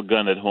to have a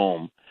gun at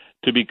home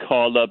to be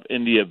called up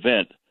in the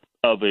event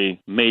of a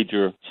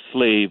major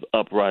slave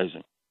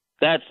uprising.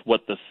 That's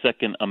what the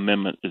Second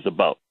Amendment is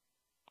about.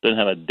 Doesn't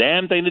have a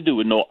damn thing to do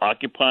with no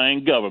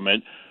occupying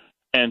government.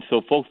 And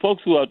so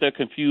folks who are out there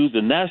confused,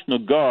 the National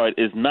Guard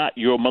is not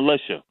your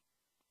militia.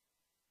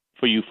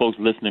 For you folks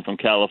listening from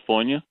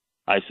California,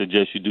 I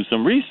suggest you do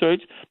some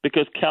research,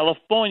 because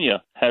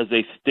California has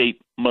a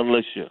state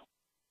militia.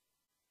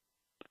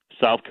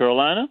 South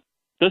Carolina,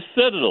 the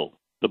Citadel,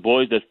 the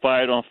boys that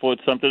fired on Fort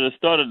Sumter that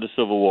started the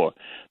Civil War.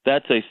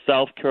 That's a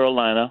South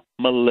Carolina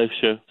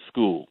militia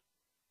school.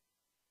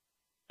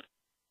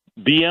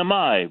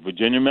 VMI,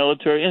 Virginia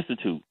Military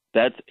Institute,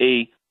 that's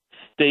a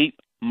state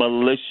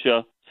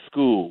militia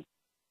school.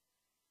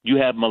 You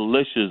have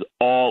militias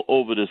all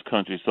over this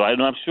country. So I'm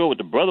not sure what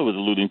the brother was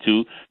alluding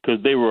to,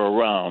 because they were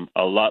around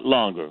a lot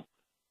longer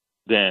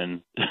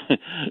than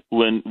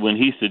when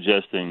he's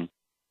suggesting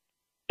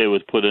it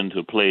was put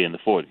into play in the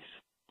 40s.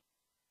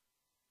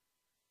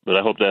 But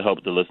I hope that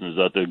helped the listeners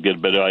out there get a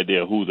better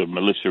idea of who the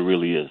militia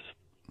really is.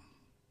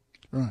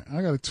 Right.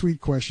 I got a tweet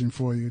question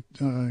for you.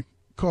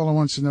 Caller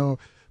wants to know,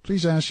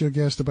 please ask your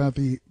guest about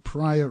the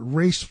prior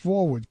Race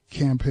Forward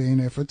campaign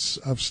efforts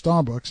of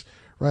Starbucks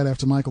right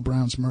after Michael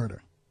Brown's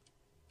murder.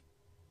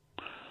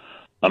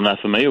 I'm not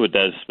familiar with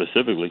that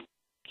specifically,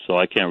 so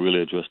I can't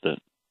really address that.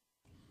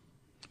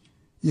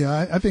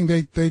 Yeah, I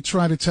think they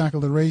try to tackle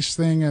the race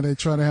thing, and they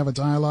try to have a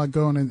dialogue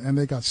going, and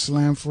they got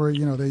slammed for it.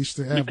 You know, they used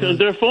to have because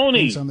they're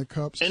phonies on the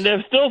cups, and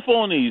they're still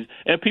phonies,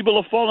 and people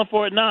are falling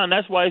for it now. And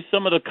that's why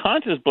some of the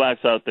conscious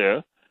blacks out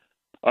there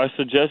are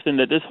suggesting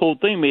that this whole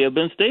thing may have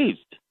been staged.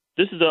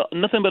 This is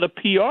nothing but a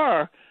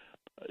PR.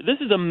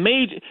 This is a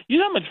major. You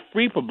know how much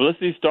free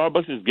publicity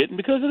Starbucks is getting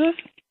because of this,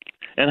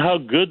 and how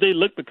good they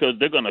look because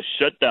they're going to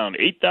shut down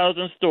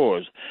 8,000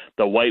 stores.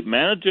 The white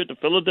manager at the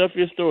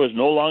Philadelphia store is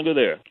no longer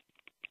there.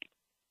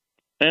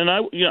 And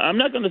I'm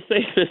not going to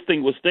say this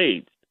thing was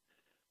staged,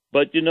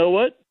 but you know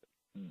what?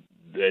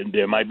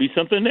 There might be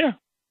something there.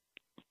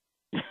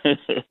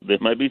 There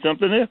might be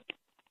something there.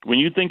 When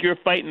you think you're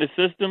fighting the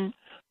system,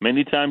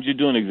 many times you're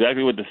doing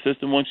exactly what the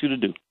system wants you to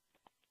do.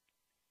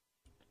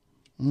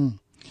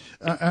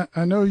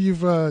 I know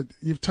you've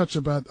touched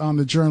on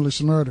the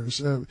journalist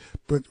murders,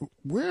 but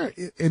where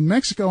in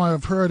Mexico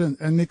I've heard,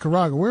 and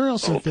Nicaragua, where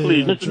else?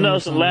 Please, Mr.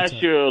 Nelson, last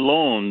year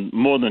alone,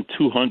 more than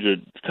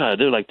 200. God,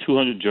 there were like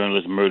 200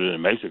 journalists murdered in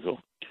Mexico,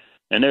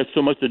 and there's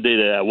so much today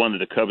that I wanted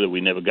to cover that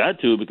we never got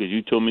to because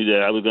you told me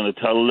that I was going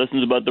to tell the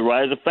listeners about the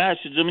rise of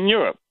fascism in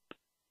Europe.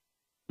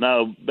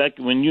 Now, back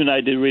when you and I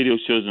did radio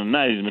shows in the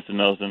 90s, Mr.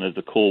 Nelson, as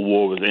the Cold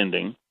War was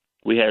ending,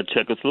 we had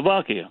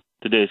Czechoslovakia.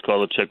 Today it's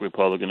called the Czech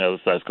Republic, and the other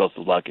side is called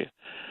Slovakia.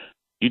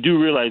 You do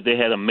realize they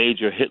had a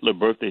major Hitler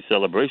birthday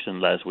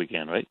celebration last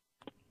weekend, right?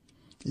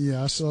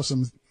 Yeah, I saw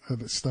some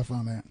other stuff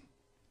on that.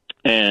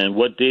 And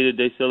what day did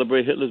they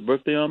celebrate Hitler's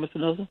birthday on, Mr.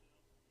 Nelson?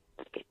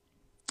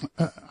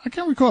 I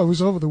can't recall. It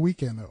was over the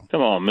weekend, though.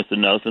 Come on, Mr.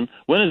 Nelson.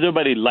 When is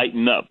everybody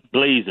lighting up,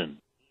 blazing?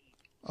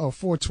 Oh,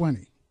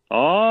 420.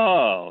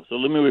 Oh, so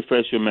let me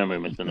refresh your memory,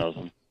 Mr.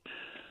 Nelson.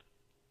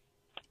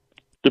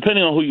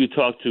 Depending on who you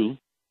talk to,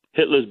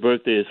 Hitler's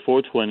birthday is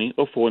 420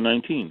 or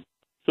 419.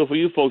 So for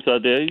you folks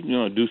out there,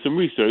 do some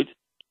research.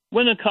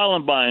 When did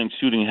Columbine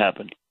shooting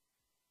happen?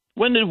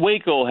 When did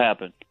Waco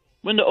happen?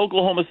 When did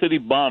Oklahoma City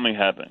bombing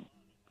happen?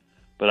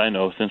 But I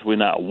know since we're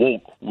not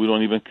woke, we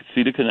don't even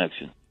see the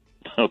connection.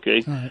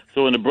 Okay? Right.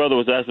 So when the brother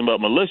was asking about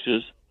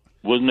militias,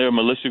 wasn't there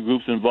militia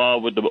groups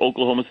involved with the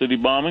Oklahoma City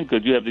bombing?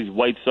 Because you have these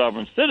white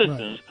sovereign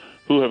citizens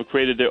who have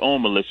created their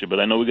own militia.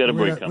 But I know we got a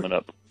break coming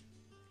up.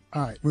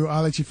 All right. Well,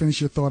 I'll let you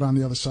finish your thought on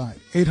the other side.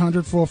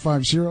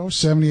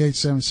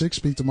 800-450-7876.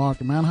 Speak to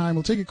Mark in Anaheim.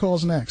 We'll take your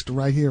calls next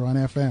right here on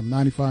FM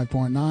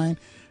 95.9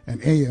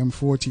 and AM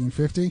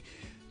 1450.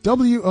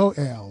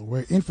 WOL,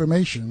 where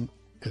information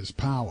is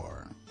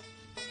power.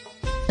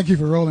 Thank you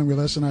for rolling with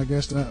us and our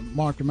guest,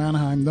 Mark in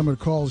Anaheim. Number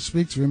to call to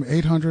speak to him,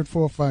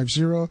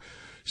 800-450-7876.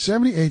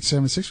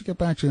 We'll get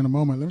back to you in a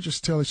moment. Let me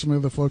just tell you some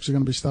other folks who are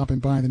going to be stopping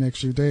by in the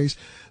next few days.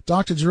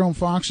 Dr. Jerome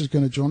Fox is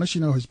going to join us.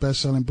 You know his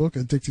best-selling book,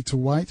 Addicted to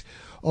White.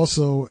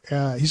 Also,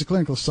 he's a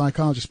clinical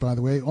psychologist, by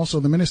the way. Also,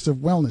 the Minister of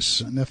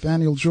Wellness,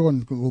 Nathaniel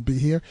Jordan, will be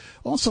here.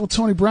 Also,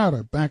 Tony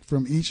Browder, back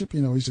from Egypt.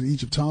 You know, he's an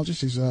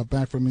Egyptologist. He's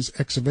back from his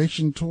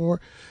excavation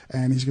tour,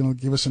 and he's going to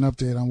give us an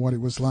update on what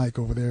it was like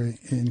over there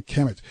in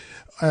Kemet.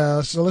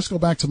 So let's go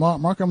back to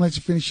Mark. Mark, I'm going to let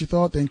you finish your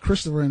thought. Then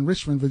Christopher in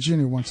Richmond,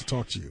 Virginia, wants to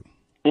talk to you.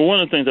 Well,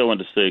 one of the things I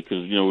wanted to say,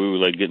 because, we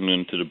were getting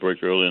into the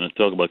break earlier and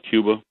talk about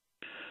Cuba.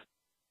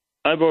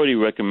 I've already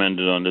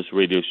recommended on this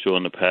radio show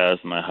in the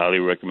past, and I highly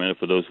recommend it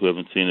for those who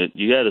haven't seen it.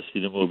 You got to see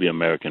the movie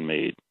American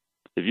Made.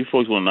 If you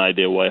folks want an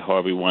idea why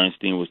Harvey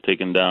Weinstein was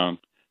taken down,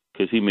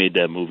 because he made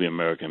that movie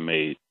American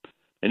Made.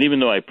 And even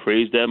though I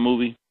praised that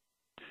movie,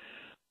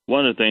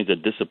 one of the things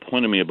that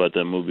disappointed me about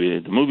that movie,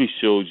 the movie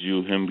showed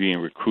you him being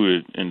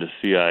recruited in the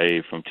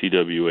CIA from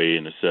TWA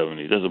in the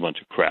 70s. That's a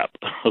bunch of crap,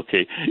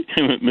 okay?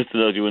 Mr.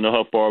 Nelson, you know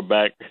how far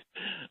back?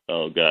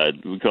 Oh,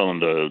 God, we call him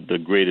the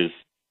greatest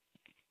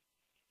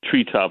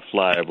treetop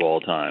flyer of all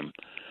time.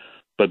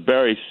 But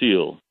Barry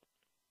Seal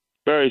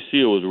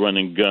was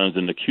running guns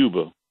into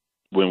Cuba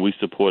when we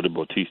supported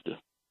Bautista.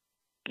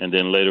 And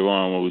then later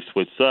on, when we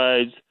switched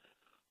sides,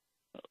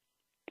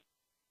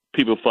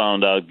 people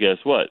found out, guess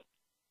what?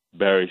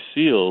 Barry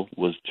Seal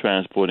was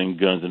transporting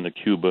guns into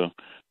Cuba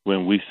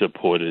when we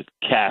supported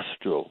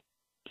Castro.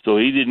 So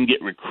he didn't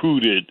get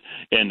recruited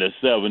in the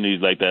 70s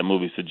like that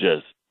movie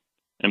suggests.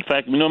 In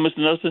fact, Mr.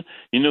 Nelson,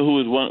 you know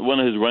who one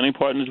of his running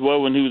partners were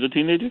when he was a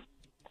teenager?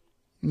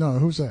 No,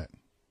 who's that?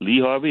 Lee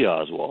Harvey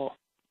Oswald.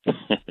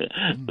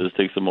 Let's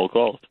take some more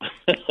calls.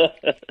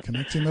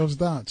 Connecting those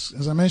dots.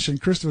 As I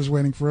mentioned, Christopher's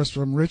waiting for us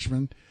from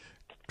Richmond.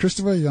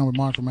 Christopher, you're on with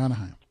Mark from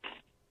Anaheim.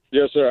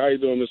 Yes, sir. How you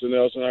doing, Mr.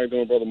 Nelson? How you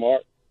doing, Brother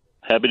Mark?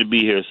 Happy to be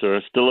here, sir.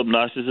 Still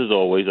obnoxious as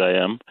always, I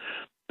am.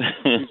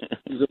 Peace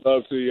and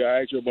love to you.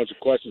 I asked you a bunch of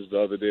questions the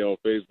other day on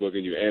Facebook,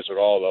 and you answered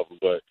all of them.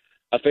 But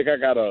I think I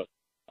got a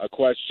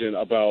question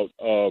about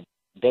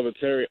Brother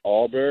Terry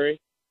Albury,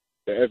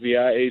 the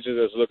FBI agent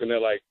that's looking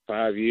at like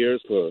 5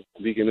 years for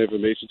leaking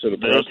information to the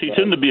press. They'll teach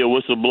him to be a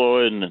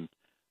whistleblower and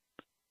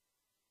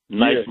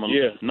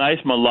nice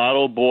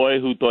mulatto boy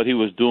who thought he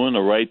was doing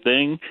the right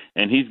thing,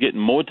 and he's getting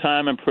more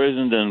time in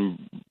prison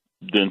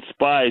than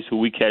spies who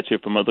we catch here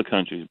from other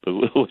countries. But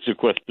what's your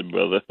question,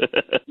 brother?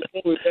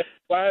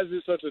 Why is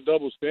this such a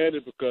double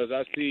standard? Because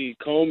I see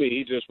Comey,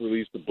 he just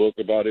released a book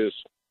about his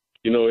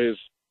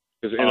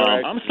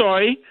interaction. I'm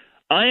sorry.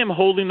 I am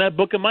holding that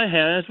book in my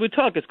hand as we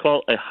talk. It's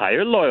called A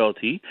Higher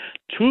Loyalty,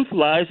 Truth,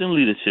 Lies, and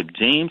Leadership,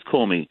 James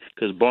Comey,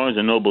 because Barnes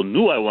 & Noble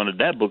knew I wanted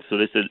that book, so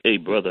they said, hey,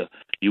 brother,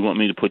 you want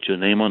me to put your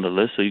name on the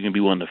list so you can be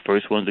one of the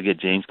first ones to get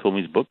James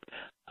Comey's book?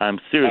 I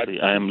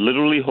am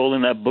literally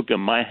holding that book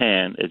in my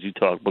hand as you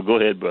talk, but go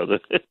ahead, brother.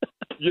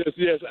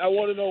 Yes. I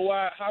want to know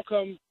how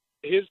come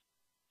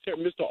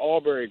Mr.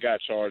 Albury got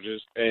charges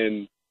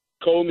and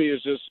Comey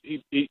is just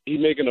he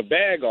making a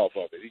bag off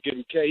of it.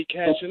 He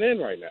cashing in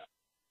right now.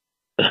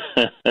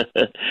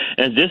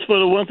 And just for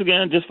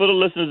the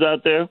listeners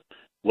out there,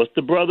 what's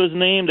the brother's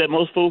name that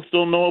most folks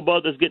don't know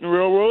about that's getting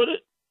railroaded?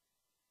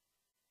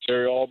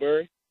 Terry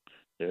Albury.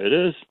 There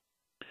it is.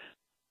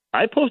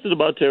 I posted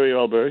about Terry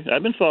Albury.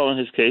 I've been following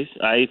his case.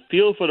 I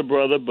feel for the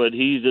brother, but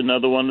he's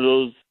another one of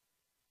those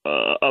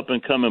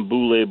up-and-coming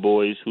boule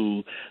boys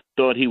who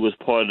thought he was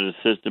part of the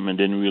system and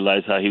didn't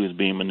realize how he was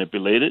being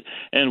manipulated.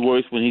 And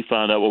worse, when he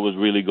found out what was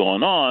really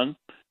going on,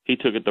 he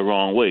took it the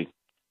wrong way.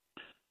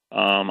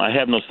 I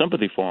have no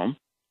sympathy for him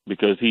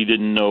because he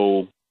didn't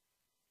know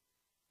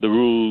the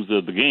rules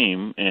of the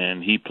game,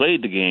 and he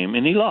played the game,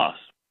 and he lost.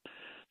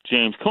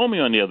 James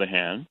Comey, on the other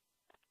hand,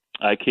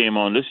 I came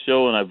on this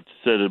show, and I've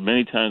said it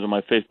many times on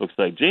my Facebook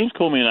site, James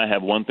Comey and I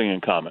have one thing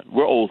in common.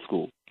 We're old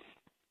school.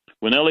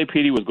 When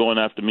LAPD was going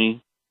after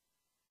me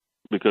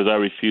because I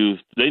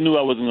refused, they knew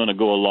I wasn't going to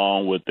go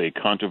along with a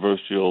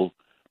controversial,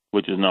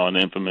 which is now an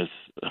infamous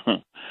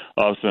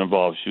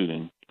officer-involved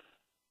shooting,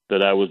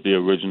 that I was the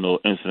original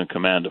incident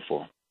commander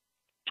for.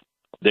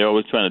 They're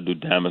always trying to do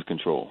damage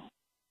control.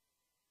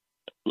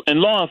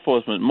 In law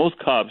enforcement, most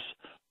cops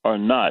are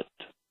not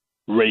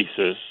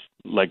racist,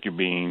 like you're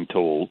being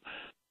told.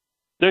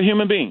 They're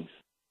human beings.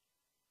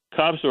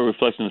 Cops are a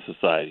reflection of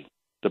society.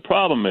 The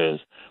problem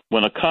is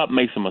when a cop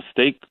makes a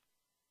mistake,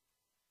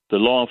 the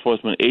law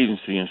enforcement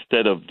agency,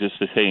 instead of just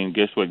saying,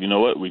 guess what, you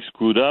know what, we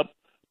screwed up,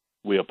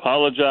 we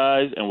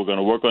apologize, and we're going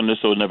to work on this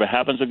so it never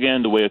happens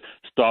again, the way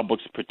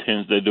Starbucks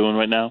pretends they're doing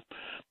right now.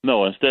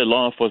 No, instead,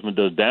 law enforcement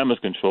does damage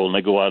control, and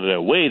they go out of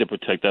their way to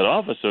protect that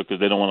officer because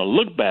they don't want to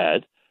look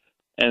bad,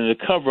 and the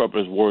cover-up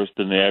is worse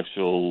than the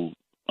actual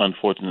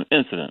unfortunate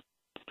incident.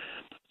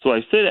 So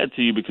I say that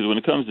to you because when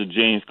it comes to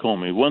James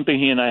Comey, one thing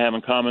he and I have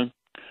in common,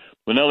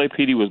 when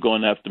LAPD was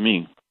going after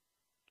me,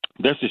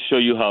 that's to show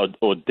you how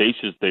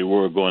audacious they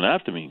were going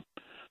after me.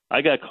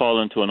 I got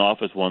called into an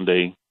office one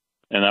day,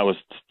 and I was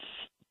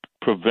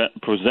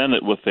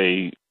presented with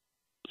a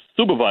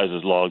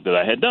supervisor's log that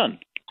I had done.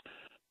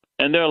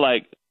 And they're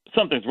like,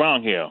 something's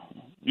wrong here.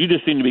 You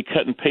just seem to be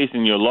cut and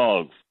pasting your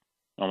logs.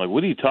 I'm like,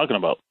 what are you talking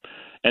about?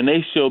 And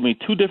they showed me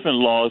two different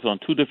logs on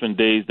 2 different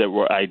days that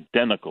were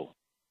identical.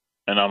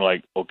 And I'm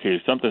like,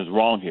 okay, something's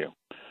wrong here.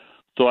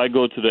 So I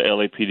go to the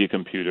LAPD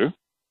computer.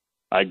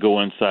 I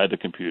go inside the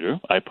computer.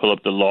 I pull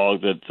up the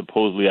log that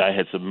supposedly I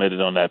had submitted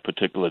on that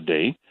particular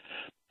day.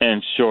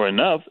 And sure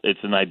enough, it's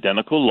an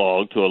identical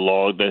log to a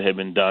log that had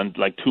been done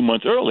like 2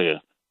 months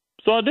earlier.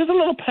 So there's a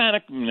little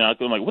panic. I'm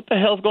like, what the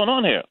hell's going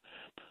on here?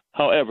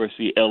 However,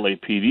 see,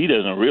 LAPD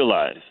doesn't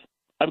realize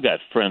I've got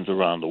friends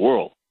around the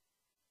world.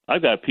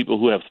 I've got people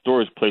who have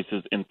storage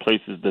places in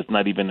places that's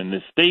not even in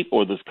this state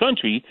or this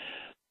country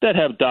that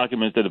have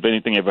documents that if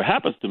anything ever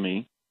happens to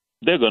me,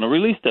 they're going to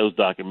release those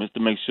documents to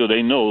make sure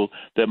they know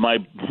that my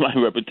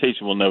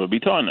reputation will never be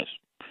tarnished.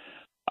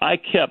 I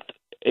kept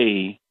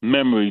a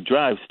memory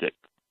drive stick.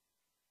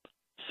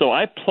 So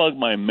I plugged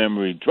my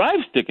memory drive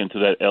stick into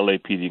that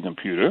LAPD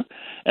computer,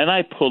 and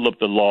I pulled up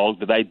the log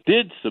that I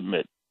did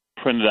submit,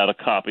 printed out a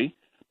copy,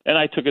 and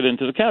I took it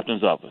into the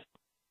captain's office.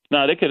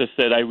 Now, they could have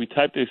said I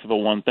retyped this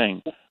for one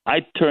thing. I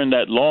turned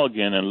that log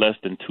in less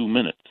than 2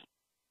 minutes.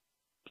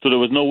 So there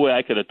was no way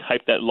I could have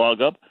typed that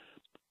log up.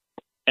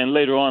 And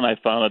later on, I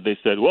found out they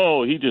said,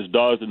 whoa, he just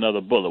dodged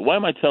another bullet. Why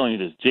am I telling you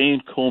this?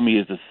 James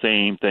Comey is the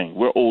same thing.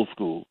 We're old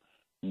school.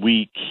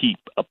 We keep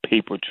a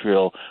paper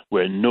trail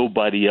where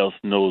nobody else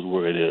knows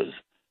where it is.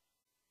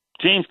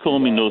 James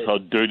Comey knows how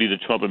dirty the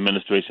Trump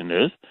administration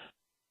is.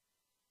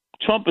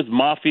 Trump is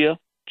mafia.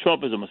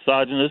 Trump is a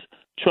misogynist.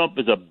 Trump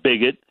is a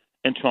bigot.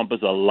 And Trump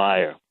is a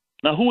liar.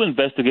 Now, who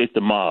investigates the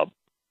mob?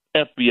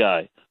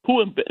 FBI.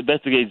 Who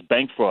investigates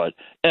bank fraud?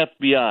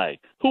 FBI.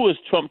 Who is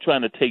Trump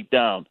trying to take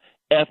down?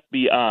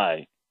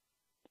 FBI.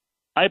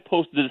 I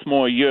posted this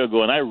more a year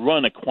ago, and I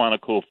run a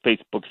Quantico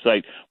Facebook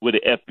site where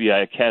the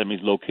FBI Academy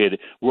is located,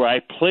 where I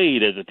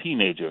played as a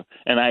teenager,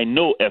 and I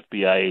know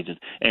FBI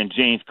agents, and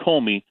James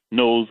Comey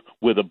knows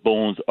where the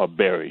bones are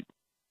buried.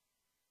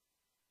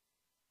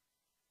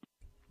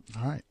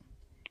 All right.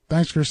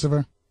 Thanks,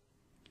 Christopher.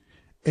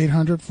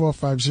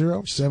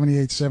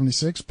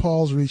 800-450-7876.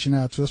 Paul's reaching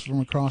out to us from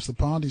across the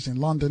pond. He's in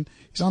London.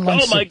 He's on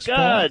line 6. Oh, my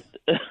God.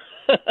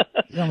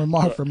 Yeah, I'm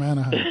Mark from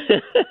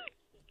Anaheim.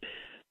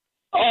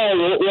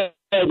 Oh, well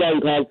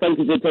done, Carl. Thank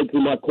you for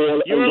taking my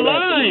call. You're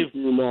alive.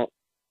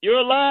 You're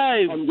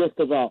alive. I'm just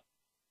about.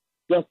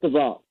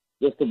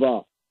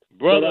 Brother,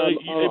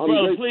 But,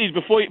 brother, please,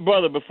 before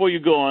you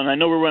go on, I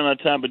know we're running out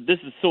of time, but this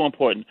is so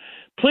important.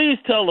 Please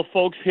tell the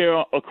folks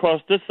here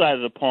across this side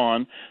of the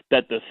pond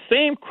that the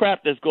same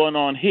crap that's going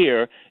on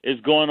here is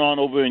going on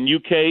over in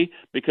UK,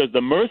 because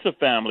the Mercer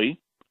family,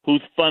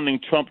 who's funding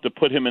Trump to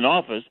put him in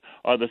office,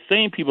 are the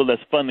same people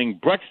that's funding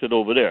Brexit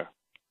over there.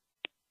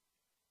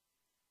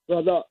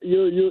 Brother,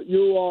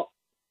 you are.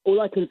 All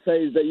I can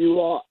say is that you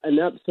are an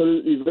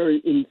absolutely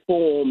very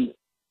informed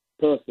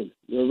person.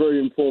 You're a very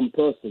informed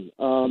person.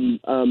 On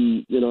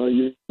the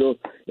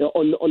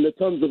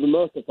terms of the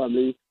Mercer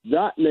family,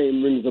 that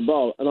name rings a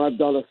bell, and I've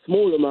done a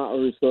small amount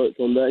of research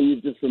on that, and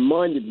you've just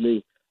reminded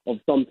me of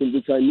something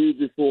which I knew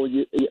before,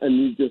 and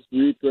you just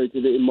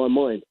reiterated it in my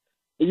mind.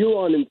 You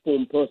are an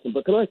informed person,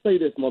 but can I say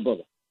this, my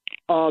brother?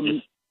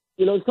 Some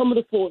of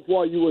the thoughts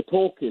while you were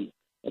talking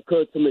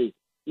occurred to me.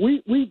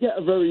 We get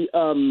a very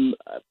how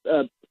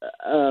the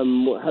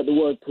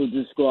word to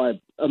describe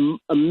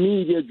a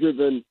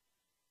media-driven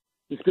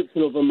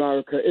description of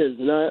America is.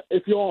 Now,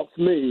 if you ask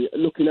me,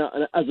 looking at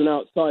as an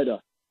outsider,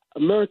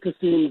 America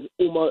seems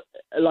almost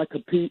like a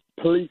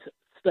police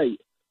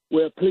state,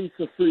 where police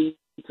are free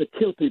to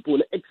kill people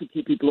and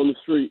execute people on the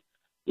street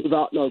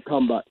without no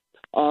comeback.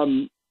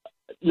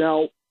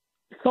 Now,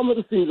 some of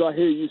the things I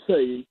hear you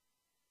say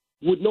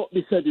would not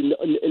be said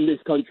in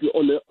this country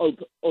on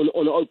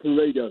open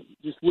radio.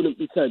 Just wouldn't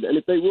be said. And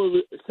if they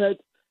were said,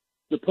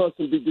 the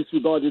person would be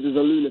disregarded as a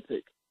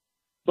lunatic.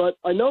 But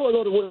I know a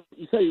lot of what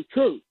you say is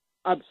true.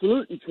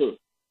 Absolutely true.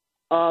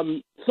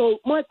 So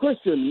my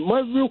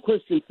real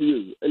question for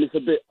you, and it's a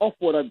bit off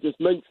what I've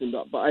just mentioned,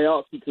 but I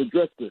ask you to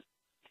address this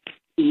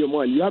in your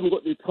mind. You haven't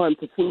got the time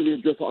to fully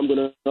address what I'm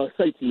going to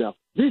say to you now.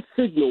 This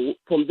signal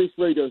from this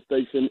radio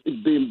station is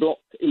being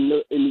blocked in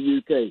the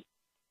UK.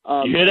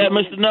 You hear that,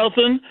 Mr.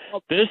 Nelson?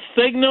 This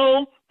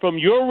signal from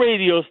your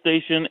radio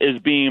station is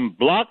being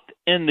blocked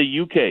in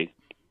the UK.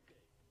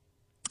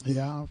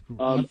 Yeah,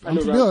 I'm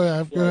familiar.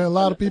 I've heard a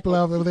lot of people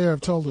out over there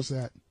have told us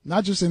that.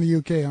 Not just in the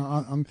UK,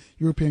 on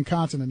European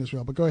continent as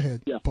well. But go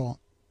ahead, Paul.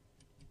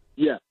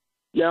 Yeah.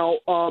 Now,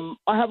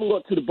 I haven't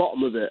got to the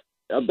bottom of it.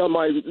 I've done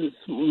my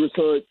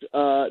research.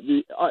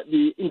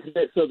 The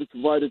internet service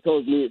provider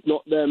tells me it's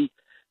not them.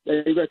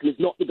 They reckon it's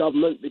not the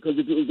government, because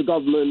if it was the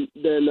government,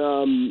 then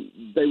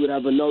they would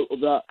have a note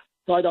of that.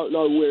 So I don't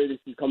know where this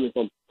is coming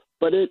from.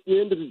 But at the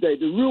end of the day,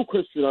 the real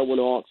question I want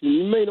to ask you,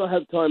 you may not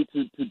have time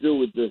to deal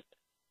with this,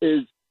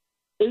 is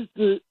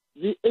the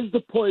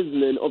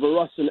poisoning of a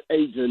Russian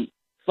agent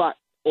fact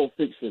or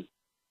fiction?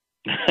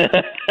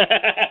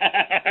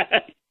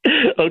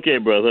 Okay,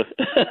 brother.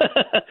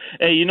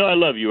 Hey, you know I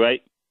love you,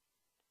 right?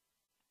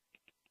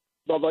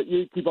 Brother,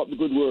 you keep up the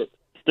good work.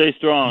 Stay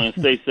strong and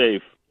stay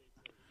safe.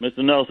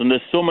 Mr. Nelson,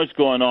 there's so much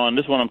going on.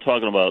 This is what I'm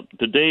talking about.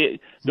 Today,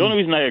 the only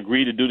reason I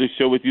agreed to do this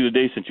show with you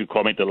today, since you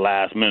called me at the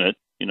last minute,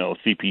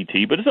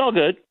 CPT, but it's all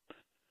good.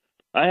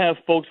 I have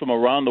folks from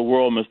around the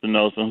world, Mr.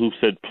 Nelson, who've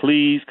said,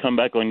 please come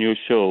back on your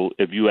show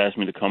if you ask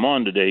me to come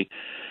on today.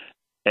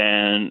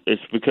 And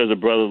it's because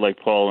of brothers like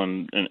Paul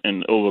and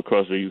over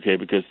across the UK,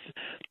 because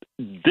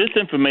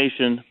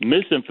disinformation,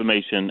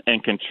 misinformation,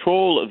 and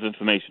control of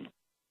information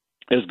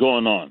is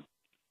going on.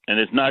 And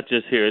it's not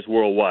just here, it's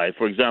worldwide.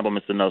 For example,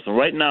 Mr. Nelson,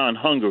 right now in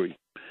Hungary,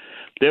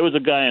 there was a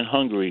guy in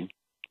Hungary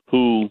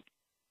who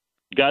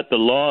got the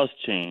laws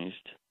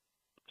changed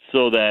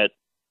so that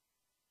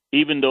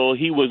even though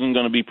he wasn't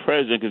going to be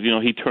president, because,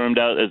 he termed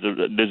out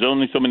there's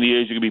only so many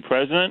years you can be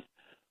president,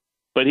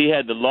 but he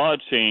had the law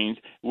change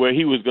where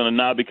he was going to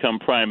now become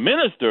prime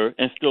minister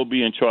and still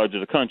be in charge of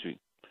the country.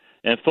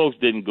 And folks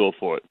didn't go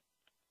for it.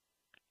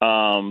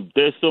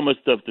 There's so much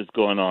stuff that's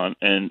going on,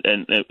 and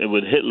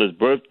with Hitler's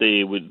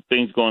birthday, with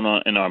things going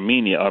on in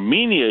Armenia.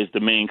 Armenia is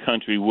the main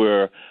country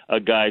where a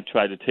guy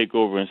tried to take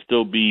over and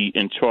still be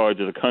in charge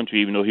of the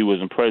country, even though he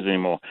wasn't president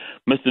anymore.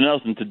 Mr.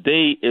 Nelson,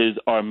 today is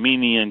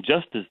Armenian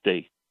Justice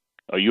Day.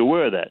 Are you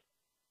aware of that?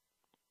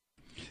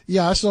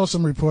 Yeah, I saw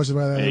some reports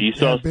about that. Yeah, you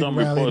saw big some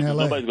rally reports. in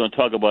LA. Nobody's going to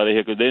talk about it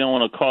here because they don't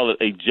want to call it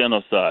a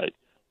genocide.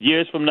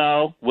 Years from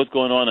now, what's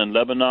going on in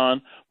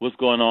Lebanon, what's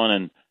going on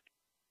in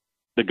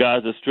the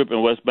Gaza Strip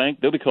and West Bank,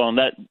 they'll be calling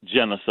that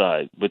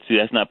genocide. But see,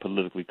 that's not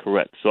politically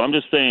correct. So I'm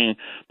just saying,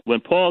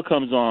 when Paul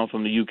comes on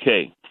from the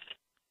UK,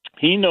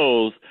 he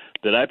knows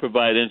that I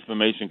provide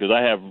information because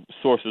I have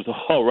sources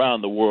all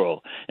around the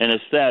world. And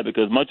it's sad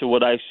because much of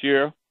what I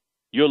share,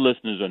 your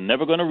listeners are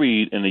never going to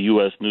read in the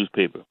U.S.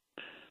 newspaper.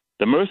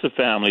 The Mercer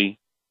family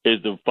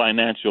is the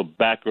financial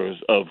backers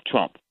of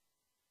Trump.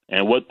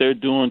 And what they're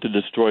doing to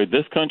destroy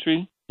this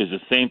country is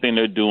the same thing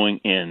they're doing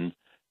in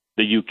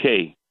the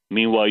UK.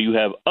 Meanwhile, you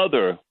have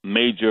other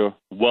major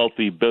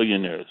wealthy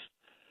billionaires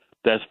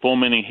that's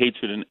fomenting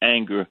hatred and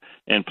anger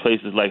in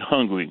places like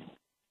Hungary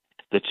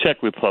the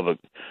Czech Republic,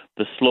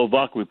 the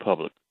Slovak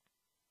Republic.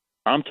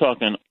 I'm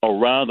talking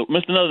around.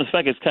 Mr. Nelson, in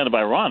fact, it's kind of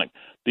ironic.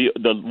 The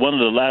one of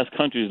the last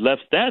countries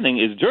left standing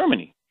is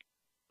Germany.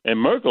 And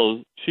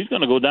Merkel, she's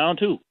going to go down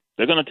too.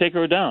 They're going to take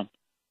her down.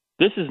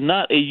 This is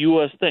not a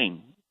U.S.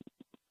 thing.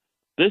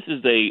 This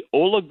is a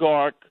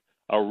oligarch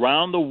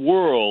around the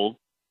world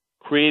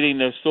creating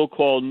their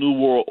so-called New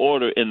World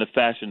Order in the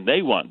fashion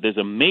they want. There's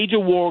a major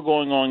war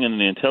going on in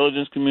the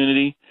intelligence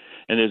community,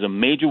 and there's a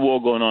major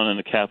war going on in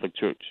the Catholic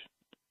Church.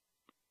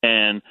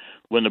 And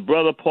when the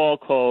brother Paul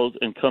calls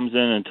and comes in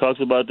and talks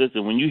about this,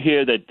 and when you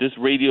hear that this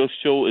radio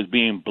show is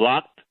being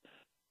blocked,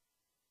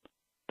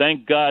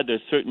 thank God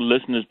there's certain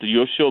listeners to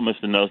your show,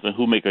 Mr. Nelson,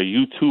 who make a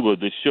YouTube of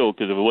this show,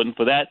 because if it wasn't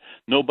for that,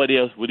 nobody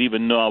else would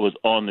even know I was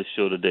on this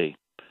show today.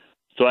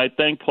 So I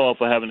thank Paul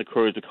for having the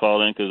courage to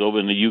call in, because over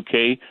in the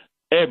UK,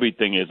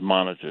 everything is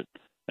monitored.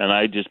 And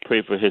I just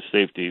pray for his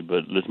safety.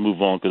 But let's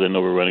move on, because I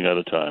know we're running out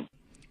of time.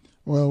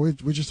 Well,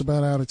 we're just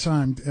about out of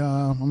time.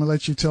 I'm going to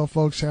let you tell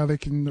folks how they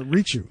can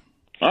reach you.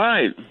 All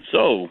right.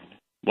 So,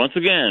 once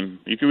again,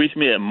 you can reach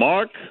me at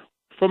Mark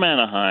from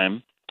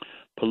Anaheim,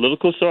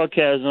 Political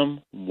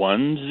Sarcasm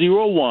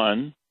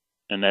 101,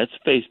 and that's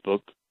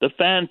Facebook, the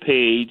fan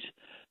page,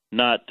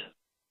 not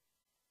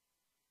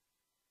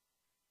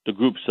the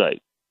group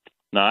site.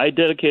 Now, I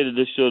dedicated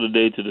this show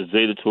today to the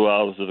Zeta Tau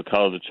Alphas of the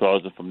College of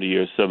Charleston from the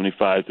years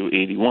 75 through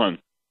 81.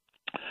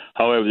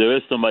 However, there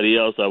is somebody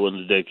else I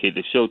wanted to dedicate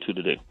the show to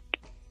today.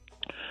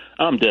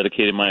 I'm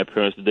dedicating my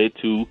appearance today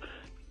to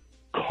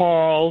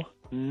Carl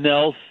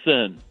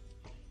Nelson,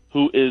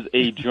 who is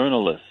a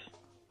journalist,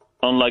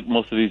 unlike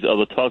most of these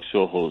other talk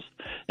show hosts.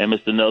 And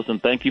Mr. Nelson,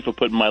 thank you for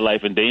putting my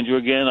life in danger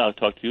again. I'll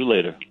talk to you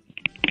later.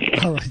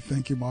 All right.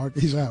 Thank you, Mark.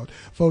 He's out.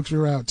 Folks,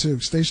 we're out, too.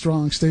 Stay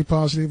strong. Stay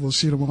positive. We'll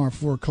see you tomorrow at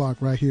 4 o'clock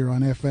right here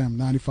on FM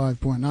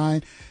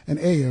 95.9 and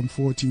AM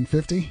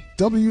 1450.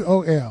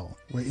 WOL,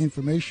 where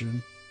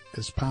information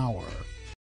is power.